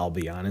 but I'll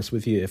be honest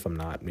with you, if I'm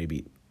not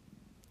maybe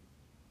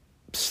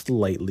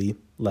slightly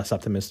less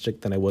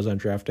optimistic than I was on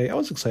draft day. I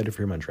was excited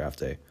for him on draft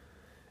day,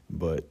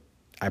 but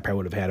I probably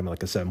would have had him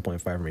like a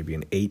 7.5 or maybe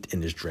an 8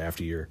 in his draft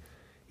year.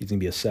 He's going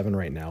to be a 7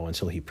 right now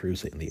until he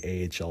proves it in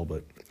the AHL,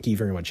 but he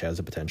very much has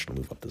the potential to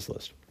move up this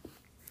list.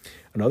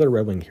 Another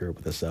Red Wing here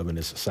with a 7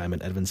 is Simon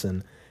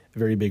Edvinsson. A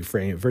very big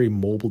frame, very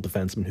mobile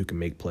defenseman who can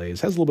make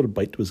plays. Has a little bit of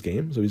bite to his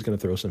game, so he's going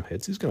to throw some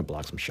hits. He's going to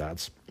block some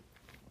shots.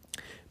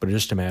 But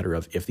it's just a matter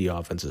of if the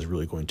offense is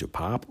really going to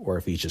pop or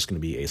if he's just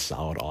going to be a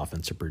solid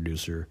offensive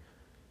producer,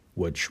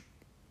 which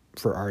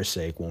for our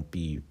sake won't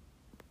be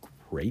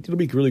great. It'll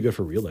be really good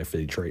for real life, for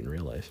Detroit in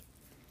real life.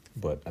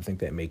 But I think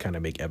that may kind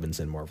of make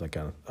Edvinsson more of like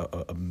a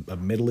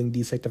middling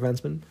DSAC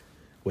defenseman,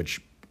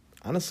 which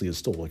honestly is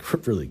still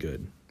like really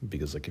good,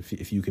 because like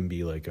if you can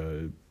be like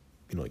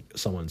like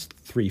someone's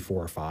 3,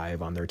 4, or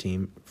 5 on their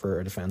team for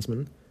a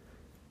defenseman,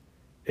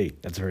 hey,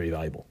 that's very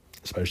valuable,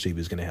 especially if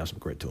he's going to have some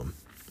grit to him.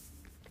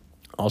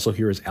 Also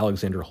here is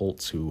Alexander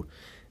Holtz, who,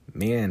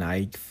 man,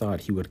 I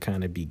thought he would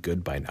kind of be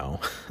good by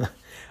now,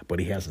 but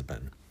he hasn't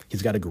been.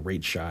 He's got a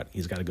great shot.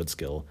 He's got a good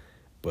skill,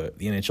 but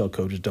the NHL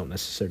coaches don't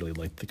necessarily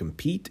like to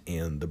compete,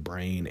 and the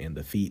brain and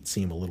the feet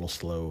seem a little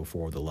slow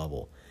for the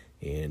level.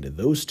 And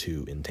those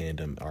two in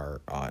tandem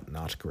are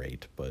not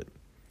great, but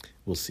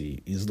we'll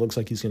see. He looks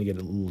like he's going to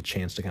get a little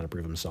chance to kind of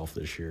prove himself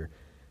this year.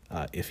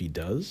 If he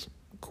does,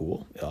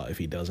 cool. If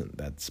he doesn't,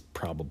 that's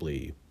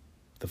probably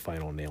the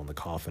final nail in the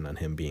coffin on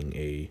him being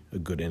a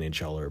good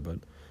NHLer. But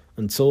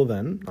until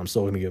then, I'm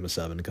still going to give him a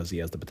 7 because he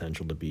has the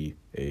potential to be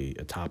a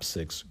top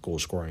 6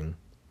 goal-scoring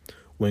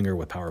winger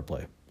with power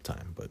play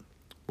time, but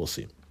we'll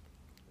see.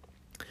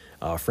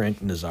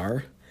 Frank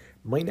Nazar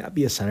might not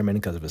be a centerman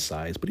because of his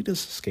size, but he does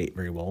skate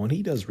very well, and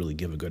he does really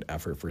give a good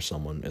effort for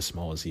someone as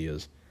small as he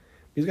is.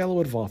 He's got a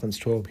little bit of offense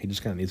to him. He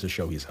just kind of needs to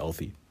show he's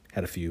healthy.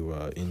 Had a few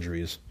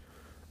injuries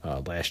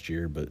last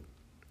year, but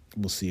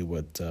we'll see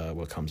what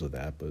comes of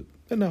that, but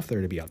enough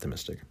there to be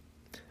optimistic.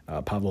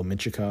 Pavel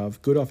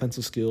Minchikov, good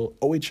offensive skill,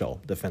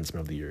 OHL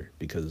Defenseman of the Year,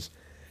 because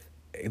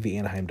the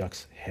Anaheim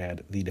Ducks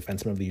had the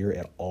Defenseman of the Year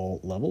at all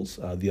levels.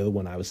 The other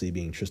one obviously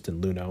being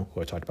Tristan Luneau, who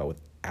I talked about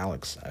with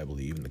Alex, I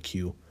believe, in the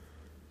Q.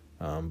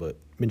 But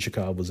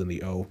Minchikov was in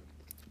the O.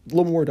 A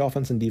little more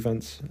offense and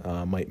defense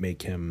might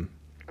make him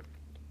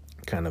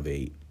kind of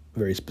a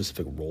very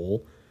specific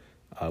role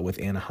with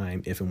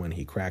Anaheim if and when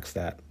he cracks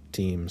that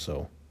team.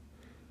 So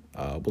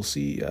we'll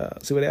see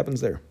what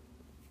happens there.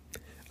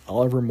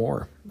 Oliver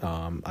Moore,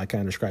 I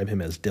kind of describe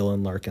him as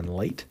Dylan Larkin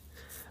light.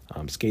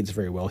 Skates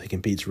very well. He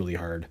competes really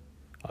hard.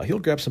 He'll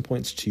grab some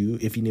points too,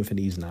 even if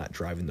he's not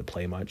driving the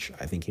play much.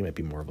 I think he might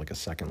be more of like a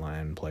second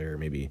line player,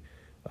 maybe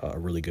a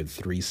really good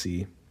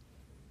 3C.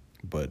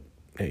 But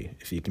hey,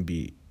 if he can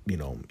be,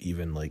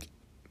 even like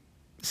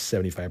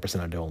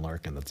 75% on Dylan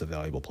Larkin, that's a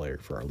valuable player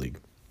for our league.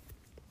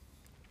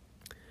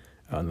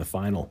 And the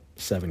final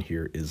 7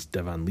 here is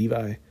Devon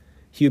Levi.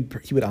 He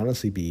would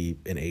honestly be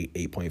an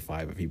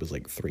 8.5 if he was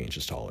like 3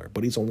 inches taller,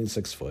 but he's only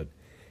 6 foot.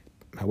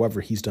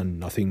 However, he's done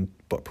nothing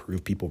but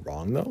prove people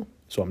wrong, though.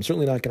 So I'm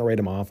certainly not going to write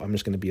him off. I'm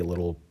just going to be a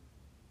little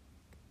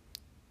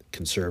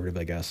conservative,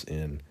 I guess,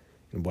 in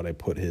what I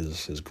put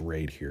his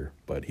grade here.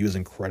 But he was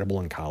incredible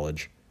in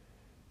college.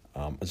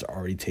 Has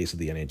already tasted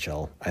the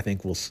NHL. I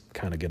think we'll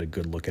kind of get a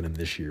good look at him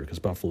this year because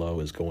Buffalo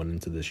is going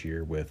into this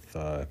year with,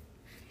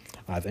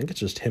 I think it's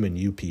just him and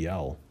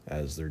UPL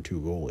as their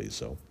 2 goalies.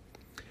 So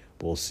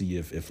we'll see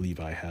if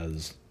Levi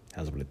has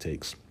what it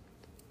takes.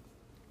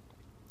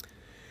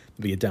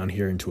 We get down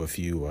here into a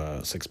few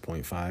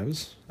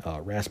 6.5s.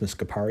 Rasmus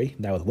Kapari,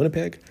 now with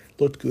Winnipeg,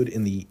 looked good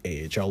in the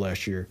AHL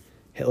last year.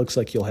 It looks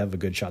like he'll have a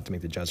good shot to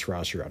make the Jets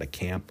roster out of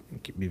camp.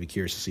 Maybe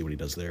curious to see what he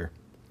does there.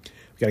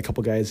 We got a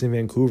couple guys in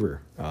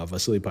Vancouver.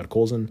 Vasily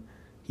Podkolzin,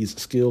 he's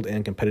skilled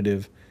and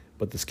competitive,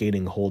 but the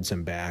skating holds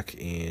him back,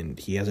 and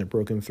he hasn't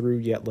broken through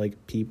yet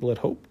like people had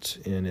hoped,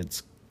 and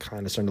it's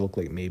kind of starting to look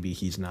like maybe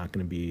he's not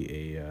going to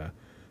be a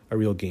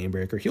real game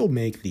breaker. He'll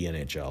make the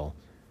NHL,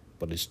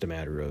 but it's just a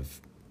matter of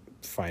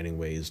finding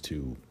ways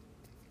to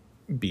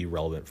be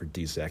relevant for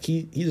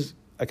DSAC. He's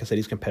like I said,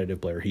 he's a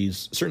competitive player.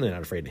 He's certainly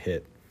not afraid to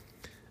hit,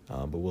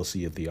 but we'll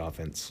see if the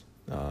offense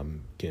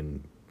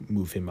can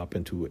move him up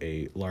into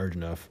a large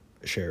enough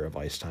share of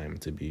ice time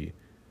to be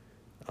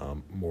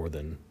more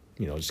than,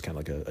 just kind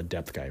of like a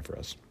depth guy for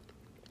us.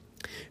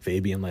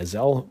 Fabian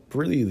Lysell,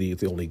 really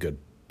the only good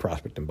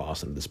prospect in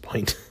Boston at this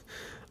point.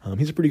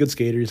 He's a pretty good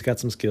skater. He's got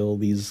some skill.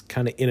 He's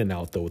kind of in and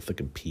out, though, with the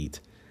compete.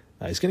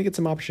 He's going to get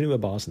some opportunity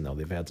with Boston, though.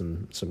 They've had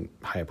some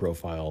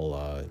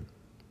high-profile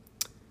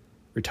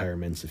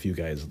retirements. A few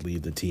guys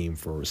leave the team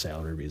for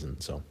salary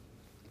reasons, so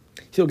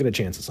he'll get a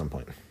chance at some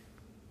point.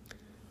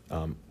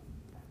 Atu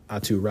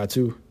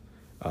Ratu,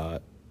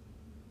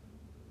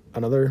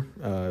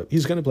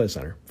 he's going to play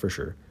center for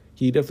sure.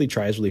 He definitely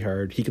tries really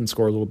hard. He can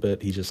score a little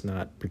bit. He's just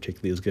not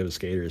particularly as good a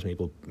skater as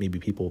maybe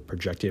people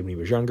projected when he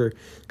was younger,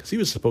 because he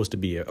was supposed to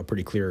be a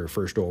pretty clear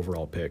first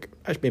overall pick.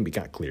 Actually, maybe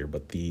not clear,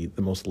 but the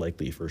most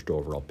likely first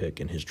overall pick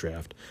in his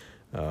draft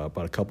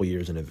about a couple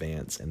years in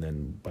advance. And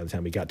then by the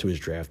time he got to his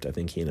draft, I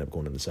think he ended up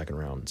going in the second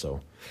round. So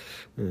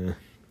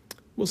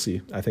we'll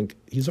see. I think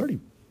he's already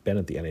been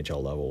at the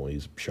NHL level.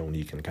 He's shown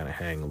he can kind of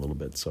hang a little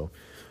bit. So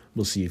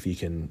we'll see if he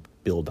can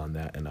build on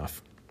that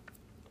enough.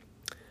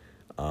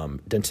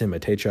 Denton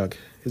Matejchuk,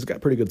 he's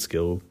got pretty good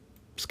skill.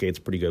 Skates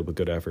pretty good with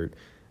good effort.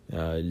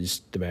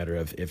 Just a matter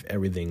of if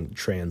everything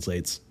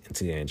translates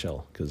into the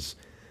NHL, because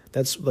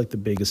that's like the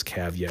biggest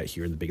caveat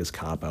here, the biggest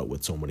cop-out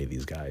with so many of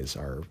these guys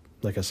are,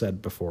 like I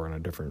said before, on a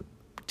different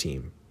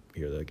team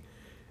here. Like,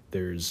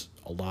 there's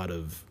a lot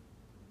of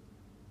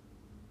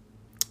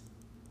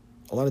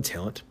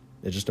talent.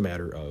 It's just a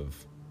matter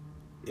of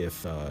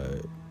if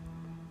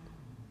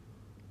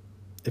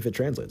it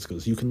translates,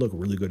 because you can look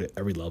really good at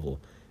every level,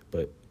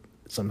 but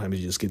sometimes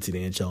you just get to the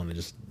NHL and it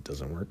just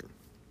doesn't work.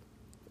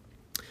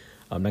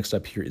 Next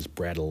up here is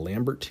Brad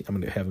Lambert. I'm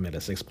going to have him at a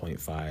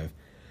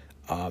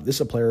 6.5. This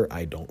is a player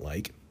I don't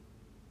like.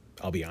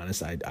 I'll be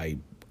honest. I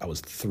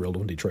was thrilled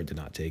when Detroit did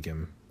not take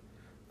him.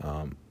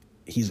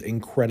 He's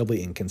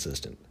incredibly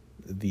inconsistent.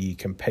 The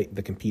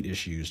compete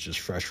issues just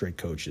frustrate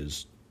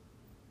coaches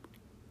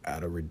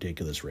at a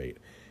ridiculous rate.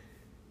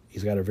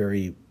 He's got a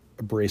very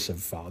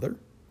abrasive father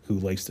who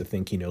likes to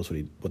think he knows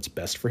what's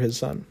best for his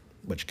son,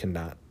 which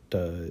cannot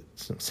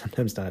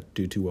sometimes not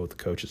do too well with the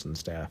coaches and the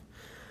staff.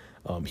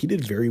 He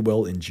did very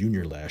well in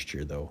junior last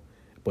year, though,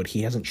 but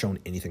he hasn't shown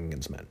anything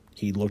against men.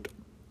 He looked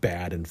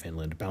bad in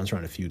Finland, bounced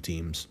around a few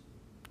teams,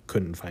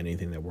 couldn't find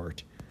anything that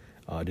worked.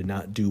 Did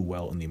not do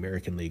well in the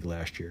American League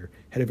last year.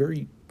 Had a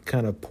very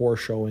kind of poor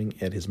showing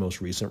at his most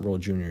recent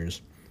World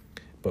Juniors,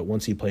 but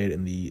once he played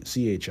in the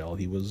CHL,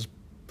 he was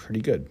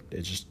pretty good.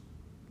 It's just,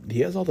 he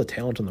has all the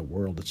talent in the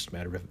world. It's just a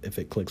matter of if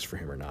it clicks for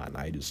him or not. And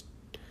I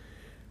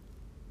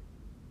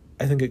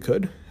think it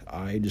could.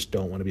 I just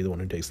don't want to be the one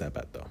who takes that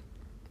bet, though.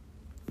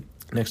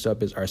 Next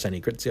up is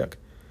Arseny Gritziuk,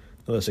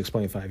 another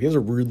 6.5. He has a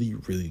really,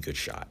 really good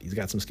shot. He's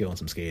got some skill and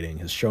some skating.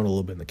 Has shown a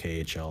little bit in the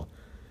KHL.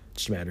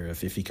 Just a matter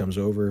of if he comes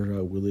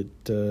over, will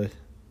it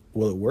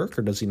work,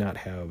 or does he not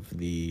have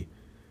the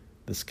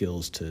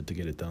skills to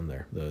get it done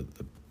there?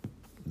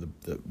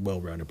 The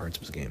well-rounded parts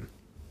of his game.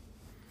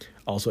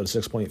 Also at a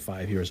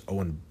 6.5 here is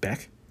Owen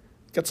Beck.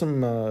 Got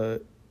a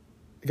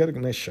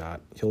nice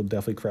shot. He'll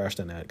definitely crash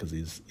the net because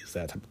he's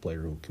that type of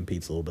player who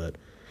competes a little bit.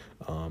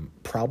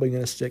 Probably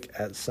going to stick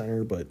at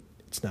center, but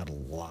it's not a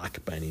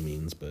lock by any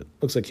means, but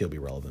looks like he'll be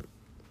relevant.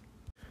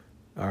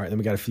 All right, then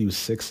we got a few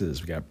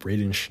 6s. We got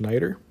Braden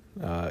Schneider.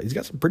 He's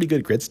got some pretty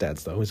good grid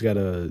stats, though. He's got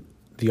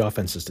the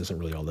offense just isn't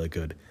really all that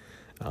good.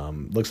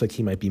 Looks like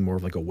he might be more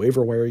of like a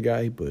waiver wire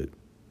guy, but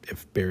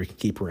if Barry can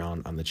keep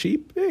around on the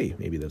cheap, hey,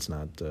 maybe that's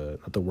not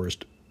the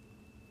worst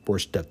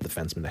depth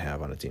defenseman to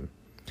have on a team.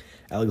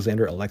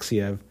 Alexander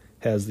Alexiev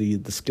has the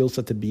skill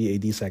set to be a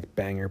DSAC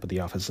banger, but the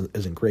offense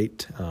isn't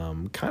great.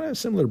 Kind of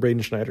similar to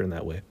Braden Schneider in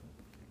that way.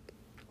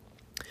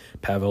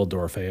 Pavel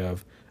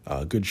Dorofeyev,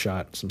 good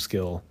shot, some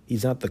skill.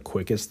 He's not the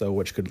quickest, though,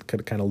 which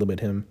could kind of limit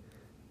him.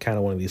 Kind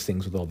of one of these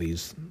things with all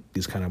these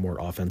kind of more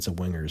offensive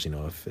wingers.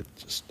 If it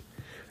just,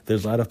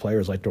 there's a lot of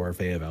players like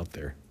Dorofeyev out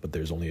there, but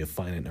there's only a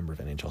finite number of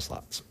NHL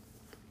slots.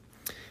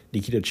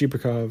 Nikita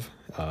Chibrikov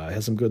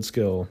has some good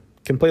skill.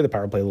 Can play the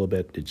power play a little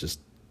bit. It's just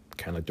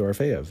kind of like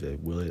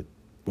Dorofeyev. Will it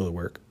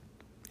work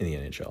in the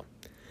NHL?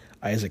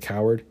 Isaac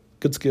Howard,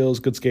 good skills,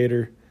 good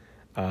skater.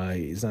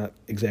 He's not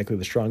exactly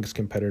the strongest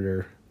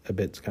competitor, a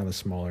bit kind of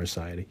smaller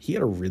side. He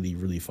had a really,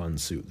 really fun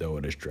suit, though,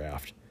 at his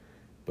draft,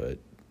 but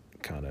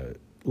kind of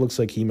looks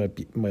like he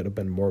might have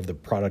been more of the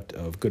product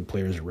of good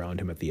players around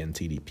him at the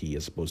NTDP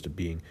as opposed to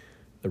being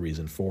the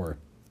reason for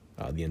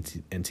the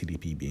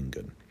NTDP being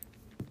good.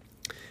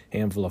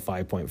 Handful of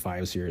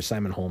 5.5s here.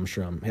 Simon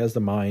Holmstrom has the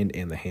mind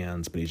and the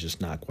hands, but he's just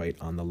not quite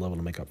on the level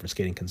to make up for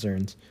skating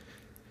concerns.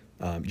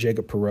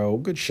 Jacob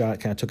Perreault, good shot,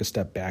 kind of took a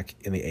step back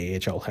in the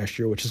AHL last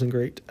year, which isn't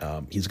great.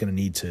 He's going to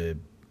need to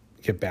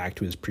get back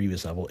to his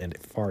previous level and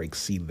far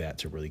exceed that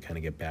to really kind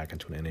of get back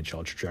into an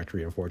NHL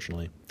trajectory,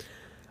 unfortunately.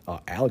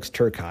 Alex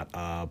Turcotte,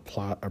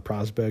 a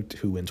prospect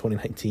who in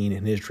 2019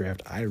 in his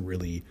draft, I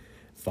really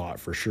thought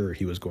for sure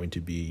he was going to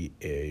be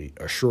a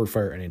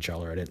surefire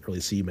NHLer. I didn't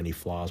really see many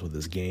flaws with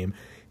his game.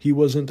 He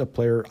wasn't a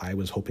player I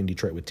was hoping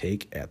Detroit would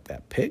take at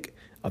that pick.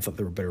 I thought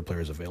there were better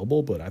players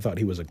available, but I thought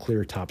he was a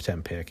clear top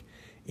 10 pick,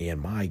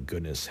 and my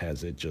goodness,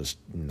 has it just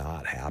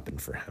not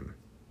happened for him.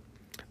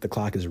 The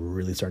clock is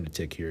really starting to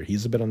tick here.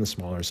 He's a bit on the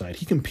smaller side.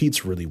 He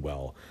competes really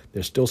well.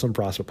 There's still some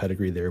prospect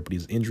pedigree there, but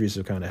his injuries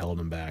have kind of held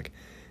him back,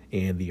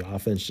 and the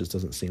offense just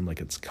doesn't seem like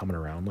it's coming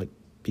around like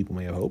people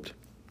may have hoped,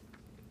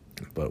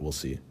 but we'll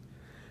see.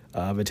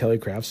 Vitaly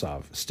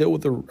Kravtsov, still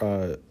with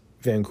the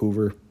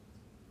Vancouver,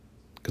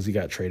 because he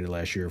got traded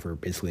last year for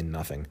basically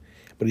nothing,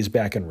 but he's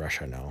back in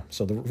Russia now.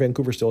 So the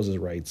Vancouver still has his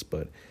rights,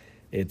 but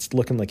it's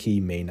looking like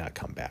he may not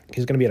come back.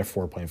 He's going to be at a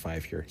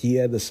 4.5 here. He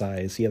had the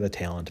size, he had the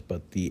talent,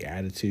 but the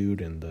attitude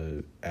and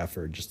the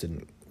effort just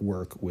didn't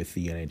work with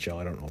the NHL.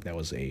 I don't know if that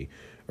was a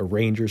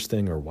Rangers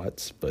thing or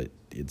what, but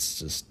it's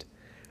just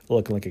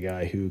looking like a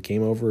guy who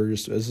came over,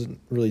 just isn't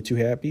really too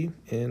happy,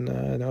 and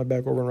now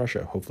back over in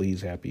Russia. Hopefully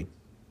he's happy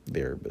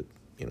there, but,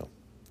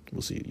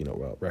 we'll see,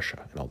 about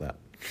Russia and all that.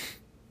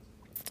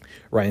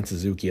 Ryan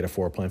Suzuki at a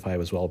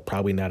 4.5 as well.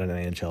 Probably not an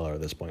NHLer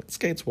at this point.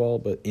 Skates well,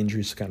 but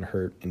injuries kind of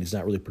hurt, and he's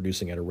not really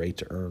producing at a rate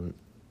to earn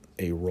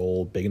a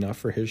role big enough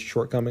for his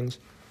shortcomings.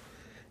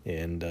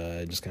 And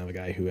just kind of a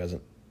guy who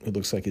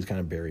looks like he's kind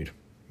of buried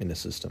in the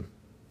system.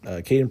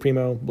 Caden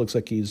Primo looks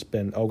like he's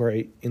been all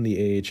right in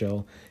the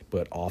AHL,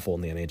 but awful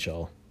in the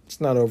NHL.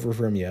 It's not over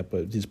for him yet,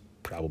 but he's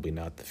probably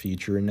not the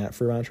future in that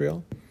for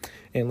Montreal.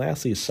 And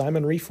lastly,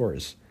 Simon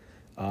Refors.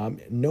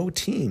 No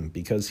team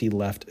because he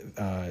left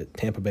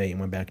Tampa Bay and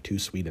went back to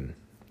Sweden.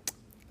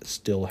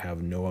 Still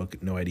have no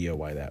idea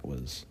why that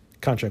was.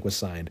 Contract was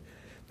signed.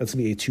 That's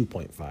going to be a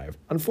 2.5.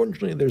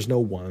 Unfortunately, there's no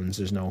ones.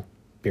 There's no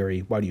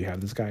Barry, why do you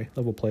have this guy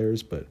level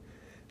players? But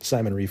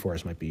Simon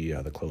Reforest might be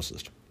the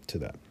closest to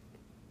that.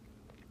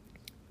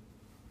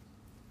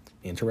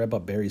 And to wrap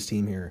up Barry's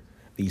team here,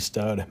 the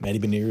stud, Matty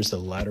Beniers, the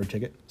ladder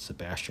ticket,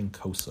 Sebastian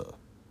Cossa.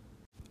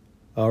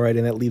 All right,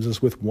 and that leaves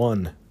us with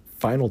one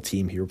final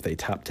team here with a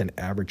top 10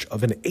 average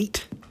of an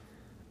 8.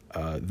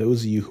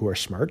 Those of you who are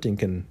smart and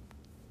can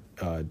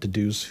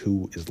deduce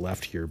who is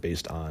left here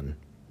based on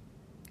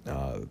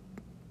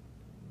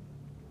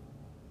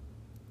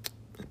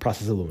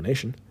process of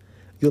elimination,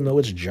 you'll know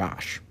it's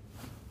Josh.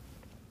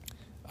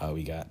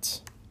 We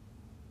got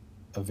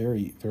a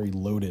very, very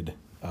loaded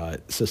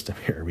system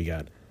here. We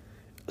got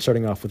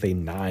starting off with a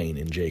 9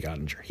 in Jake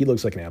Ottinger. He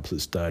looks like an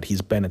absolute stud.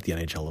 He's been at the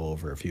NHL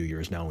over a few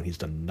years now, and he's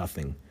done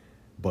nothing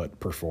but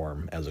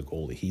perform as a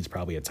goalie. He's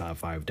probably a top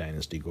 5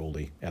 dynasty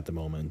goalie at the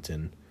moment,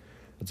 and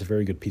it's a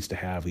very good piece to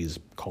have. He's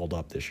called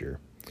up this year.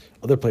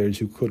 Other players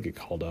who could get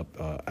called up,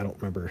 I don't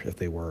remember if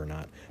they were or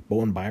not.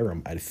 Bowen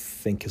Byram, I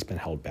think, has been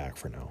held back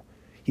for now.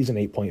 He's an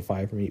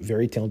 8.5 for me.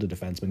 Very talented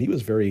defenseman. He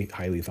was very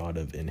highly thought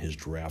of in his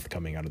draft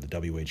coming out of the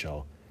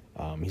WHL.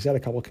 He's had a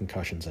couple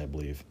concussions, I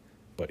believe,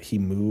 but he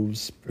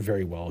moves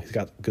very well. He's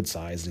got good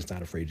size. He's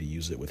not afraid to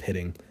use it with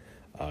hitting.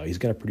 He's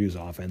going to produce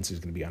offense. He's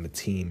going to be on a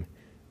team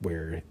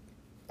where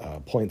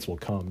points will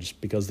come just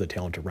because of the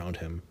talent around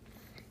him.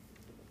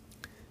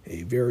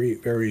 A very,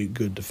 very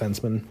good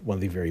defenseman, one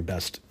of the very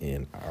best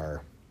in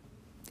our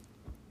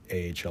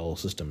AHL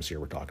systems here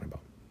we're talking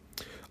about.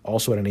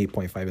 Also at an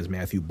 8.5 is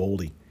Matthew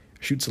Boldy.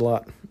 Shoots a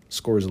lot,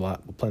 scores a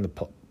lot, will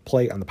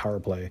play on the power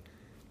play.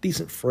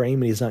 Decent frame,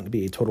 and he's not going to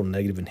be a total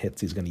negative in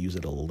hits. He's going to use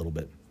it a little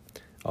bit.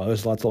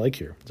 There's a lot to like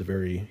here. It's a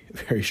very,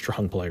 very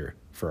strong player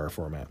for our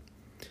format.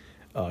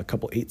 A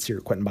couple 8s here.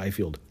 Quentin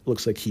Byfield.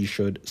 Looks like he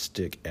should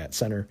stick at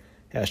center.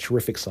 Has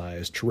terrific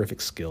size,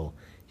 terrific skill.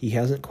 He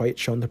hasn't quite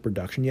shown the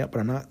production yet, but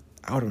I'm not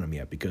out on him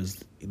yet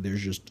because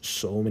there's just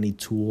so many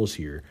tools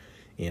here,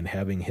 and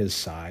having his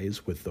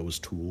size with those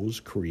tools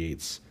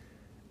creates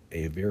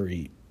a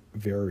very,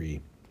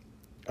 very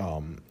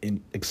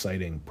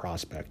exciting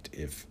prospect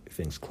if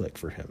things click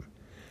for him.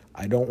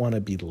 I don't want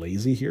to be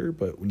lazy here,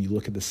 but when you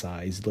look at the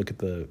size, look at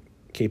the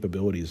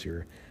capabilities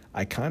here,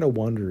 I kind of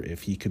wonder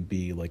if he could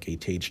be like a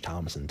Tage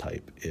Thompson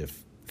type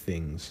if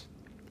things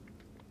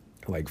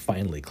like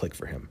finally click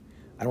for him.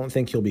 I don't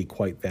think he'll be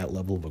quite that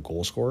level of a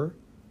goal scorer,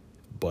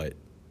 but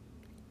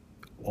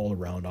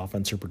all-around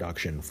offensive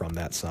production from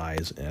that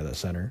size at the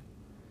center,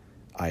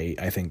 I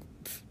think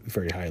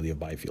very highly of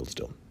Byfield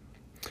still.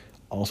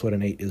 Also at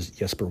an 8 is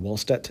Jesper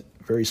Wallstedt.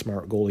 Very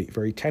smart goalie,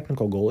 very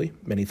technical goalie.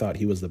 Many thought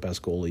he was the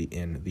best goalie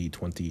in the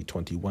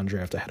 2021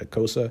 draft ahead of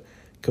Cossa.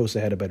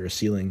 Cossa had a better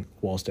ceiling.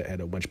 Wallstedt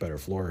had a much better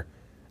floor.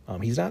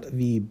 He's not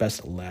the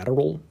best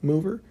lateral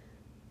mover,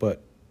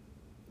 but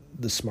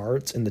the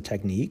smarts and the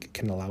technique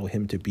can allow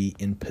him to be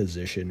in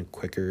position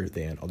quicker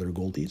than other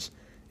goalies,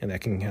 and that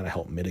can kind of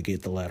help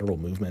mitigate the lateral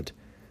movement.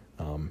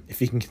 If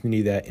he can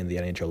continue that in the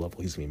NHL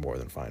level, he's going to be more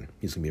than fine.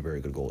 He's going to be a very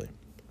good goalie.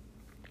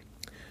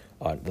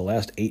 The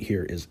last 8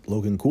 here is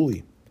Logan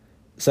Cooley,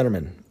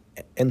 centerman,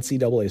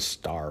 NCAA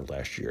star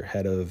last year,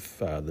 head of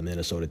the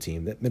Minnesota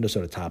team. That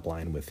Minnesota top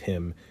line with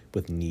him,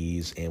 with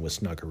Knees, and with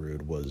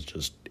Snuggerud was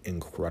just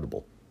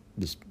incredible.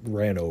 Just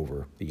ran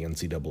over the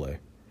NCAA.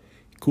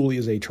 Cooley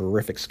is a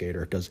terrific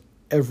skater, does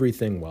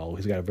everything well.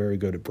 He's got a very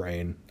good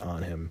brain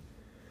on him.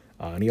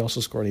 And he also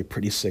scored a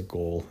pretty sick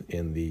goal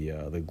in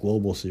the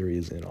Global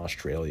Series in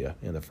Australia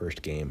in the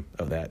first game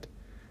of that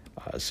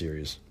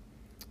series.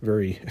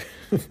 Very,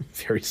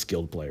 very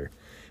skilled player.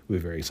 We're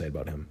very excited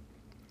about him.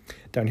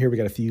 Down here we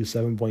got a few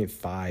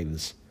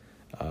 7.5s.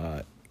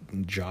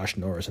 Josh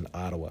Norris in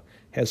Ottawa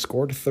has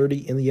scored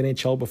 30 in the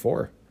NHL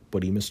before,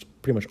 but he missed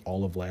pretty much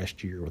all of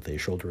last year with a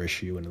shoulder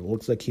issue, and it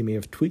looks like he may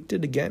have tweaked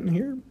it again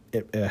here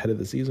ahead of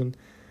the season.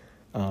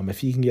 If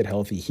he can get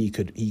healthy, he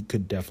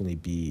could definitely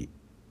be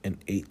an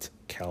 8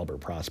 caliber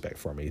prospect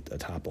for me, a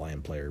top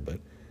line player, but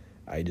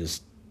I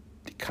just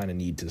kind of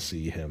need to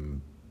see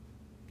him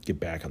get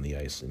back on the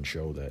ice and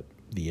show that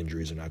the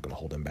injuries are not going to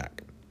hold him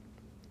back.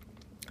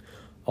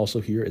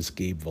 Also here is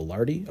Gabe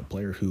Velarde, a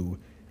player who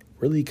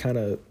really kind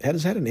of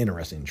has had an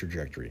interesting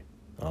trajectory.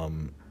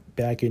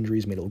 Back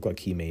injuries made it look like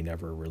he may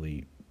never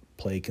really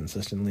play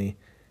consistently.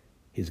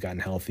 He's gotten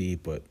healthy,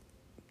 but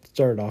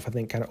started off, I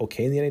think, kind of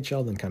okay in the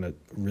NHL, then kind of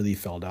really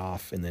fell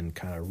off, and then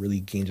kind of really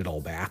gained it all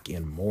back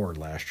and more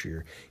last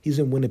year. He's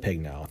in Winnipeg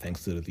now,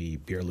 thanks to the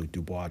Pierre-Luc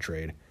Dubois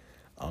trade.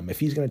 If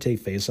he's going to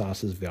take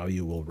faceoffs, his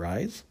value will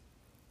rise.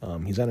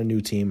 He's on a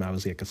new team,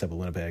 obviously, like I said, with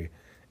Winnipeg.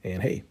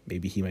 And, hey,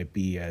 maybe he might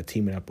be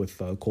teaming up with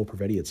Cole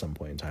Perfetti at some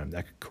point in time.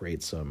 That could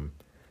create some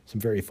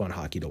very fun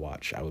hockey to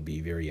watch. I would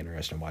be very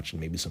interested in watching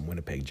maybe some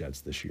Winnipeg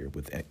Jets this year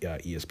with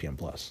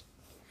ESPN+.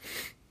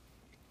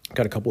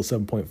 Got a couple of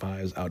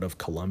 7.5s out of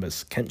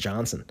Columbus. Kent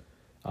Johnson,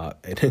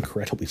 an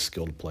incredibly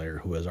skilled player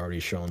who has already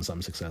shown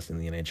some success in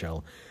the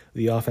NHL.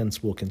 The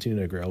offense will continue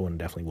to grow and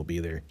definitely will be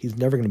there. He's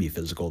never going to be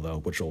physical, though,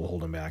 which will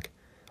hold him back.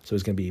 So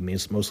he's going to be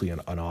mostly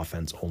an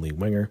offense-only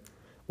winger,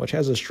 which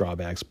has its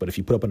drawbacks, but if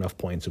you put up enough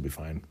points, he'll be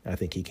fine. I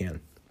think he can.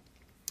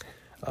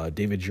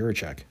 David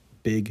Juracek,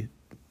 big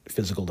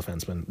physical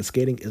defenseman. The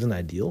skating isn't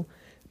ideal,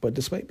 but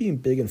despite being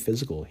big and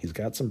physical, he's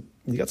got some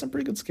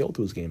pretty good skill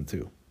to his game,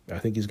 too. I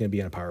think he's going to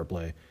be on a power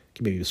play,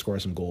 can maybe score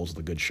some goals with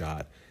a good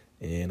shot,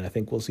 and I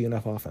think we'll see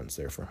enough offense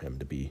there from him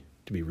to be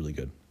really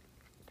good.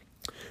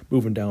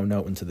 Moving down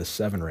now into the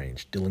 7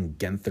 range, Dylan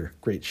Genther,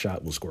 great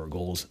shot, will score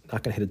goals.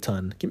 Not going to hit a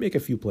ton, can make a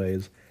few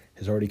plays.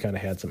 Has already kind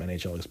of had some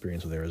NHL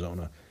experience with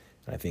Arizona,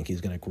 and I think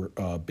he's going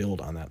to build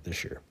on that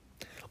this year.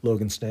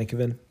 Logan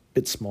Stankoven,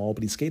 bit small,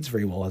 but he skates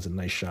very well, has a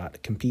nice shot,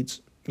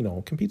 competes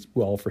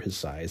well for his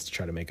size to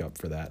try to make up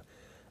for that.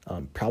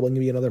 Probably going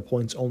to be another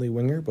points-only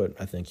winger, but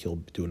I think he'll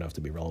do enough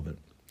to be relevant.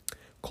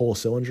 Cole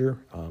Sillinger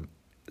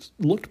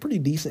looked pretty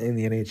decent in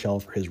the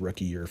NHL for his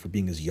rookie year for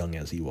being as young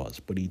as he was,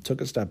 but he took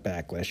a step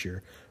back last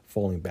year,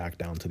 falling back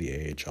down to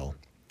the AHL.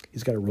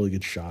 He's got a really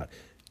good shot,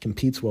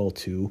 competes well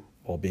too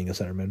while being a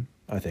centerman.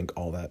 I think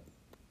all that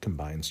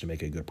combines to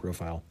make a good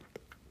profile.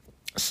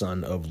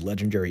 Son of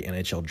legendary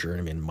NHL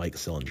journeyman Mike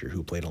Sillinger,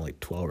 who played on like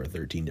 12 or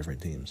 13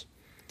 different teams.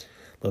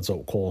 Let's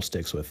hope Cole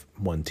sticks with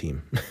one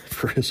team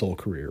for his whole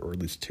career, or at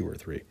least 2 or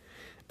 3.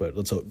 But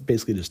let's hope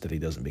basically just that he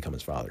doesn't become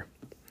his father.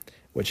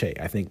 Which, hey,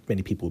 I think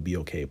many people will be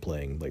okay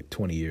playing like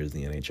 20 years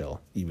in the NHL,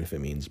 even if it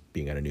means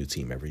being on a new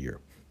team every year.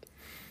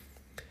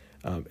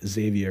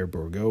 Xavier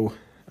Bourgault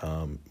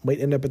might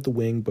end up at the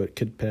wing, but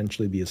could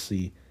potentially be a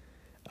C.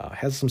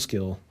 Has some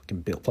skill,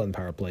 can play in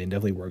power play, and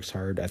definitely works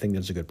hard. I think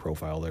there's a good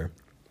profile there.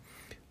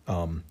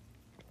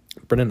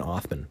 Brennan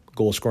Othman,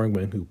 goal-scoring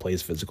wing who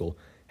plays physical,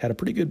 had a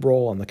pretty good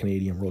role on the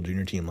Canadian World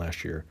Junior team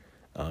last year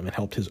and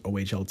helped his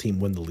OHL team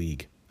win the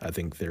league. I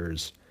think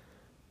there's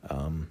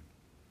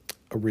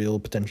a real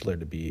potential there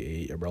to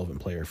be a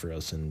relevant player for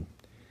us, and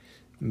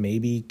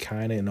maybe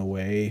kind of in a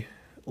way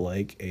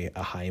like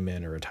a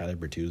Hyman or a Tyler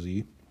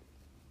Bertuzzi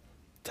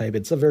type.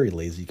 It's a very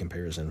lazy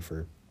comparison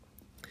for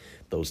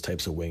those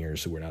types of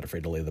wingers who are not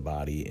afraid to lay the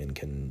body and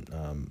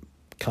can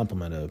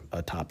complement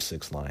a top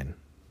 6 line,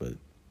 but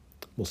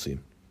we'll see.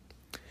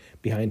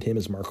 Behind him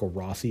is Marco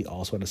Rossi,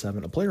 also at a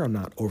 7, a player I'm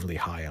not overly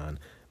high on,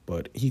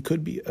 but he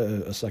could be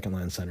a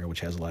second-line center, which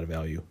has a lot of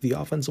value. The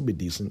offense will be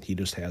decent. He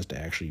just has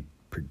to actually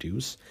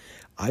produce.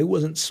 I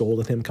wasn't sold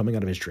on him coming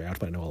out of his draft,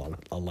 but I know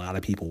a lot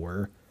of people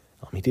were.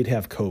 He did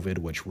have COVID,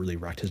 which really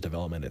wrecked his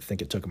development. I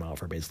think it took him out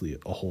for basically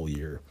a whole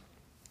year.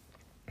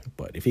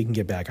 But if he can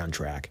get back on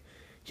track,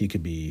 he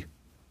could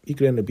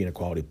end up being a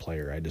quality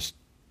player. I just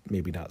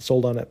maybe not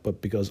sold on it,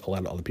 but because a lot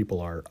of other people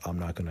are, I'm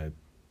not going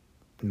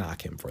to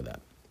knock him for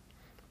that.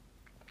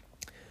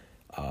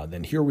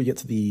 Then here we get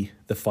to the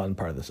fun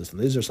part of the system.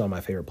 These are some of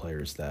my favorite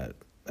players that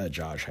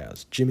Josh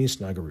has. Jimmy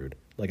Snuggerud,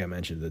 like I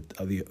mentioned,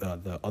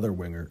 the other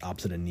winger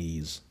opposite of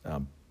Knees,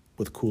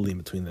 with Cooley in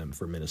between them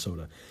for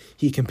Minnesota.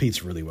 He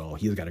competes really well.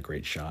 He's got a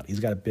great shot. He's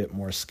got a bit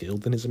more skill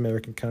than his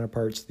American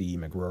counterparts, the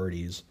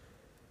McGroartys,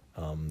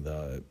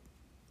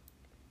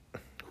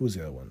 who's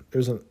the other one?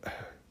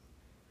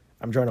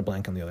 I'm drawing a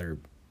blank on the other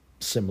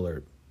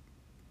similar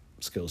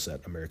skill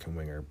set American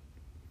winger,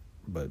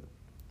 but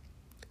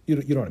you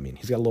know what I mean.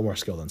 He's got a little more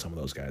skill than some of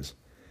those guys.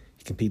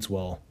 He competes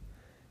well.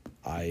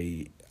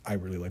 I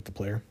really like the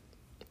player.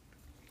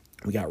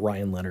 We got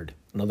Ryan Leonard,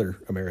 another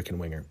American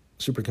winger,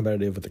 super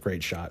competitive with a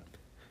great shot.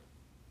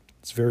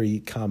 It's a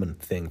very common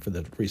thing for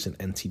the recent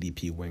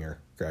NTDP winger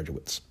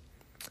graduates.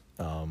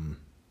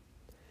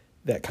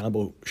 That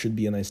combo should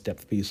be a nice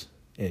depth piece.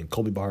 And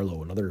Colby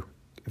Barlow, another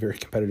very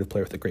competitive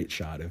player with a great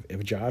shot.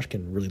 If Josh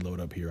can really load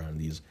up here on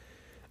these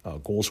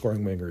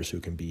goal-scoring wingers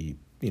who can be,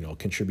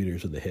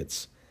 contributors with the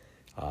hits,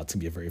 it's going to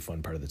be a very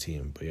fun part of the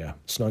team. But yeah,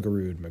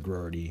 Snuggerud,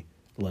 McGroarty,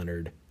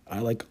 Leonard. I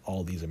like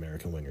all these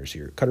American wingers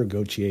here. Cutter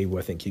Gauthier, who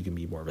I think he can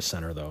be more of a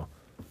center, though.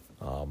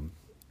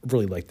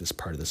 Really like this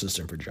part of the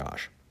system for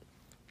Josh.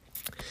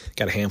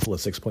 Got a handful of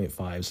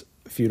 6.5s.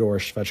 Fyodor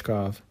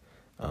Svechkov.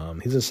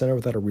 He's a center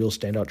without a real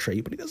standout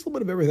trait, but he does a little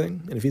bit of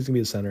everything. And if he's going to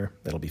be a center,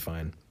 that'll be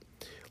fine.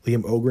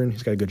 Liam Ogren,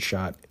 he's got a good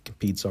shot.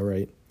 Competes all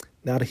right.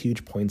 Not a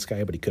huge points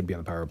guy, but he could be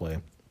on the power play.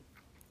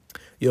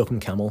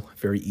 Joachim Kemmel,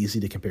 very easy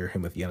to compare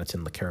him with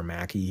Jonathan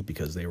Lekaramaki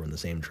because they were in the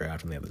same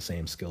draft and they have the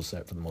same skill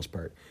set for the most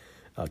part.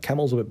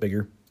 Kemmel's a bit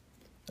bigger.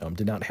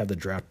 Did not have the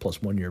draft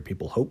plus 1 year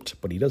people hoped,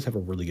 but he does have a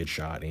really good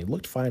shot, and he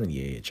looked fine in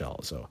the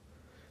AHL, so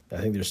I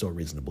think there's still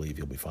reason to believe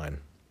he'll be fine.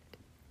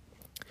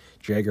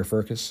 Jagger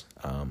Firkus,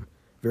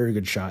 very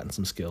good shot and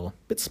some skill.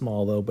 Bit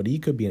small, though, but he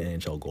could be an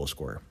NHL goal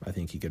scorer. I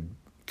think he could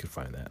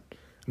find that. I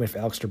mean, if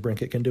Alex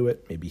DeBrincat can do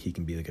it, maybe he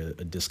can be like a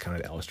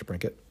discounted Alex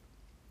DeBrincat.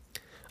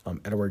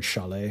 Edward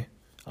Chalet,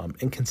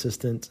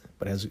 inconsistent,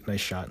 but has a nice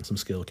shot and some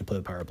skill, can play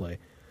the power play.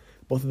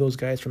 Both of those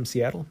guys from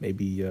Seattle,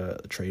 maybe a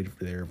trade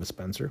there with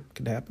Spencer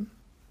could happen.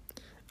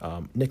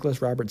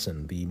 Nicholas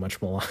Robertson, the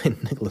much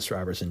maligned Nicholas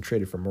Robertson,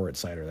 traded for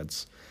Moritz Seider.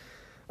 That's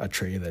a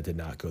trade that did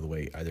not go the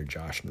way either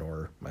Josh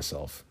nor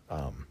myself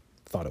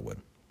thought it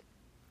would.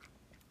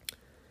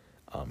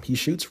 He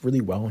shoots really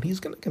well, and he's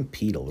going to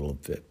compete a little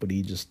bit, but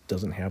he just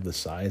doesn't have the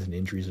size, and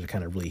injuries have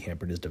kind of really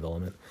hampered his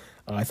development.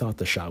 I thought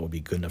the shot would be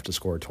good enough to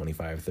score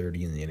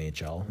 25-30 in the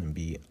NHL and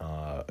be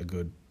a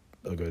good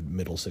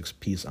middle six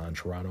piece on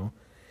Toronto,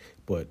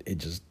 but it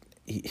just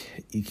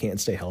he can't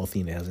stay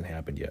healthy, and it hasn't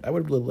happened yet. I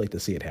would really like to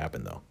see it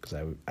happen, though,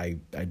 because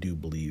I do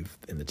believe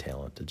in the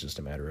talent. It's just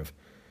a matter of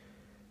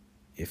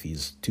if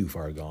he's too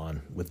far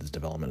gone with his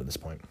development at this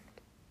point.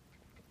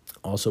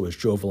 Also, is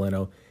Joe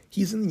Veleno.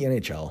 He's in the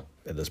NHL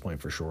at this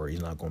point for sure.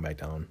 He's not going back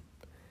down.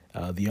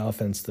 The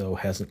offense, though,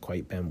 hasn't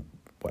quite been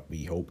what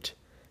we hoped.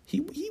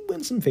 He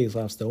wins some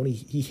faceoffs, though, and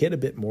he hit a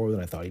bit more than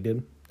I thought he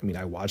did. I mean,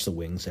 I watch the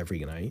Wings every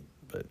night,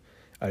 but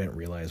I didn't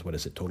realize what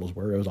his hit totals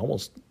were. It was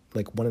almost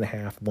like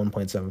 1.5,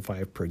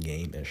 1.75 per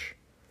game-ish.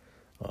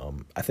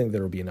 I think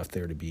there will be enough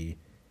there to be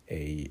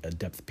a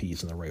depth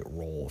piece in the right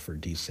role for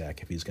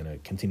DSAC if he's going to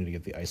continue to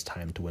get the ice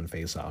time to win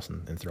faceoffs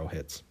and throw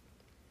hits.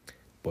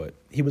 But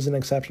he was an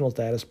exceptional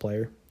status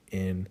player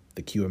in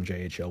the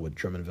QMJHL with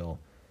Drummondville.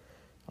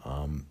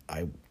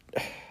 I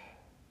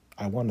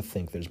want to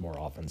think there's more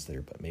offense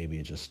there, but maybe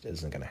it just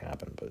isn't going to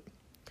happen. But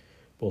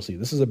we'll see.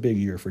 This is a big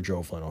year for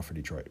Joe Veleno for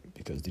Detroit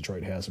because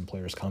Detroit has some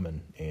players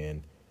coming,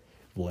 and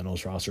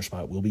Veleno's roster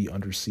spot will be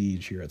under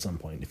siege here at some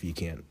point if he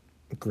can't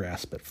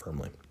grasp it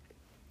firmly.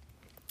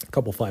 A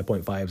couple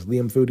 5.5s,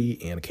 Liam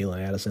Foudy and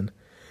Kalen Addison.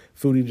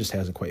 Foudy just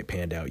hasn't quite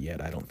panned out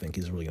yet. I don't think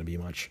he's really going to be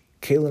much.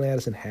 Kalen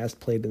Addison has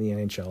played in the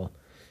NHL.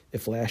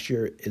 If last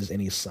year is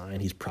any sign,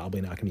 he's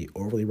probably not going to be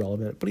overly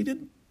relevant, but he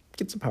did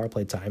get some power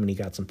play time, and he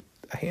got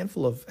a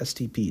handful of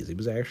STPs. He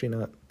was actually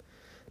not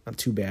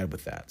too bad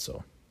with that,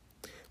 so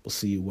we'll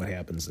see what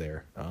happens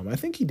there. I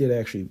think he did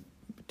actually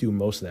do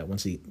most of that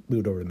once he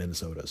moved over to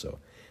Minnesota, so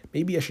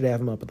maybe I should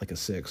have him up at like a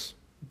 6,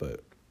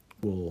 but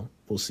we'll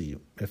see.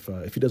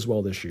 If he does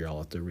well this year, I'll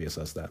have to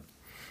reassess that.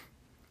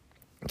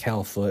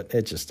 Cal Foote,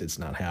 it's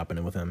not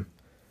happening with him.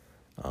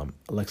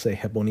 Alexei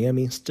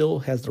Heboniemi still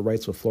has the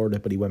rights with Florida,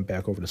 but he went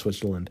back over to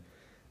Switzerland.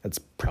 That's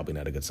probably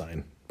not a good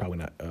sign. Probably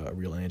not a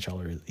real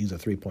NHLer. He's a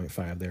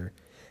 3.5 there.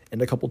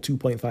 And a couple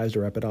 2.5s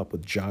to wrap it up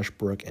with Josh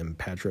Brook and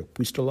Patrick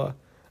Puistola.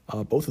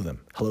 Both of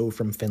them, hello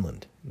from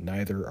Finland.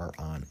 Neither are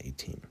on a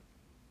team.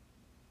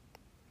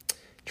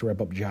 To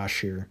wrap up Josh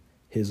here,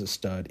 his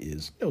stud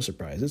is, no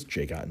surprise, it's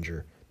Jake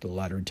Ottinger. The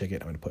lottery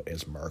ticket I'm going to put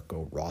as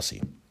Marco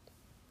Rossi.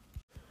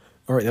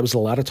 All right, that was a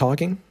lot of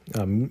talking.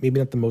 Maybe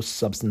not the most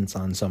substance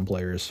on some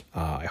players.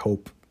 I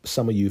hope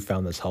some of you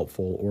found this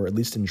helpful or at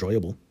least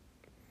enjoyable.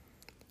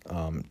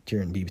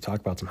 Hearing me talk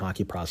about some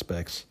hockey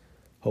prospects,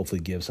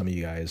 hopefully give some of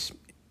you guys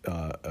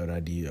an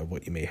idea of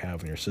what you may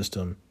have in your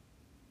system.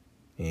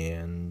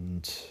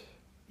 And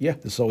yeah,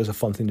 this is always a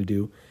fun thing to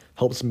do.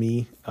 Helps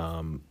me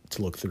to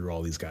look through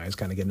all these guys,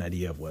 kind of get an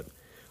idea of what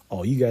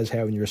all you guys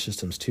have in your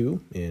systems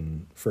too,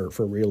 and for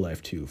real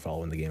life too,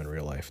 following the game in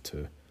real life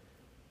to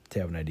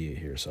have an idea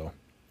here. So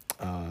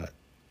a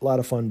lot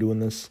of fun doing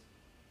this.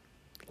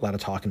 A lot of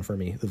talking for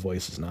me. The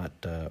voice is not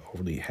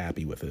overly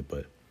happy with it,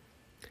 but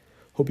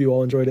hope you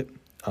all enjoyed it.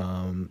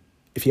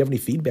 If you have any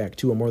feedback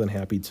too, I'm more than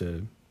happy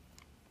to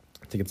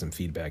get some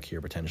feedback here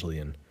potentially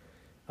and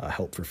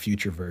help for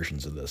future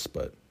versions of this.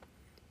 But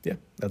yeah,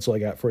 that's all I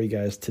got for you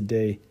guys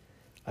today.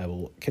 I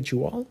will catch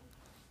you all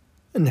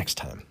next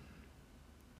time.